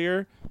about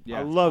earlier, Yeah.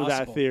 I love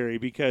Possible. that theory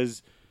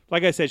because,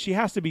 like I said, she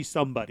has to be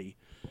somebody.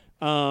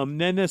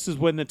 Then this is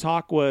when the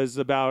talk was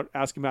about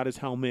asking about his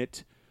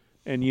helmet,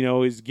 and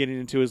he's getting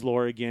into his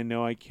lore again.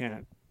 No, I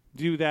can't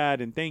do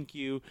that, and thank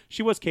you.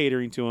 She was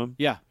catering to him.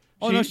 Yeah.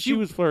 Oh she, no, she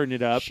was flirting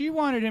it up. She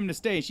wanted him to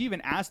stay. She even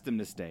asked him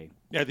to stay.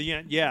 At the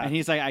end, yeah. And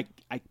he's like,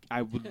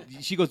 I would.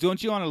 She goes,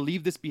 don't you want to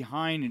leave this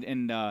behind?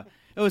 And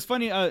it was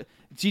funny.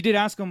 She did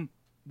ask him,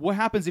 what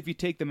happens if you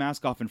take the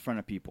mask off in front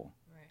of people?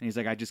 Right. And he's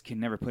like, I just can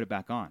never put it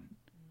back on.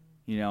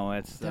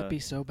 It's That'd be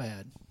so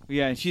bad.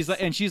 yeah. And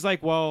she's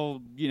like,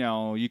 well,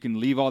 you can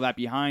leave all that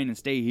behind and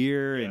stay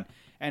here.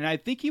 And I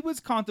think he was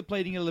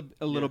contemplating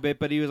a little bit,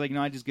 but he was like,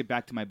 no, I just get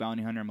back to my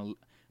bounty hunter.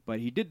 But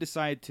he did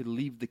decide to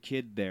leave the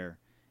kid there.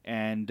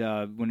 And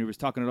when he was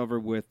talking it over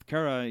with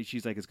Kara,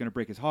 she's like, it's going to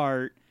break his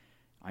heart.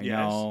 I Yes.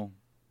 know.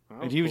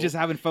 Oh, And he was cool. just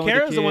having fun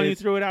Kara's with the one who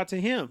kids. threw it out to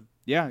him.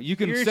 Yeah, you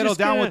can You're settle just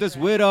down gonna- with this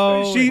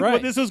widow. She, Right. well,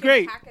 this was You can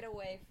great. Pack it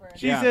away for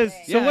She Yeah. says,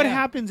 day. so Yeah, what yeah.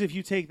 happens if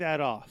you take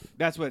that off?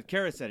 That's what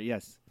Kara said.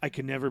 Yes, I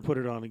can never put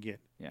it on again.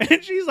 Yeah.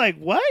 And she's like,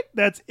 what?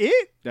 That's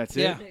it? that's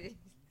Yeah. it.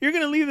 You're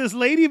going to leave this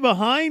lady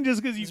behind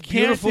just because you This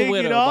can't beautiful take it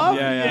widow off?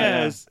 behind. Yeah,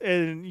 yeah, yes.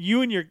 And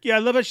you and your, I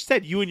love how she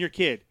said, you and your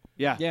kid.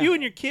 Yeah. Yeah. You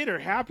and your kid are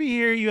happy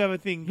here. You have a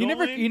thing He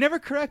going. never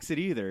corrects it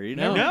either. You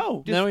No. never,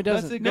 No. just No, he lets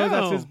doesn't. it go. No.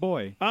 That's his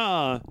boy.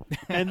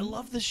 And I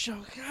love this show.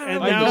 God,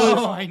 And I that love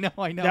was- I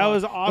know. that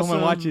was Come awesome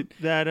and watch it.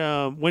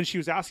 that when she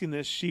was asking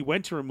this, she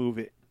went to remove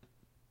it.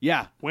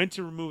 Yeah, Went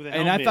to remove the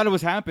and helmet. I thought it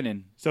was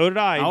happening. So did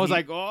I. I was He-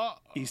 like, oh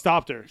he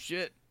stopped her.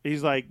 shit.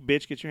 He's like,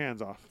 bitch, get your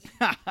hands off.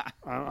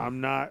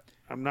 I'm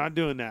not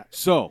doing that.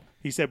 So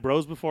He said,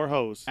 bros before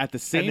hoes. at the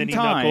same and then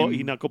time,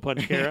 he knuckle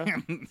punched Kara.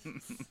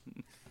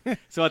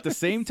 so at the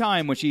same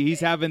time when he's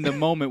having the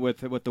moment with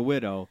the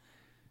widow,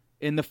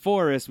 in the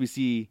forest we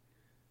see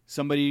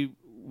somebody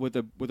with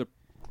a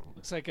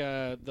Looks like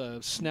the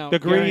snout. The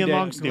Korean Garandin-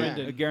 long snoot.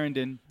 a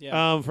Garandin.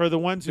 Yeah. For the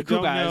ones who The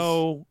don't Kubas.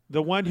 know,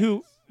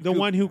 the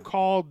one who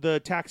called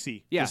the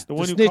taxi. Yeah, the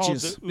one the who called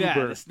snitches. the Yeah,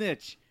 Uber. the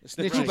snitch. The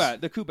snitches.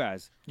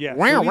 Kubas. Yeah.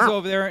 So he's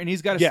over there and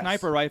he's got a Yes.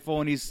 sniper rifle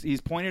and he's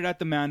pointed at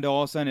the Mando.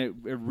 All of a sudden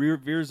it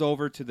veers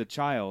over to the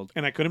child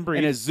And I couldn't breathe.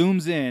 and it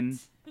zooms in,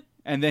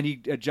 and then he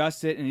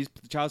adjusts it and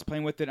the child's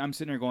playing with it. I'm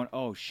sitting there going,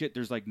 oh shit,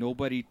 there's like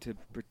nobody to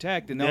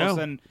protect, and then all of No.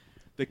 a sudden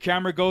the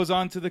camera goes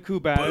on to the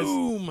Kubas,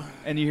 Boom.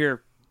 and you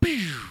hear,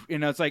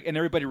 it's like, and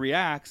everybody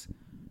reacts.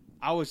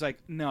 I was like,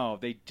 no,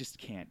 they just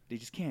can't do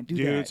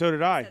Dude, that. so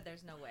did I. Said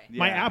there's no way.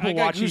 My Yeah. Apple I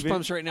got Watch even.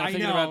 goosebumps right now I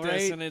thinking know, about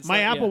this, right? and it's My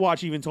like, Apple yeah.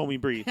 Watch even told me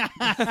breathe.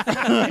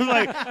 I was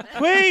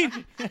like, wait,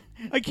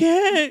 I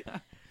can't.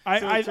 I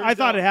turns thought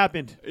out- it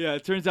happened. Yeah,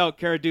 it turns out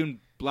Cara Dune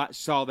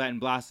saw that and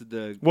blasted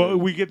the. Well,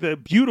 we get the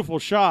beautiful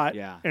shot,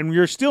 Yeah. and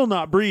you're still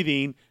not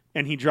breathing,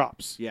 and he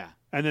drops. Yeah,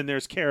 And then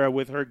there's Kara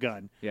with her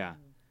gun. yeah.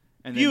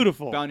 And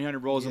Beautiful. Then Bounty Hunter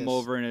rolls him Yes.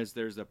 over, and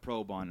there's a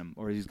probe on him,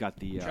 or he's got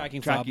the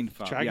Tracking fob.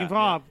 Tracking yeah.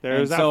 fob.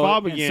 There's And that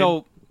fob and again.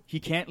 So he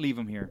can't leave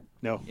him here.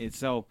 No. And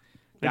so.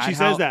 And that she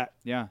how- says that.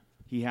 Yeah.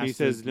 He has. He to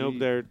says, nope,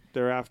 leave.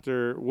 they're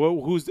after.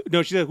 Who's?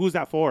 No, she said, who's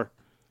that for?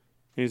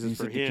 And he says, He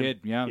for said the him. kid.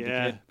 Yeah, the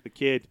yeah, kid. the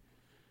kid.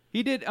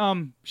 He did.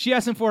 She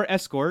asked him for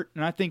escort,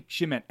 and I think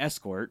she meant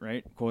escort,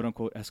 right? "Quote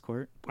unquote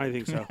escort." I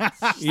think so.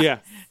 yeah,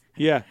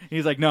 yeah,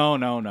 He's like, no.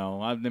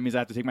 That means I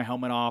have to take my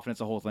helmet off, and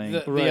it's a whole thing.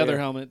 The Right. other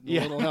helmet, the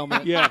Yeah. little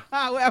helmet. yeah.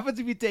 What happens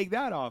if you take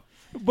that off?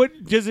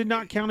 But does it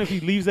not count if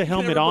he leaves the Can he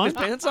helmet ever put on? his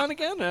pants on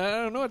again? I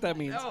don't know what that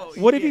means.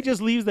 What if he just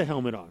leaves the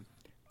helmet on?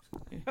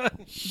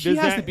 She Does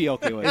has that- to be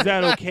okay with Is it.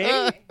 that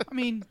okay? I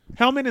mean,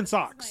 Helmet and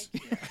socks.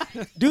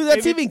 Dude,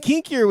 that's If even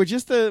kinkier with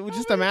just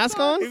a mask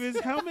on. If it's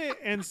helmet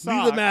and Leave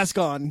socks, the mask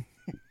on.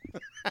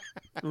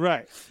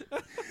 right?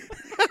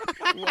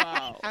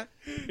 wow.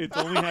 It's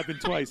only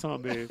happened twice, huh,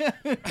 babe?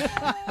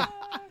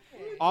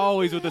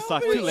 Always with the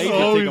socks. Too lazy to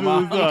Always take them with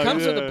off. the It socks,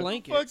 comes with yeah. a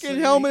blanket. Fucking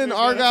helmet and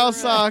Argyle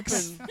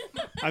socks.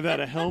 I've had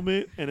a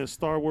helmet and a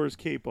Star Wars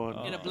cape on.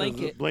 And a That's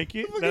blanket.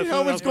 Blanket. Fucking That's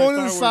helmet's my going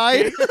to the Star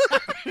Wars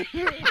side.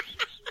 cape.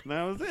 And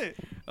that was it.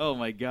 Oh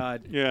my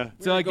god. Yeah.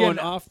 So We're again, going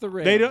off the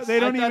rails. They don't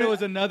I even. thought it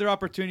was another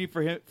opportunity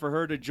for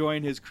her to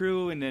join his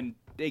crew, and then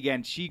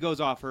again she goes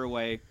off her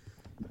way,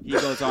 he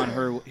goes on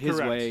his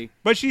Correct. way.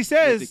 But she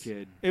says, with the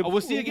kid. it-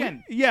 We'll see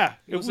again. Yeah,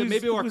 It was,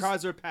 maybe we'll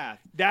cross their path.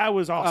 That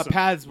was awesome.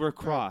 Paths were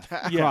crossed.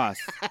 Yeah.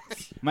 Crossed.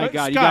 My But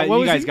God, Scott, what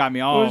you was guys he- got me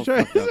what all was he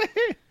fucked up.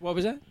 What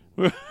was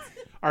that?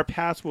 Our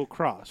paths will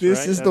cross. This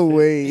right? is That's the it.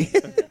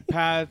 way.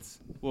 Paths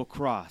will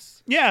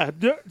cross. Yeah.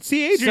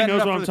 See, Adrian Set it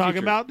knows up what for I'm the talking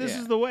future. about. This Yeah.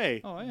 is the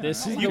way. Oh yeah.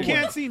 This is You the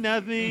can't way. see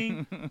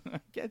nothing.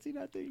 Can't see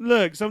nothing.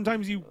 Look,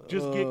 sometimes you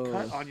just get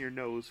cut on your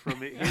nose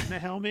from it hitting the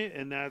helmet,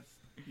 and that's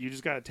you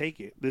just got to take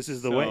it. This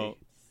is the way.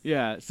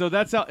 Yeah. So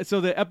that's how.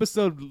 So the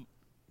episode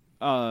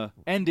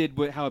ended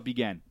with how it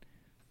began.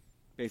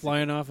 Basically.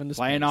 Flying off into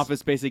Flying space. off in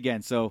space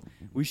again. So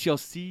we shall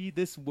see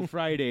this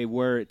Friday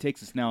where it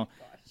takes us. Now,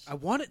 I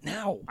want it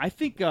now. I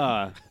think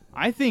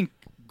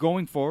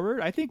going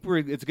forward, I think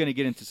it's going to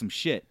get into some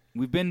shit.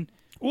 We've been.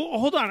 Well,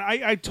 hold on.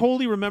 I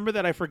totally remember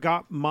that I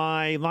forgot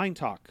my line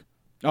talk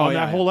on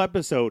yeah, that whole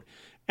episode.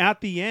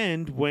 At the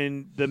end,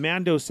 when the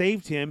Mando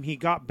saved him, he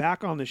got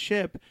back on the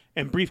ship,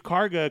 and Brief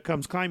Karga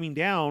comes climbing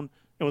down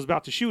and was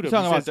about to shoot him.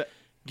 Talking He about says,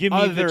 the "Give me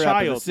other the episode,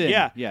 child." Sin.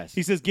 Yeah, Yes.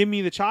 He says, "Give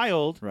me the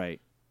child."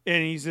 Right.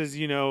 And he says,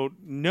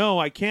 no,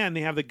 I can't.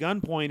 They have the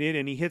gun pointed,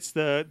 and he hits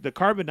the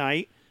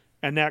carbonite,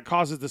 and that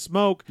causes the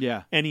smoke.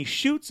 Yeah. And he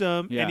shoots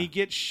him, Yeah. and he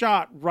gets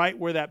shot right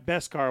where that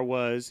Beskar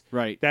was.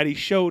 Right. That he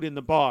showed in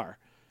the bar.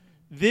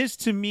 This,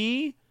 to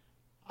me,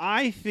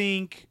 I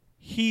think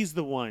he's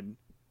the one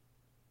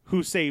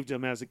who saved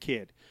him as a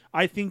kid.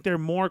 I think they're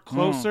more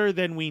closer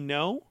than we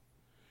know,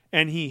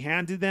 and he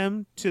handed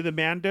them to the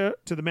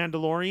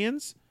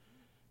Mandalorians,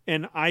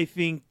 and I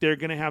think they're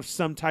going to have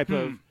some type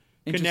of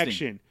Interesting.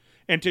 connection.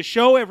 And to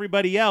show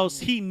everybody else,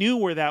 he knew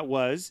where that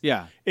was.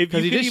 Yeah. If you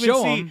 'Cause he could did even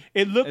show see, him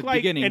it looked at the like,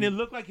 beginning. and it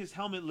looked like his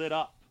helmet lit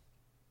up.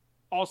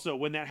 Also,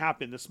 when that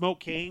happened, the smoke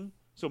came,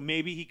 so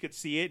maybe he could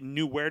see it and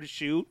knew where to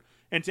shoot,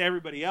 and to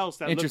everybody else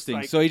that Interesting.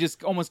 looks like, So he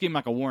just almost gave him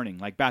like a warning,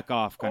 like back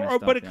off kind of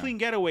stuff. but a yeah. clean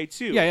getaway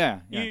too.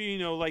 Yeah. You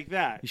know, like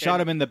that. He shot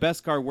him in the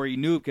best car where he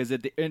knew because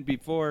at the end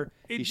before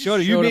It he just showed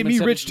him, you showed made him me and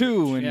said rich it-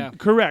 too. And yeah.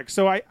 Correct.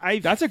 So I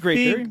That's a great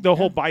think theory. the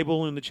whole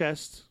Bible in the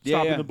chest, Yeah,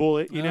 stopping yeah. the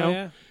bullet. You Oh, know,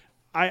 yeah.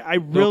 I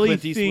Little really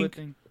Clint Eastwood think.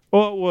 thing.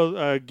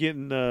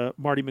 Getting the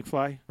Marty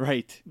McFly,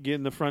 Right.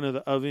 getting the front of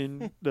the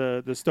oven,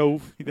 the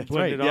stove, That's putting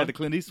right. it Yeah, on. the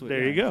Clint Eastwood.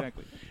 There yeah, you go.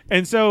 Exactly.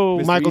 And so,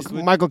 Mr.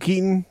 Eastwood. Michael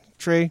Keaton,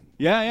 Trey.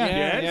 Yeah.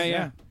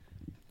 Yeah.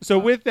 so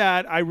with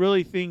that, I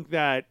really think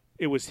that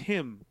it was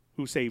him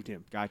who saved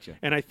him, Gotcha.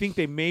 and I think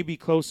they may be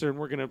closer, and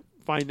we're gonna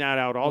find that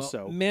out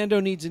also. Well, Mando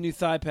needs a new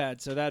thigh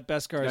pad, so that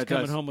Beskar is That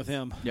coming does. home with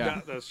him.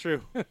 Yeah. That's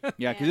true.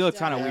 Yeah, because he looks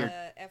kind of weird.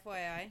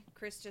 FYI,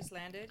 Chris just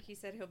landed. He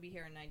said he'll be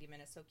here in 90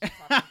 minutes, so keep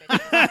talking.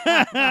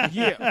 bitches.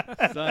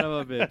 Yeah. Son of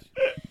a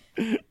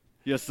bitch.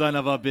 You son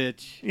of a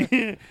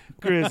bitch.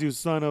 Chris, you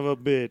son of a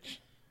bitch.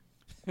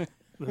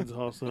 That's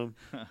awesome.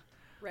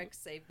 Rex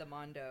saved the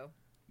Mondo.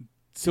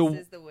 So,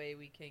 This is the way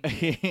we can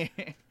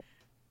get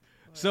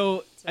so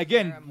Tamara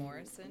again,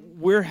 Morrison.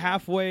 we're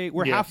halfway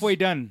Yes.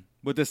 done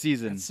with the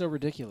season. That's so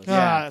ridiculous.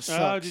 Yeah. it Oh,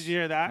 sucks. did you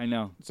hear that? I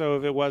know. So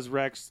if it was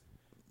Rex,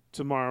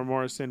 Tamara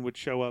Morrison would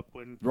show up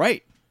when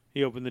Right.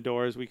 he opened the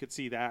doors. We could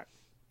see that,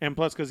 and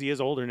plus because he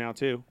is older now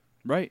too,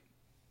 Right.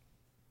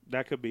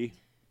 that could be.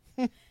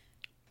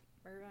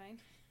 Irvine.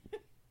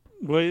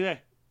 What do you say?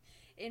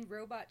 In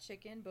Robot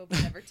Chicken,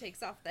 Boba never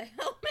takes off the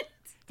helmet.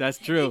 That's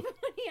true. Even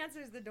when he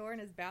answers the door in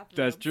his bathroom.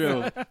 That's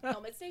true.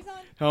 Helmet stays on.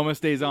 Helmet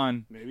stays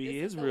on. Maybe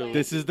he This is is the really. way.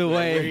 This is the Maybe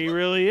way. he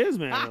really is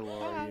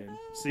Mandalorian.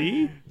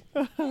 See,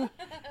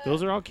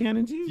 those are all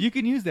canon too. You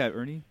can use that,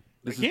 Ernie.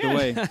 This is the can.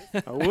 way.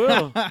 I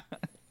will.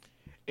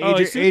 Oh, Adrian, as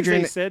soon as they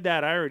Adrian, said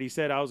that, I already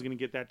said I was going to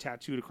get that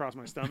tattooed across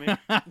my stomach.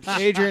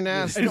 Adrian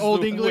asked. In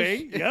Old The English.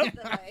 way. Yep.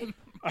 The way.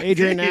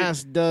 Adrian I did.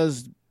 asked,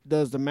 does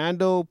the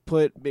Mando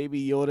put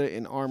Baby Yoda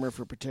in armor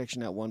for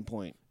protection at one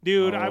point?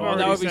 Dude, Oh, I've that already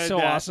that would be said so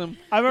that. awesome.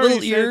 I've already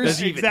Little said ears. that. Does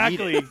he even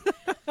need Exactly.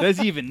 Does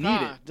he even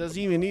need it? Does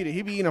he even need it?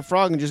 He'd be eating a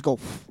frog and just go.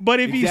 But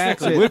if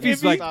Exactly. he's What if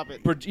he's like, Stop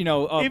it. if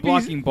he's-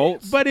 blocking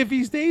bolts? But if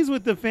he stays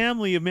with the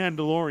family of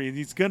Mandalorians,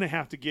 he's gonna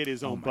have to get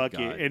his own my bucket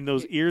God. and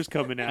those ears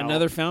coming out.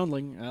 Another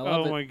foundling. I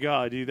love Oh it. my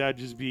god, dude, that'd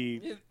just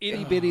be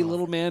Itty bitty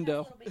little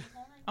Mando.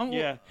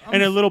 yeah.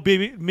 And a little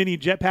baby mini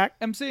jetpack.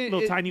 I'm saying,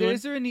 little tiny one.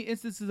 is there any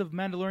instances of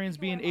Mandalorians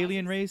being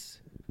alien race?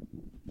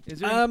 Is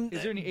there,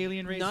 is there any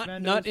alien race? Not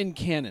Mandos? in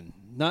canon.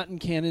 Not in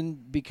canon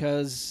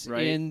because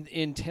Right.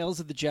 in Tales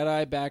of the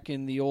Jedi back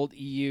in the old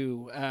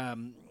EU,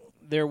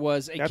 there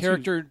was a That's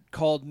character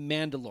called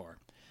Mandalore.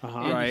 Uh-huh.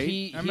 And Right.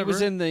 he I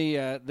was remember.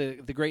 in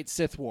the Great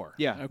Sith War.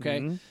 Yeah. Okay.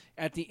 Mhm.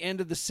 At the end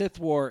of the Sith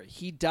War,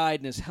 he died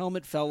and his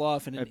helmet fell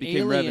off, and It an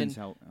became alien Revan's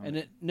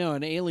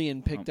an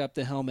alien picked up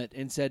the helmet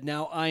and said,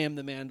 "Now I am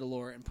the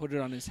Mandalore," and put it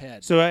on his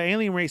head. So an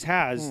alien race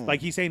has, like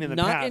he's saying in the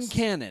Not past. in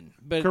canon,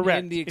 but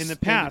Correct. in the, in the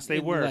past, they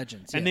in were.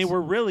 legends, and yes. they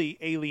were really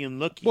alien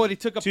looking. Well, he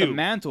took up the too.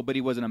 mantle, but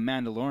he wasn't a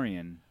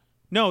Mandalorian.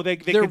 No, they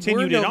There were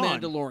continued no it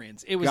on.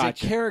 Mandalorians. It was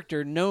Gotcha. a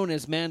character known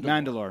as Mandalore.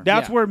 Mandalore.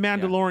 That's Yeah. where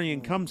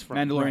Mandalorian comes from.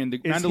 Mandalorian,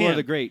 It's Mandalore him.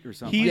 the Great or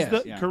something. He's Yes,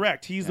 the yeah.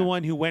 correct. He's the Yeah.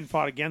 one who went and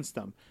fought against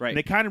them. Right. And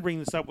they kind of bring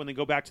this up when they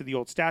go back to the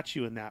old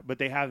statue and that, but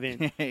they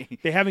haven't. Hey.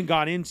 They haven't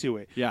got into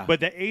it. Yeah. But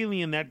the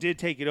alien that did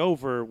take it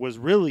over was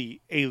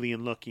really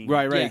alien looking.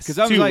 Right, right. Yes. Because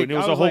I was Too, like, and it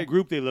was I a whole like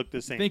group. They looked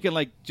the same. thinking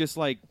like just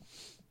like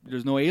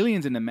there's no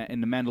aliens in the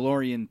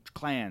Mandalorian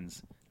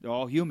clans. They're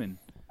all human.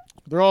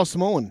 They're all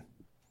Samoan.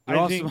 They're I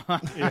all think-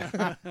 small.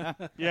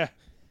 Yeah.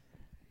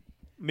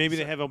 Maybe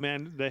the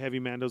heavy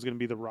Mando's going to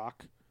be the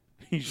Rock.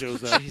 He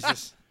shows up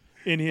Jesus.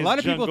 in his A lot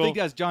of jungle, people think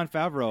that's John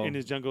Favreau. in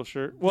his jungle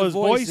shirt. Well, his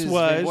voice voice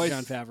is was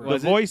John Favreau. The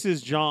Was it? voice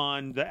is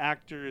John. The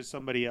actor is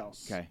somebody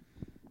else. Okay.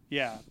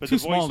 Yeah, but Too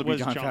the voice small to be was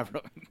John John.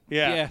 Favreau.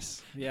 Yeah.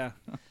 Yes. Yeah.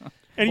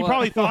 And he Well-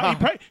 probably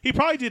thought he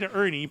probably did an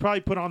Ernie. He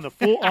probably put on the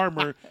full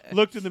armor,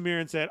 looked in the mirror,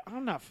 and said,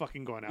 "I'm not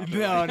fucking going out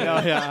there."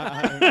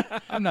 Yeah.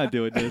 I'm not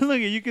doing this. Look,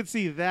 you could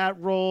see that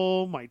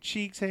roll, my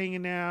cheeks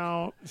hanging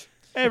out,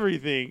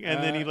 everything,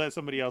 and then he let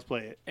somebody else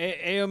play it.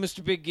 Ayo,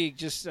 Mr. Big Geek,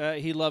 just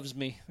he loves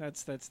me.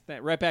 That's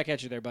that. Right back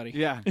at you there, buddy.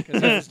 Yeah.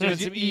 Because I was doing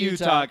some EU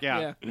talk.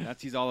 Yeah.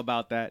 He's all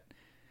about that.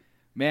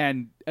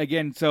 Man,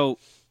 again, so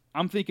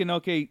I'm thinking,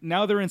 okay,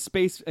 now they're in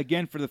space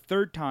again for the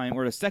third time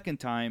or the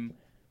second time.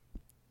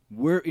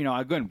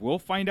 Again, we'll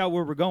find out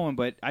where we're going,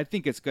 but I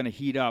think it's going to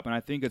heat up and I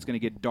think it's going to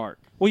get dark.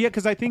 Well, yeah,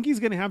 because I think he's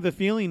going to have the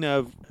feeling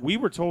of we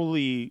were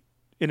totally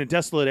in a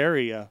desolate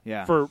area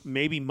Yeah. for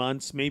maybe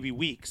months, maybe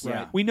weeks.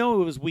 Right. We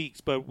know it was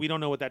weeks, but we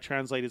don't know what that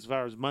translates as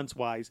far as months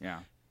wise. Yeah.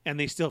 And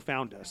they still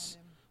found us.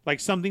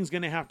 Like something's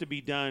going to have to be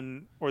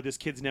done, or this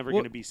kid's never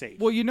going to be safe.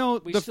 Well,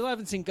 We still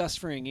haven't seen Gus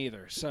Fring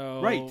either, so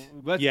right.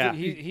 That's Yeah.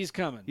 the- he's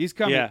coming. He's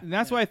coming. Yeah. And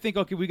that's why I think,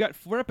 okay, we got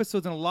 4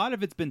 episodes and a lot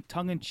of it's been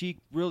tongue-in-cheek,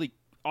 really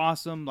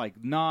awesome, like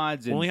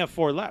nods. We And only have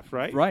 4 left,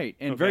 right? Right,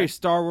 and Okay. very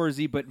Star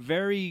Warsy, but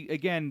very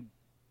again.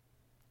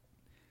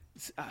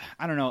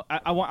 I don't know.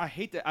 I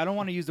hate that. I don't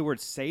want to use the word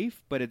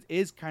safe, but it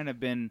is kind of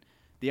been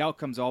the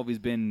outcome's always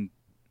been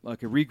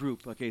like a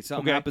regroup. Okay,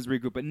 something Okay. happens,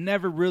 regroup, but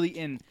never really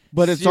in.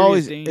 But it's serious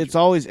always danger. it's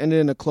always ended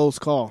in a close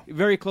call.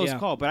 Very close Yeah.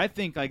 call. But I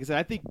think, like I said,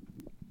 I think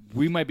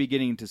we might be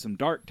getting into some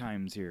dark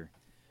times here.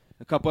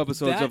 A couple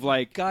episodes That of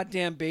like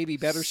goddamn baby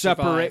better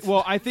separate. survive.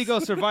 Well, I think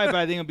it'll survive, but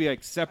I think it'll be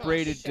like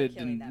separated shit, to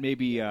killing that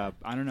maybe I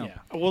don't know. Yeah.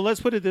 Well,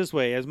 let's put it this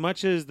way: as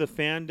much as the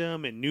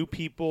fandom and new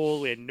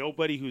people and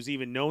nobody who's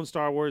even known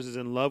Star Wars is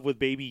in love with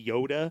Baby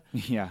Yoda,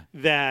 Yeah.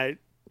 that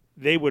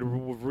they would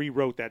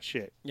rewrote that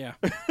shit. Yeah.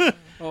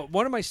 Well,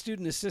 one of my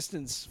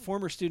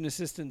former student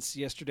assistants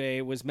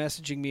yesterday was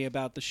messaging me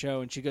about the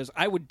show, and she goes,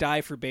 I would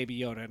die for Baby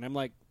Yoda. And I'm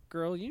like,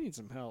 girl, you need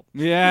some help.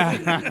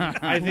 Yeah.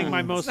 I think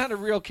my It's most not a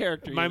real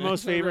character. my you know? most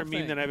It's not a real favorite meme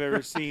thing. that I've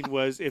ever seen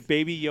was if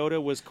Baby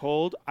Yoda was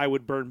cold, I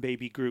would burn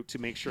Baby Groot to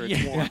make sure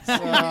it's warm.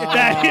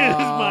 That is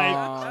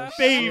my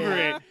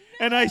favorite.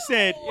 And I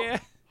said, Yeah.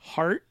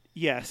 heart,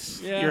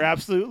 yes, Yeah. you're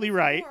absolutely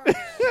right.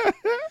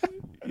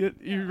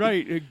 You're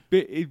right.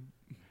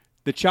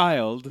 The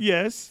child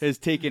Yes. has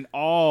taken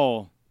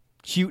all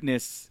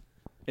cuteness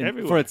for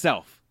Everywhere.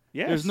 itself.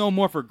 Yes. There's no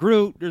more for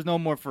Groot. There's no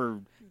more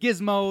for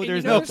Gizmo. And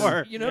There's you no notice,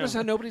 more. You notice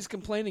how nobody's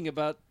complaining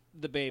about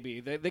the baby.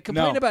 They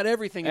complain No. about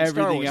everything in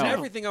Star Everything Wars. else.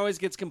 Everything always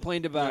gets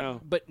complained about,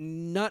 No. but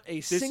not a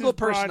This single has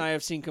brought person I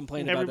have seen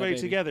complain about that everybody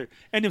baby. together.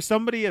 And if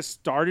somebody has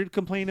started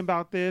complaining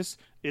about this,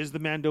 is the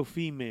Mando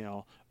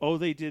female? Oh,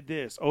 they did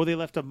this. Oh, they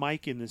left a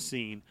mic in the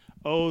scene.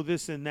 Oh,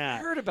 this and I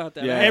that. heard about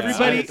that. Yeah, I I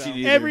Everybody, haven't seen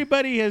either.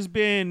 everybody has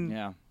been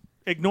Yeah.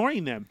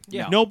 ignoring them.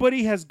 Yeah.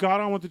 Nobody has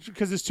got on with it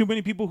because there's too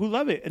many people who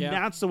love it, and Yeah.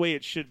 that's the way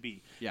it should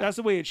be. Yeah. That's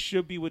the way it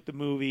should be with the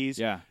movies.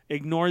 Yeah.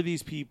 Ignore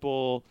these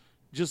people.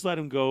 Just let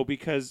them go,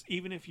 because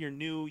even if you're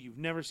new, you've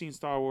never seen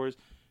Star Wars,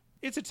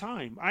 it's a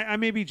time. I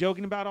may be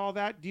joking about all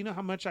that. Do you know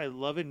how much I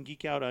love it and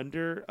geek out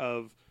under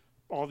of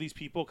all these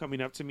people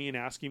coming up to me and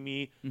asking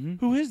me,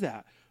 "Who is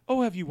that?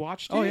 Oh, have you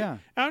watched it?" Oh, yeah.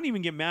 I don't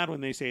even get mad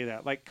when they say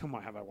that. Like, come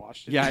on, have I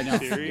watched it? Yeah, I Are you know.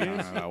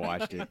 Serious? I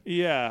watched it.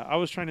 Yeah, I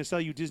was trying to sell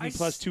you Disney I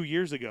Plus s- 2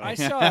 years ago. I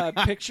saw a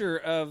picture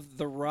of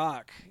The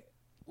Rock.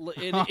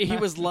 He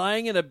was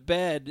lying in a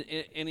bed,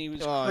 and he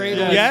was Oh,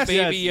 cradling Yes,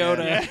 Baby yes,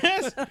 Yoda.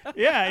 Yes.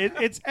 Yeah,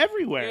 it's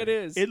everywhere. It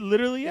is. It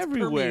literally It's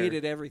everywhere.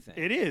 permeated everything.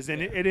 It is,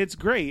 and it's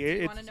great. You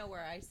It's want to know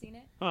where I seen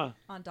it? huh?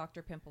 On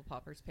Dr. Pimple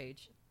Popper's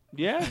page.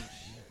 Yeah.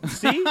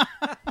 See,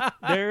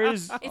 there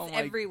is. It's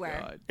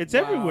everywhere. It's Wow.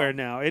 everywhere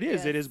now. It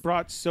is. It Yes. has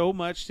brought so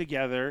much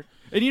together.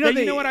 And you know,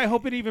 You know what? I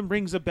hope it even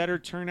brings a better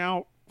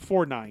turnout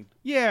for 9.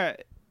 Yeah.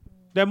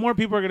 That more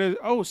people are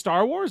gonna.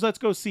 Star Wars. Let's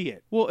go see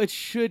it. Well, it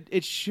should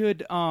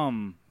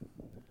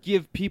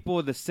give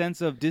people the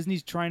sense of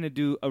Disney's trying to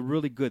do a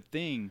really good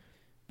thing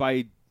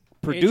by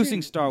producing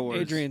Adrian- Star Wars.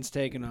 Adrian's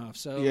taking off.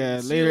 So Yeah,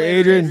 see you later,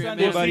 Adrian.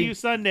 Sunday, We'll buddy. see you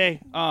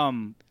Sunday.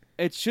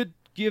 It should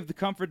give the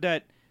comfort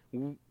that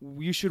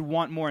you should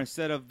want more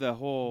instead of the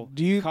whole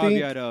Do you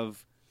caveat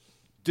of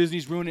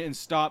Disney's ruined it and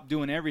stop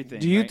doing everything.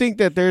 Do you right? think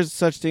that there's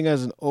such thing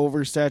as an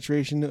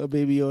oversaturation of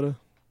Baby Yoda?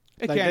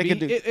 it like, can they be? could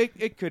do-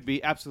 It could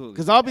be absolutely.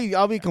 Because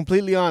I'll be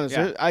completely honest.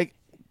 Yeah.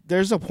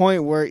 There's a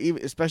point where,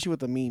 even especially with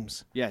the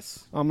memes,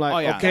 Yes. I'm like, Oh,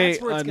 yeah. okay,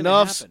 That's where it's gonna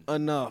enough's happen.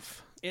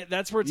 enough.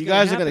 that's where it's You gonna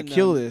guys are gonna happen,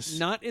 kill though. this.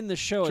 Not in the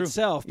show True.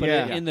 itself, but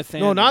Yeah. in the fandom.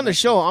 No, not in the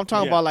show. I'm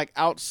talking Yeah. about like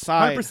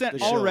outside. 100% the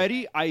show.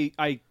 already.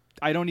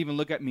 I don't even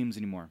look at memes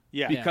anymore.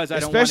 Yeah. Because I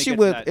don't want to especially get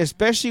with to that.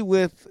 especially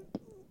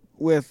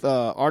with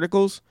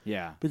articles,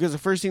 Yeah. because the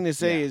first thing they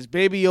say Yeah. is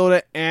Baby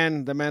Yoda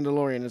and the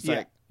Mandalorian. It's Yeah.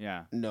 like,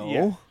 Yeah. no.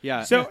 Yeah.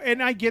 Yeah. So,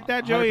 and I get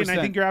that, Joey, and I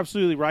 100%. think you're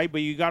absolutely right.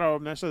 But you got to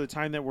mess with the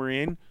time that we're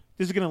in.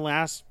 This is going to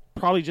last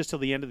probably just till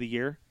the end of the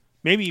year,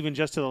 maybe even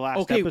just to the last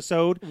Okay,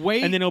 episode.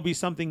 wait. And then it'll be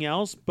something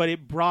else. But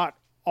it brought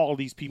all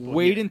these people.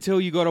 Wait here. until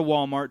you go to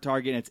Walmart,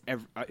 Target,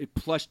 and it's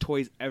plush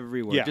toys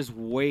everywhere. Yeah. Just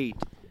wait.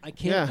 I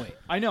can't Yeah. wait.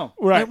 I know.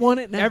 Right. I want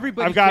it now.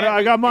 Everybody. I've got can't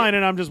I got wait. mine,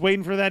 and I'm just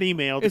waiting for that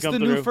email to It's come the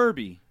through. new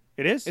Furby.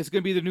 It is. It's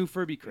going to be the new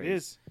Furby craze. It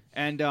is.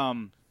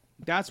 And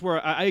that's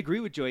where I agree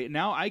with Joey.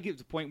 Now I get to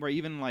the point where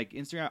even like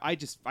Instagram, I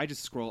just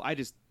scroll. I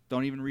just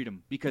don't even read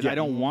them because Yeah. I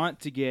don't want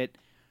to get.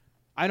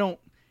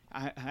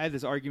 I had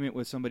this argument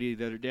with somebody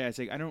the other day. I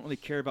say I don't really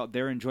care about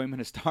their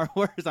enjoyment of Star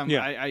Wars.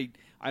 Yeah.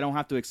 I don't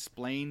have to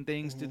explain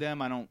things to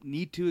them. I don't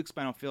need to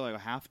explain. I don't feel like I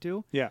have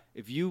to. Yeah.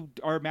 If you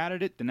are mad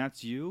at it, then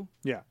that's you.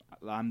 Yeah.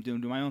 I'm doing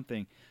my own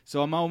thing.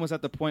 So I'm almost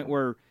at the point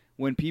where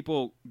when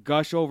people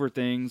gush over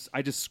things,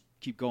 I just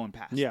keep going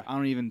past. Yeah. I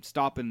don't even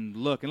stop and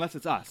look unless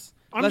it's us.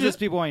 I'm Unless just it's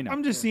people I know.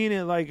 I'm just seeing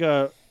it like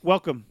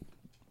welcome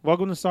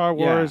to Star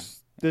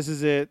Wars. This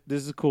is it.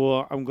 This is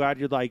cool. I'm glad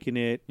you're liking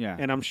it. Yeah.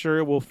 And I'm sure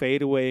it will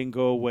fade away and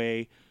go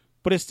away,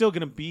 but it's still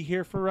going to be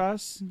here for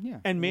us. Yeah.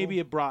 And maybe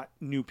it brought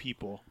new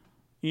people.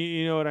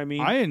 You know what I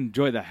mean? I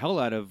enjoy the hell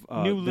out of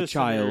new the listeners,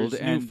 child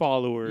and new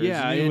followers.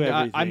 Yeah, new and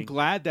everything. I'm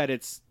glad that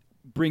it's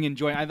bringing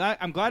joy.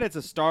 I'm glad it's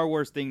a Star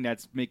Wars thing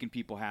that's making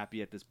people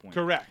happy at this point.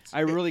 Correct. I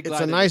really glad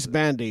It's a that nice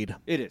Band-Aid.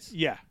 It is.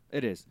 Yeah.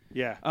 It is.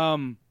 Yeah.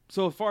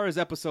 So as far as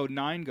episode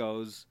 9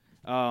 goes,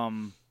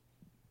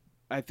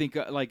 I think,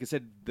 like I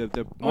said, the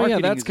marketing. Oh yeah,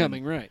 that's is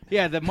coming right.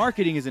 Yeah, the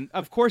marketing is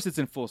of course it's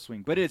in full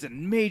swing, but it's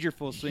in major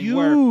full swing.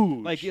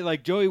 Huge. Where,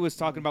 like Joey was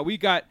talking about, we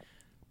got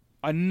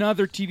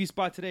another TV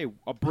spot today,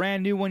 a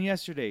brand new one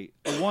yesterday,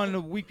 one a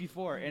week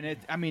before, and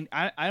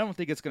I don't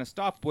think it's going to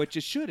stop, which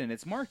it shouldn't.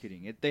 It's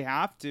marketing. They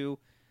have to.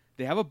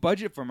 They have a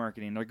budget for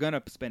marketing. They're going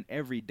to spend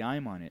every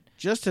dime on it.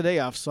 Just today,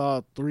 I've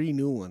saw 3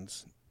 new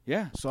ones.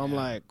 Yeah. So I'm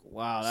like,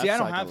 wow. That's See, I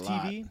don't like have a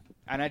TV,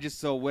 and I just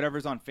so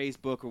whatever's on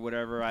Facebook or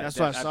whatever. That's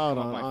why I saw it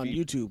on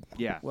YouTube.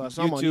 Yeah. Well, I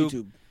saw them on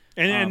YouTube.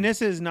 And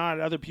this is not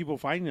other people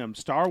finding them.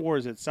 Star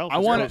Wars itself. I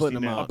want to put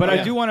them out. but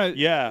Yeah. I do want to.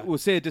 Yeah. We'll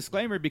say a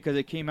disclaimer because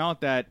it came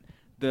out that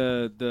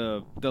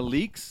the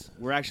leaks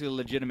were actually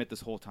legitimate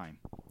this whole time.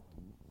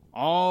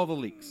 All the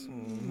leaks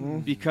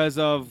because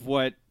of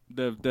what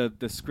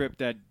the script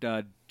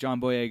that John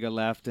Boyega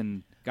left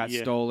and got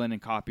stolen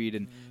and copied,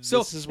 and so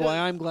this is why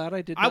I'm glad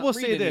I did. Not I will read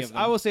say any this. of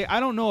them. I will say I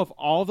don't know if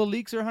all the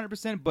leaks are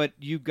 100%, but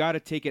you got to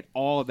take it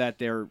all that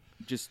they're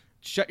just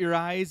shut your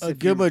eyes. A if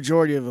good you-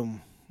 majority of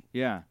them.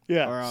 Yeah.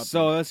 Yeah. are out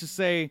So let's just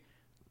say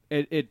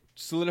it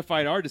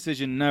solidified our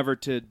decision never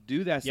to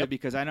do that stuff Yep.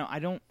 because I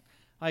don't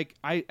like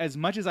as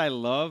much as I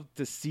love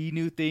to see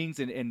new things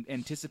and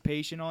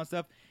anticipation and all that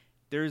stuff.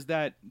 There's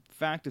that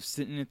fact of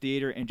sitting in the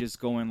theater and just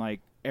going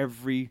like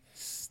every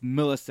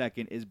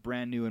millisecond is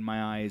brand new in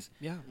my eyes.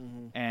 Yeah.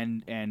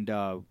 And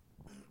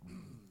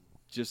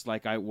just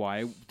like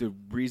the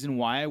reason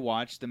why I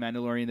watched The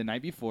Mandalorian the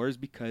night before is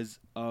because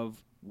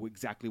of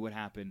exactly what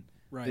happened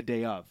the Right.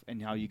 day of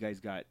and how you guys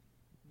got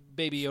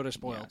Baby Yoda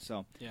spoiled. yeah,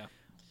 so Yeah.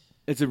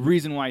 it's a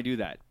reason why I do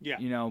that. Yeah.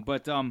 You know,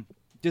 but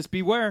just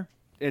beware.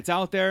 It's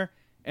out there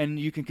and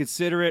you can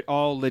consider it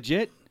all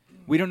legit.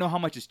 We don't know how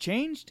much has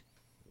changed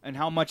and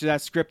how much of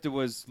that script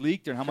was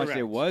leaked and how much it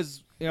Correct.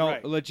 was,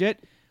 Right.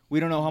 legit. We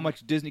don't know how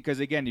much Disney, because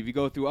again, if you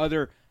go through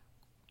other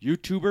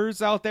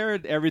YouTubers out there,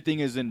 everything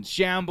is in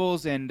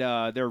shambles and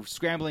they're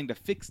scrambling to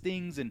fix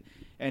things and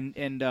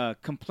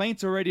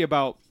complaints already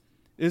about,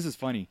 this is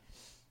funny,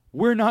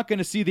 we're not going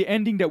to see the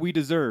ending that we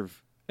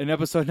deserve in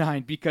episode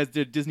 9 because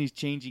Disney's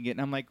changing it.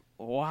 And I'm like,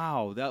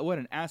 wow, what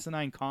an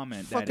asinine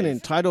comment that Fucking is.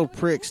 entitled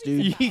pricks,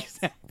 dude.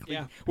 Exactly.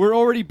 Yeah. We're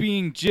already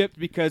being gypped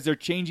because they're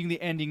changing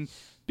the ending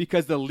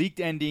because the leaked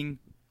ending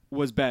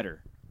was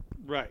better.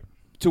 Right.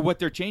 To what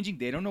they're changing,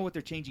 they don't know what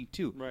they're changing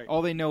to. Right.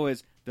 All they know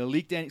is the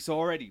leaked ending. So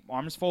already,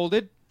 arms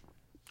folded,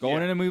 going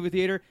Yeah. in a movie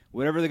theater,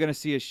 whatever they're going to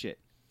see is shit.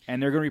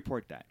 And they're going to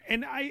report that.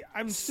 And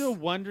I'm still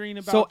wondering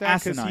about So that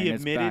because asinine, he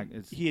it's admitted back.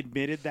 It's- he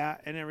admitted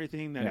that and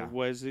everything that Yeah. it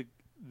was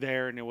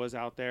there and it was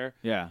out there.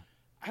 Yeah.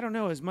 I don't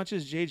know. As much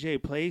as JJ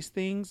plays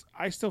things,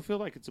 I still feel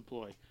like it's a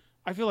ploy.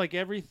 I feel like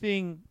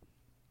everything.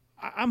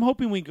 I'm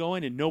hoping we go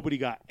in and nobody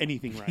got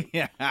anything right.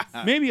 Yeah.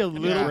 Maybe a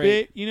little Right.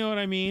 bit. You know what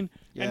I mean?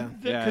 Yeah.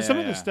 And Yeah, some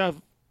of yeah. the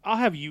stuff, I'll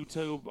have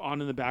YouTube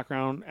on in the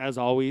background as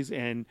always,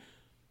 and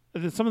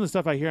some of the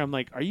stuff I hear, I'm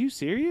like, "Are you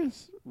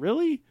serious?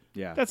 Really?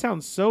 Yeah. That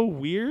sounds so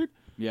weird."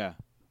 Yeah.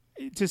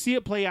 To see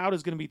it play out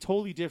is going to be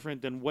totally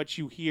different than what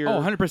you hear. Oh,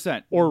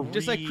 100%. Or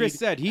just like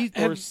Chris read said,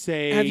 or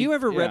say. Have you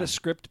ever read yeah. a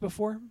script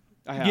before?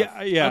 I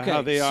have. Yeah, Okay,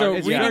 how they are. so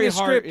It's reading very a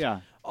hard, script, yeah.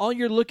 all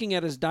you're looking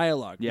at is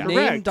dialogue. Yeah. Name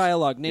Correct.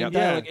 dialogue, name Yep.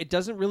 dialogue. Yeah. It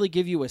doesn't really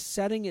give you a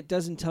setting. It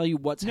doesn't tell you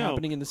what's No.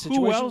 happening in the Who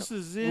situation. else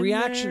is in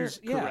Reactions.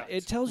 there? Yeah, Correct.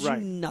 it tells Right.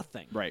 you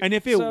nothing. Right. And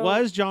if it So-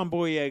 was John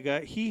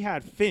Boyega, he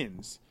had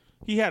fins.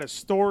 He had a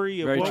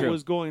story of Very what true.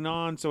 was going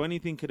on, so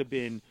anything could have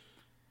been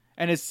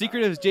And as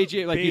secretive as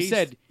JJ, like you based-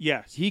 said,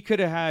 Yes. he could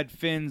have had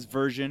Finn's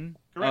version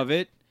Correct. of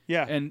it.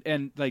 Yeah.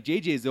 And like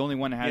JJ is the only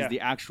one that has Yeah. the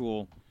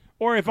actual.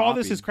 Or if all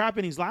this copy. is crap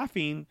and he's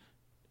laughing,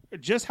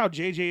 just how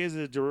JJ is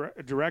a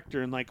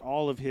director and like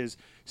all of his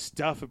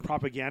stuff and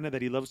propaganda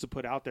that he loves to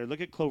put out there.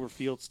 Look at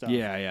Cloverfield stuff.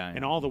 Yeah, yeah.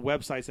 And all the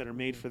websites that are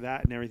made for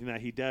that and everything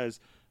that he does.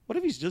 What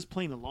if he's just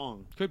playing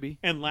along Could be.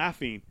 and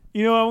laughing?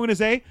 You know what I'm going to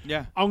say?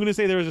 Yeah. I'm going to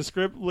say there was a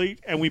script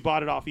leaked and we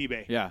bought it off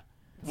eBay. Yeah.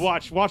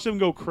 Watch them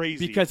go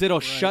crazy. Because it'll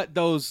shut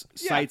those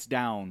sites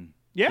down.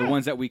 Yeah. The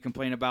ones that we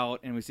complain about,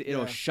 and we say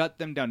it'll shut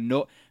them down.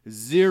 No,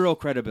 zero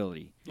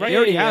credibility. Right. They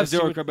already Yeah, have see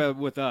zero what- credibility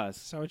with us.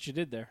 That's what you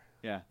did there.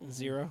 Yeah.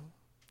 0.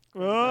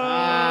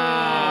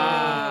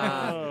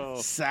 Oh.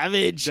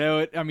 Savage. They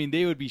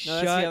would be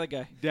No, that's the other shut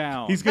guy.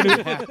 down.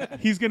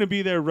 He's gonna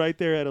be there right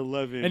there at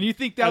 11. and you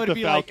think that at would the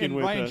be like, Falcon and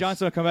with Ryan us.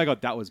 Johnson would come back and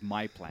go, that was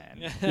my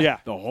plan. Yeah.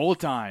 The whole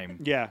time.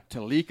 Yeah.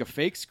 To leak a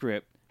fake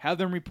script, have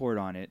them report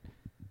on it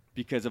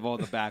because of all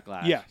the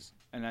backlash. Yes.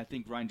 And I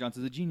think Ryan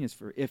Johnson's a genius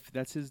if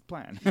that's his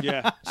plan.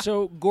 Yeah.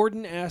 So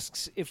Gordon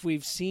asks if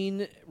we've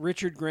seen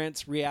Richard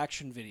Grant's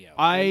reaction video.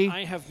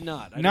 I have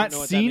not. I Not don't know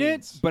what seen that it,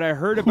 means. but I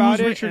heard about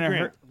it. Richard and I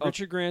Grant? heard,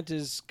 Richard Grant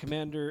is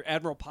Commander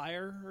Admiral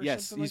Pyre. Or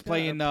yes, something he's like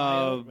playing. that?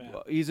 Or Pyre?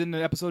 Yeah. He's in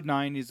episode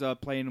 9. He's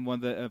playing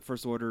one of the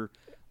First Order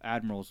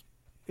admirals.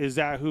 Is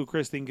that who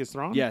Chris thinks is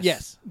thrown? Yes.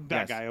 Yes.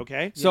 That Yes. guy.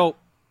 Okay. So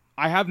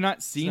I have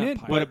not seen not it,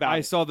 pirate. but What about I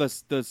it? saw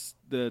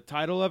the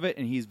title of it,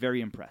 and he's very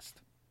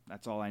impressed.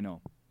 That's all I know.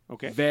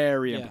 Okay.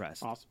 Very Yeah.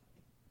 impressed. Awesome.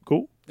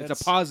 Cool. It's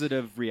That's- a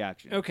positive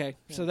reaction. Okay,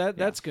 so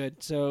that's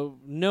good. So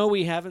no,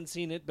 we haven't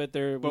seen it, but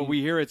But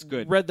we hear it's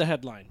good. read the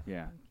headline.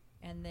 Yeah.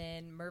 And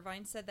then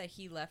Mervine said that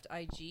he left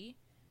IG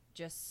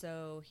just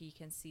so he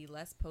can see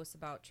less posts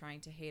about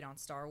trying to hate on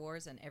Star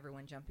Wars and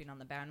everyone jumping on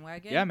the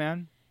bandwagon. Yeah,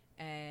 man.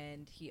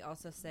 And he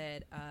also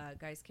said,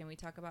 guys, can we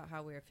talk about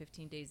how we're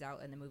 15 days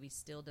out and the movie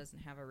still doesn't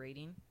have a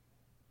rating?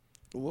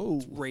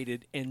 Whoa.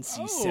 Rated Oh,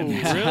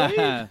 NC-17.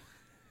 really?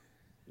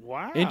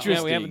 Wow. Interesting.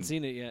 Yeah, we haven't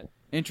seen it yet.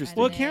 Interesting.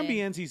 Well, it can be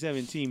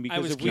NC-17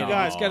 because was if we kidding.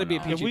 got It's gotta be a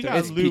if we PG-13. got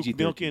It's Luke PG-13.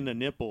 milking a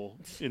nipple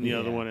in the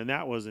other Yeah. one, and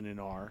that wasn't an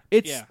R.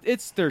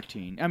 It's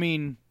 13. I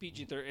mean,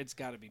 PG-13. It's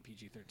got to be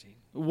PG-13.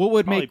 what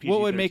would Probably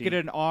make it PG-13.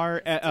 an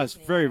R? A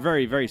Disney very R.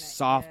 very very Yeah.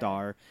 soft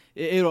R.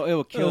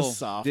 It'll kill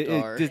soft Di-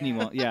 R. Disney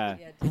won't. Yeah.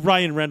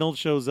 Ryan Reynolds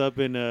shows up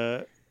in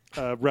a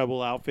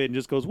rebel outfit and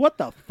just goes, "What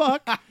the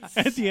fuck?"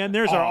 At the end,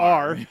 there's our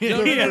R.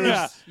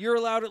 Yeah. You're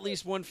allowed at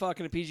least one fuck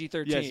in a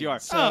PG-13. Yes, you are.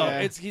 So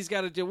Oh. he's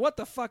got to do, what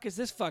the fuck is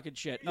this fucking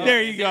shit? Oh,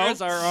 There you go.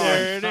 There's our R.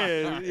 There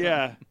it is.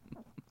 Yeah,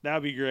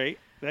 that'd be great.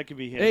 That could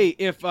be him. Hey,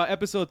 if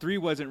episode 3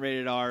 wasn't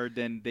rated R,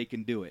 then they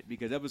can do it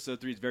because episode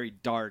 3 is very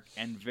dark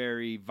and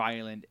very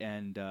violent,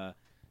 and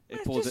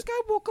it pulled. This guy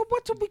woke up.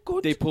 What are we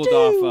going They to pulled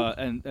do? off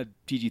a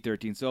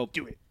PG-13. So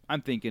do it.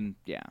 I'm thinking,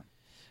 yeah.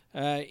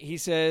 He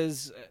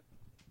says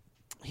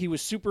he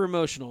was super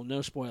emotional.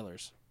 No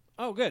spoilers.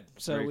 Oh, good.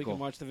 So Very we cool. can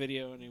watch the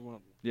video and he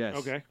won't. Yes.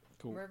 Okay.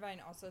 Cool. Mervine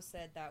also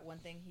said that one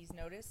thing he's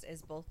noticed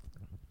is both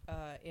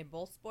in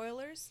both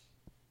spoilers,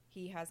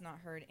 he has not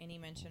heard any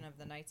mention of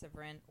the Knights of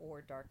Ren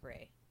or Dark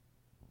Ray.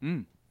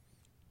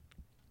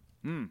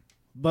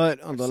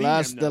 But on I've seen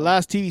them, the though.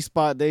 last TV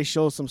spot, they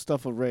show some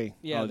stuff of Ray.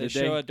 Yeah, Oh, they did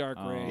show they? a Dark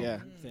Oh. Ray Yeah.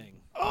 thing.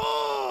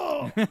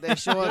 Oh, They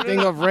show a thing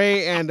of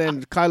Ray and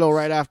then Kylo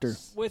right after.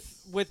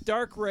 With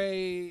Dark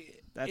Ray,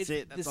 That's it's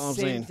it. That's the all I'm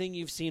same saying. thing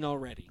you've seen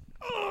already.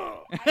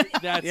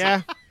 That's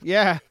Yeah,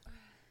 yeah.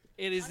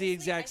 It is the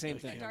exact same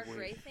thing. The Dark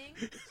Ray thing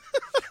is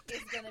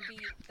going to be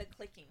the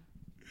clicking.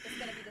 It's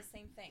going to be the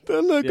same thing.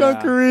 The look Yeah.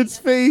 on Corinne's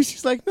face.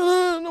 She's like,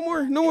 no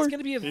more, no more. It's going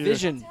to be a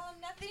vision. Tell him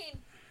nothing.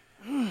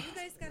 You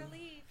guys got to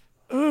leave.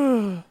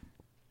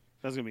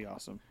 that's gonna be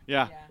awesome.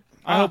 Yeah. Yeah.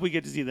 I hope we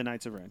get to see the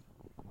Knights of Ren.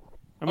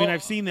 I mean, Oh,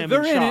 I've seen them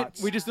They're in in shots.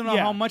 it. We just don't know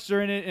Yeah. how much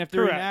they're in it, and if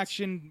they're Correct. in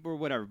action or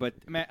whatever.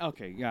 But man,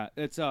 okay, yeah,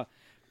 it's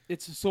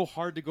so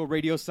hard to go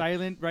radio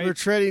silent, right? We're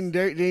treading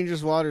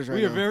dangerous waters right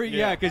We are now. very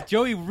because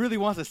Joey really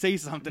wants to say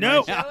something.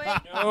 No.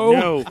 right now. Joey,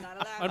 No.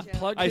 not allowed, Joe.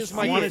 Unplug I his see I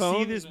want to microphone.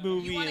 see this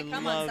movie You want to and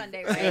come love on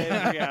Sunday, right?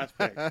 every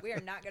aspect. We are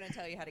not going to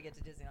tell you how to get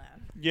to Disneyland.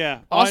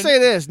 Yeah, I'll On- say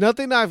this: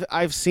 nothing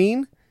I've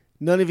seen,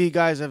 none of you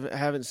guys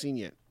haven't seen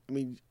yet. I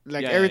mean,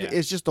 like Yeah, everything. yeah.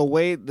 It's just the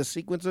way the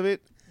sequence of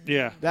it.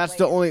 Yeah, That's Way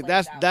the it's only. played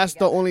That's out that's the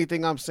together. only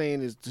thing I'm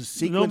saying is the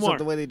sequence more. of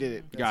the way they did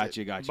it. That's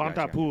it. Gotcha.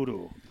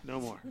 Bantapuru.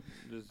 No more.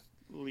 Just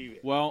leave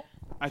it. Well,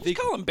 I Just think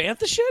call him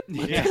Bantha shit?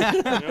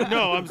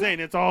 No, I'm saying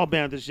it's all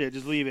Bantha shit.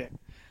 Just leave it.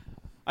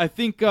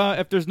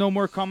 if there's no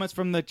more comments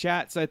from the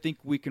chats, I think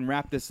we can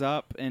wrap this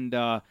up and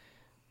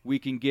we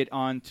can get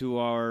on to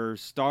our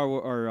Star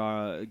Wars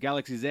or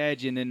Galaxy's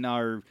Edge, and then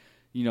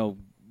we'll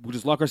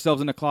just lock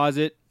ourselves in a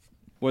closet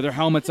with our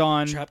helmets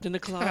on Trapped in a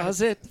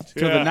closet.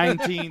 till the Yeah.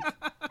 19th.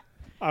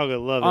 I'm gonna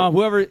love it.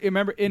 Whoever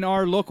remember in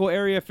our local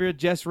area for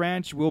Jess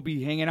Ranch, we'll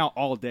be hanging out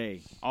all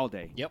day.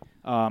 Yep.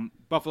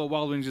 Buffalo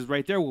Wild Wings is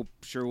right there. We'll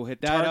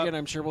hit that Target, up.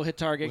 I'm sure we'll hit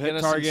Target, We'll hit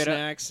get us Target some up.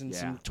 snacks and Yeah.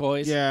 some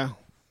toys. Yeah,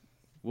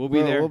 We'll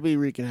be there. We'll be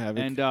wreaking havoc.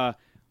 And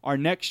our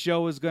next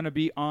show is going to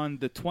be on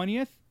the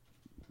 20th.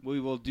 We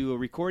will do a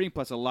recording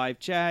plus a live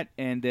chat,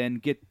 and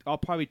then I'll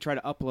probably try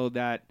to upload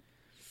that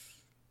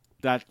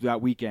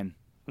weekend.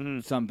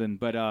 Something,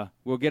 but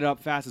we'll get it up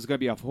fast. It's going to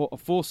be a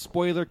full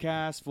spoiler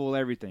cast, full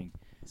everything.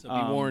 So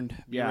be warned.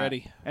 Be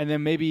ready. And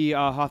then maybe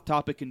Hot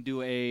Topic can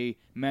do a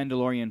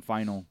Mandalorian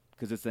final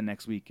because it's the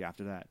next week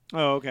after that.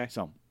 Oh, okay.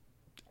 So,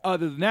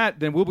 other than that,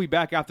 then we'll be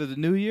back after the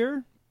new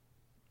year,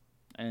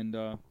 and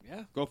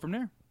go from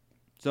there.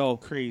 So,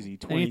 Crazy.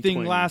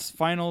 anything last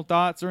final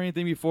thoughts or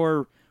anything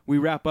before we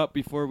wrap up?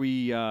 Before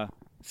we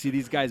see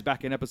these guys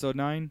back in episode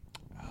 9?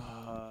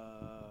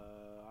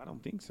 I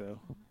don't think so.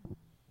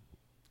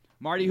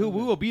 Marty, we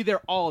will be there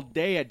all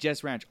day at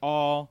Jess Ranch,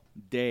 all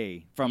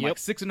day from like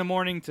 6 in the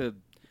morning to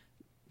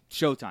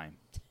showtime.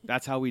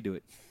 That's how we do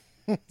it.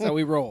 That's how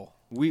we roll.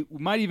 We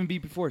might even be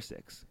before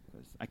 6.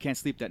 I can't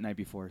sleep that night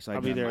before, so I'll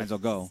be there. might as well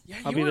go. Yeah,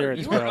 I'll you be were, there at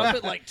you were 12. up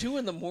at like 2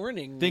 in the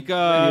morning. I think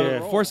ready to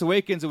roll. Force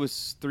Awakens, it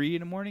was 3 in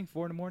the morning,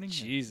 4 in the morning.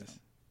 Jesus.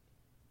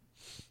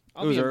 It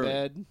I'll was be in early.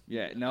 bed.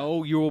 Yeah,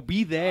 no, you will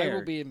be there. I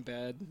will be in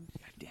bed.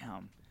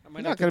 Damn. I might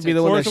You're not have going to to be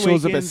the take- one that Force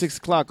shows up at Awakens. 6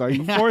 o'clock, are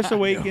you? Force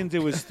Awakens,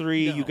 it was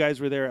 3. No. You guys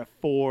were there at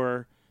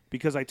 4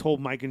 because I told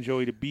Mike and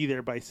Joey to be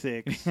there by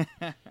 6. Have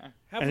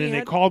And we then they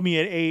had- called me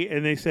at 8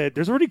 and they said,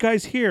 "There's already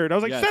guys here." And I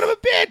was like, Yes. "Son of a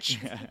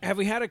bitch!" Have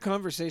we had a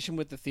conversation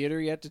with the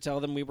theater yet to tell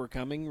them we were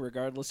coming,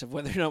 regardless of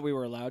whether or not we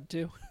were allowed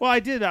to? Well, I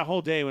did that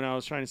whole day when I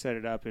was trying to set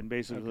it up, and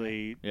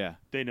basically Yeah.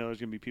 they know there's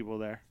gonna be people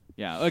there.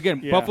 Yeah.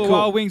 Again, Yeah. Buffalo Cool.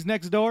 Wild Wings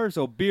next door.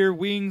 So beer,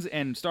 wings,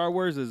 and Star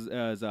Wars,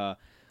 as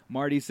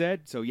Marty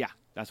said. So yeah,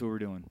 that's what we're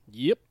doing.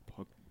 Yep.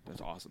 That's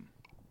awesome.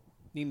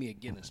 Need me a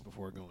Guinness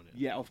before going in.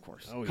 Yeah, of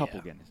course. Oh, Couple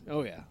yeah. Guinness.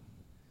 Oh, yeah.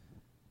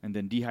 And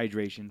then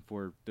dehydration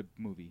for the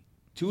movie.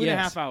 2.5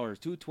 Yes. hours.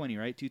 2:20,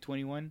 right?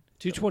 2:21.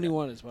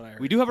 221 is what I heard.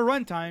 We do have a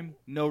runtime.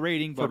 No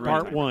rating, For but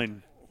part runtime.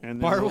 1,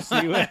 and then Part we'll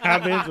see what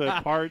happens with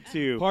part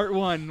 2. Part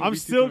 1. will I'm be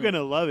still 2:21.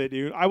 gonna love it,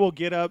 dude. I will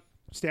get up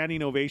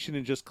standing ovation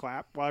and just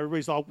clap while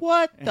everybody's all,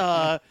 what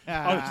the?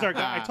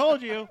 I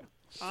told you.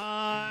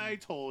 I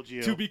told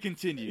you. To be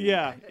continued.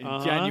 Yeah. In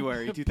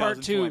January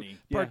 2020.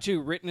 Part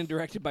two, written and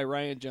directed by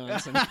Ryan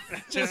Johnson.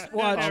 Just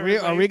watch.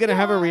 Are we gonna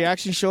have a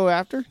reaction show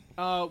after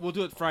We'll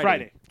do it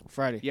Friday.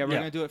 Friday? Yeah, we're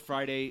gonna do it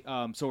Friday.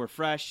 So we're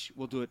fresh.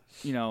 We'll do it,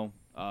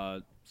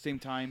 same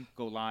time.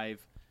 Go live.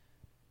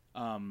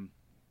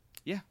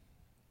 Yeah.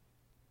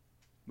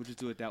 We'll just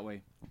do it that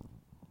way.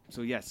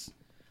 So yes.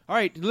 All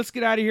right, let's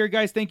get out of here,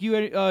 guys. Thank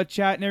you,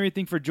 chat and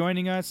everything, for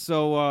joining us.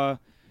 So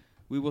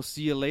we will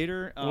see you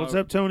later. What's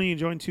up, Tony? You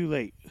joined too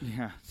late.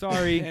 Yeah,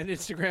 sorry. And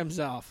Instagram's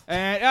off.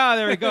 And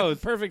there it goes.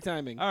 Perfect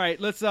timing. All right,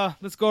 let's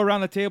go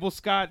around the table.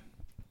 Scott,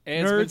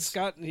 And it's been Nerds.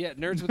 Scott,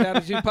 Nerds with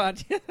Attitude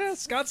Pod.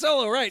 Scott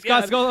Solo, right?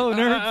 Scott Solo,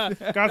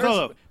 Nerds. Scott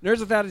Solo. Nerds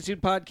with Attitude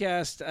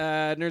Podcast,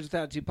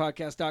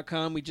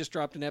 nerdswithattitudepodcast.com. We just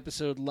dropped an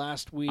episode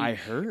last week. I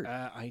heard.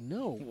 I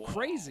know. Whoa.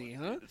 Crazy,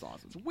 huh? That's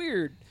awesome. It's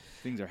weird.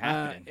 Things are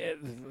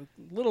happening.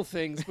 Little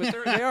things, but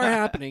they are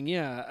happening,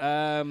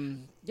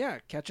 yeah.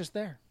 Catch us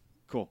there.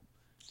 Cool.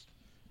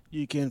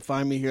 You can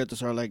find me here at the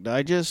Sarlacc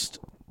Digest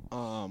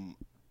on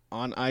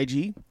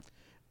IG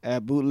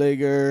at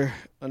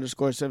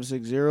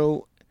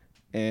bootlegger_760,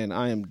 and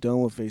I am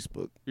done with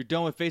Facebook. You're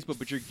done with Facebook,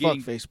 but you're Fuck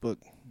getting Facebook.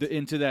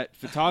 into that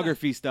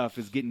photography stuff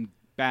is getting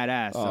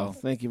badass. Oh, So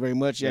thank you very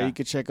much. Yeah, Yeah. you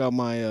can check out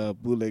my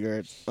bootlegger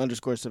at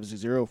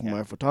 _760 for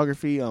my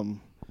photography.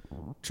 I'm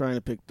trying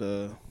to pick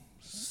the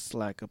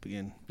slack up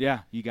again. yeah,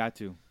 you got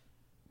to.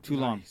 Too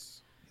long.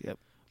 Yep.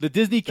 The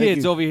Disney Thank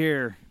kids you. over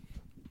here.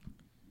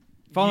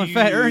 Falling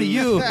fat, Ernie,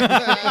 you.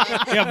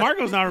 Yeah,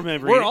 Marco's not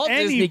remembering. We're all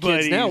Disney kids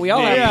anybody's now. We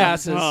all have name.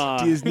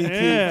 passes. Disney kids.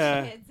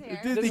 Yeah. Kids here.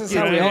 This is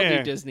how we all Yeah.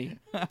 do Disney.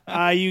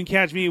 You can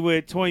catch me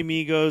with Toy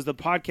Migos, the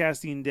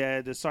Podcasting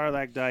Dead, the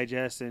Sarlacc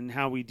Digest, and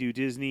How We Do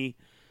Disney.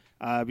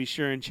 Be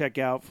sure and check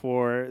out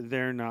for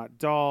They're Not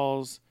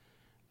Dolls.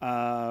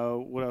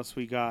 What else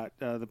we got?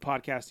 The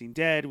Podcasting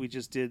Dead. We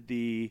just did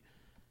the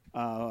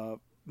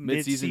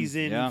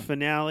mid-season yeah.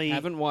 finale.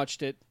 Haven't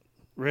watched it.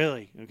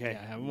 Really? Okay. Yeah,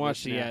 I haven't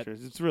watched it yet.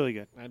 It's really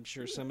good. I'm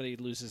sure somebody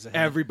loses a head.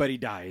 Everybody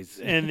dies.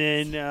 And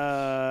then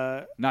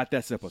Not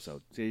this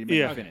episode. So you may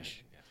Yeah. not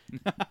finish.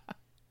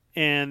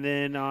 And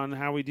then on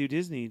How We Do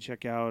Disney,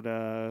 check out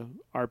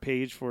our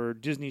page for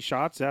Disney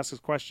Shots. Ask us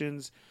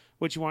questions,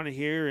 what you want to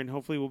hear, and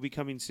hopefully we'll be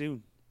coming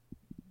soon.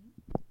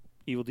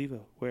 Evil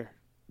Devo, where?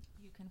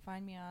 You can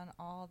find me on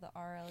all the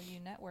RLU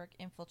network,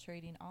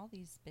 infiltrating all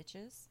these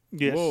bitches.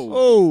 Yes. Whoa.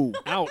 Oh,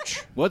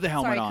 Ouch. What the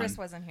helmet Sorry, on? Chris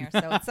wasn't here,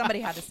 so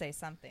somebody had to say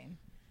something.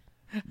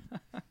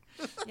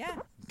 Yeah,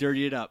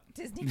 Dirty it up.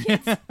 Disney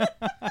kids.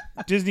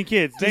 Disney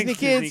Kids. Disney Thanks,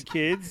 Kids. Disney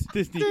Kids.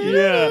 Disney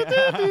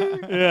Yeah.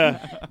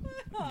 Yeah.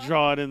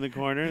 Draw it in the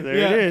corner. There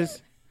Yeah. it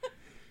is.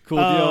 Cool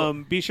deal.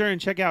 Be sure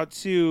and check out,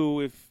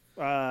 too, if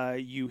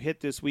you hit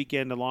this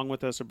weekend along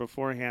with us or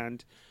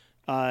beforehand,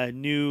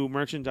 new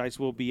merchandise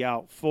will be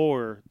out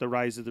for the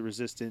Rise of the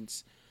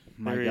Resistance.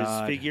 My There is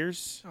God.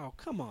 figures. Oh,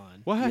 come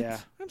on. What? Yeah.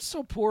 I'm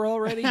so poor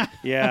already.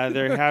 Yeah,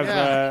 they have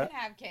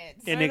Have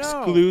kids. an I know.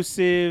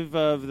 exclusive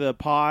of the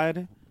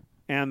pod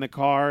and the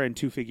car and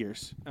 2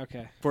 figures.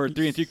 Okay. For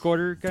 3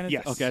 3/4 kind of?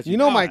 Yes. Okay. that's- you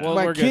know my well,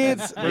 my we're good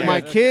kids, then.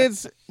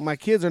 my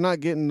kids are not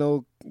getting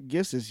no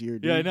gifts this year.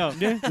 Dude. Yeah, I know.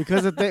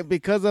 because of the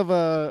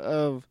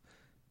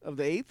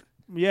 8th.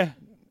 Yeah.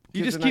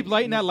 You Kids just are keep not-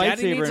 lighting that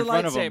Daddy lightsaber needs in a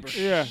front of them.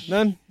 lightsaber. Yeah.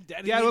 None.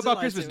 Daddy Yeah, needs what a about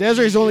Christmas? lightsaber.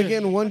 Desiree's only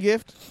getting one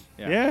gift.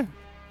 Yeah. Yeah.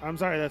 I'm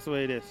sorry, that's the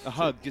way it is. A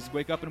hug. Just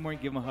wake up in the morning,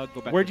 give him a hug,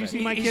 go back Where'd to you bed.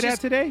 see my He's kid at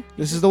just- today?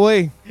 This is the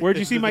way. Where'd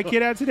you see my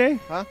kid at today?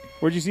 Huh?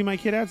 Where'd you see my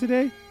kid at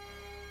today?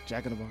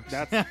 Jack in the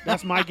Box.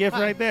 That's my gift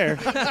right there.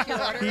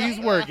 He's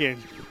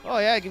working. Oh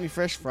yeah, give me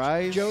fresh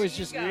fries. Joey's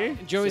just See?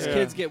 Joey's Yeah.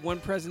 kids get one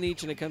present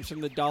each, and it comes from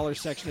the dollar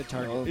section at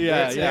Target. Oh,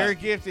 Yeah, their- yeah. Their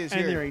gift is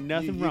And here. there ain't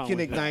nothing you wrong can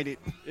with it. ignite it.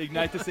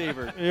 Ignite the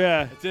saber.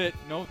 Yeah. That's it.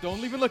 No,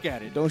 don't even look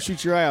at it. Don't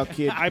shoot your eye out,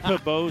 kid. I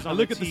put bows on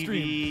look the at the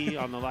TV,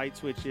 on the light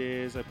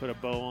switches. I put a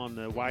bow on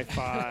the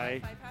Wi-Fi.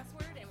 My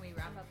password, and we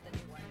wrap up the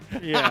new one.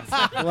 Yeah.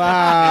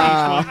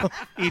 Wow.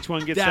 Each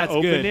one gets That's to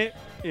open good. it.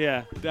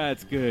 Yeah.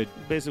 That's good.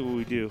 Basically what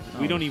we do.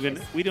 Oh, We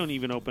don't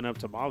even open up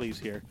tamales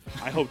here.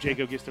 I hope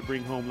Jacob gets to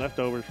bring home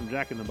leftovers from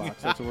Jack in the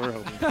Box. That's what we're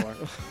hoping for.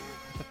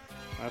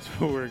 That's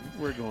what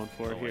we're going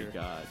for Oh my here.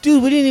 God.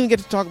 Dude, we didn't even get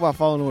to talk about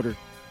Fallen Order.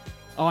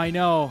 Oh, I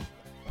know.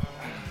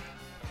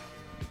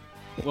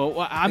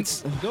 Well, I'm.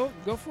 Go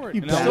for it.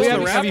 You No, bastard. we Who's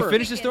have, the have you rapper?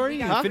 finished the story?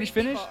 We You got finished?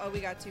 3 Finish? people. Oh, we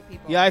got 2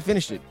 people. Yeah, I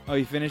finished it. Oh,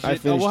 you finished I it.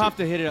 finished we'll it. have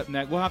to hit it up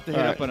next. We'll have to hit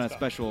All up right. on a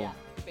special. Yeah,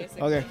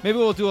 basically. Okay. Maybe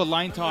we'll do a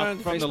line talk On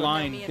from the Facebook.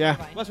 line. Me and Yeah.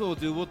 Irvine. That's what we'll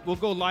do. We'll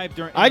go live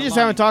during. I in the just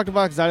line. haven't talked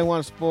about it because I didn't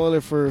want to spoil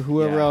it for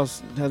whoever Yeah.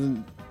 else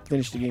hasn't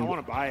finished the I game.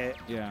 want to buy it.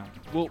 Yeah,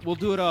 we'll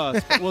do it.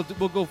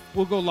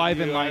 We'll go live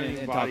in line and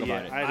talk Yeah,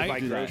 about it. I had to buy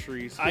do that.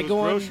 groceries. I Those go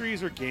on-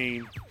 groceries or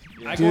gain.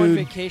 I go on Dude.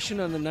 vacation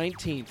on the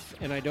 19th,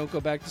 and I don't go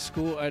back to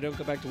school. I don't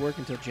go back to work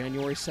until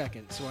January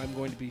 2nd. So I'm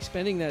going to be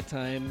spending that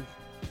time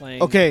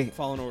playing Okay.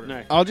 Fallen Order.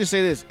 Nice. I'll just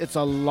say this: it's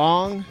a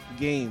long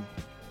game.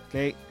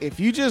 Okay, if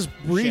you just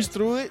breeze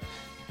through it,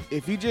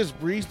 it's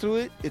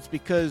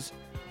because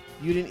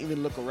you didn't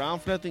even look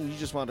around for nothing. You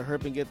just wanted to hurry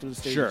up and get through the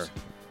stages. Sure.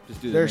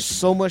 Just do the there's mission.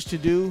 so much to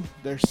do.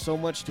 There's so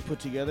much to put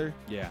together.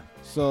 Yeah.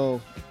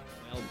 So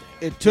Well,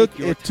 it took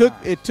your it took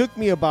time. it took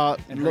me about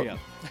And hurry up.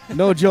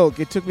 no joke.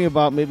 It took me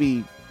about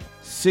maybe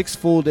 6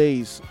 full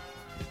days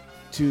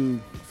to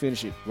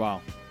finish it.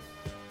 Wow.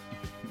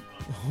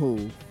 Oh,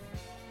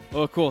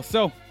 Oh, cool.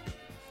 So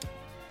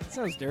that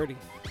sounds dirty.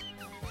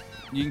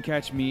 you can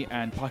catch me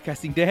on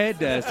Podcasting Dead,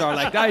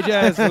 Starlight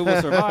Digest, Who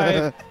Will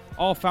Survive,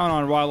 all found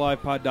on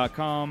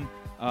wildlifepod.com.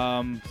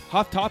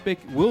 Hot Topic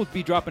will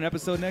be dropping an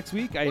episode next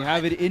week. I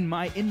have it in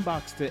my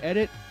inbox to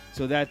edit,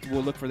 so that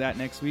we'll look for that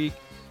next week.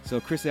 So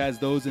Chris has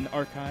those in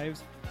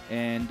archives,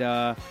 and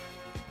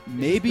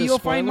maybe the you'll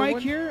find spoiler Mike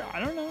one? here. I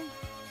don't know.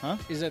 Huh?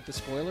 Is that the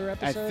spoiler I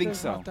episode? think of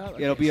so. Hot Topic?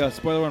 It'll Okay, be a so-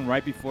 spoiler one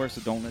right before, so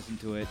don't listen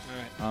to it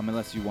All right.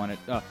 unless you want it.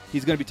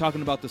 He's going to be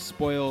talking about the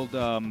spoiled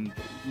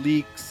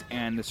leaks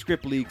and the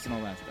script leaks and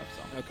all that stuff.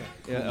 So Okay.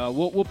 yeah,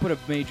 we'll put a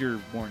major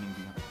warning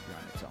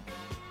behind it.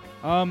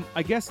 So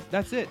I guess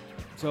that's it.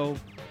 So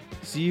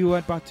see you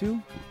at Batu.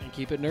 And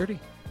keep it nerdy.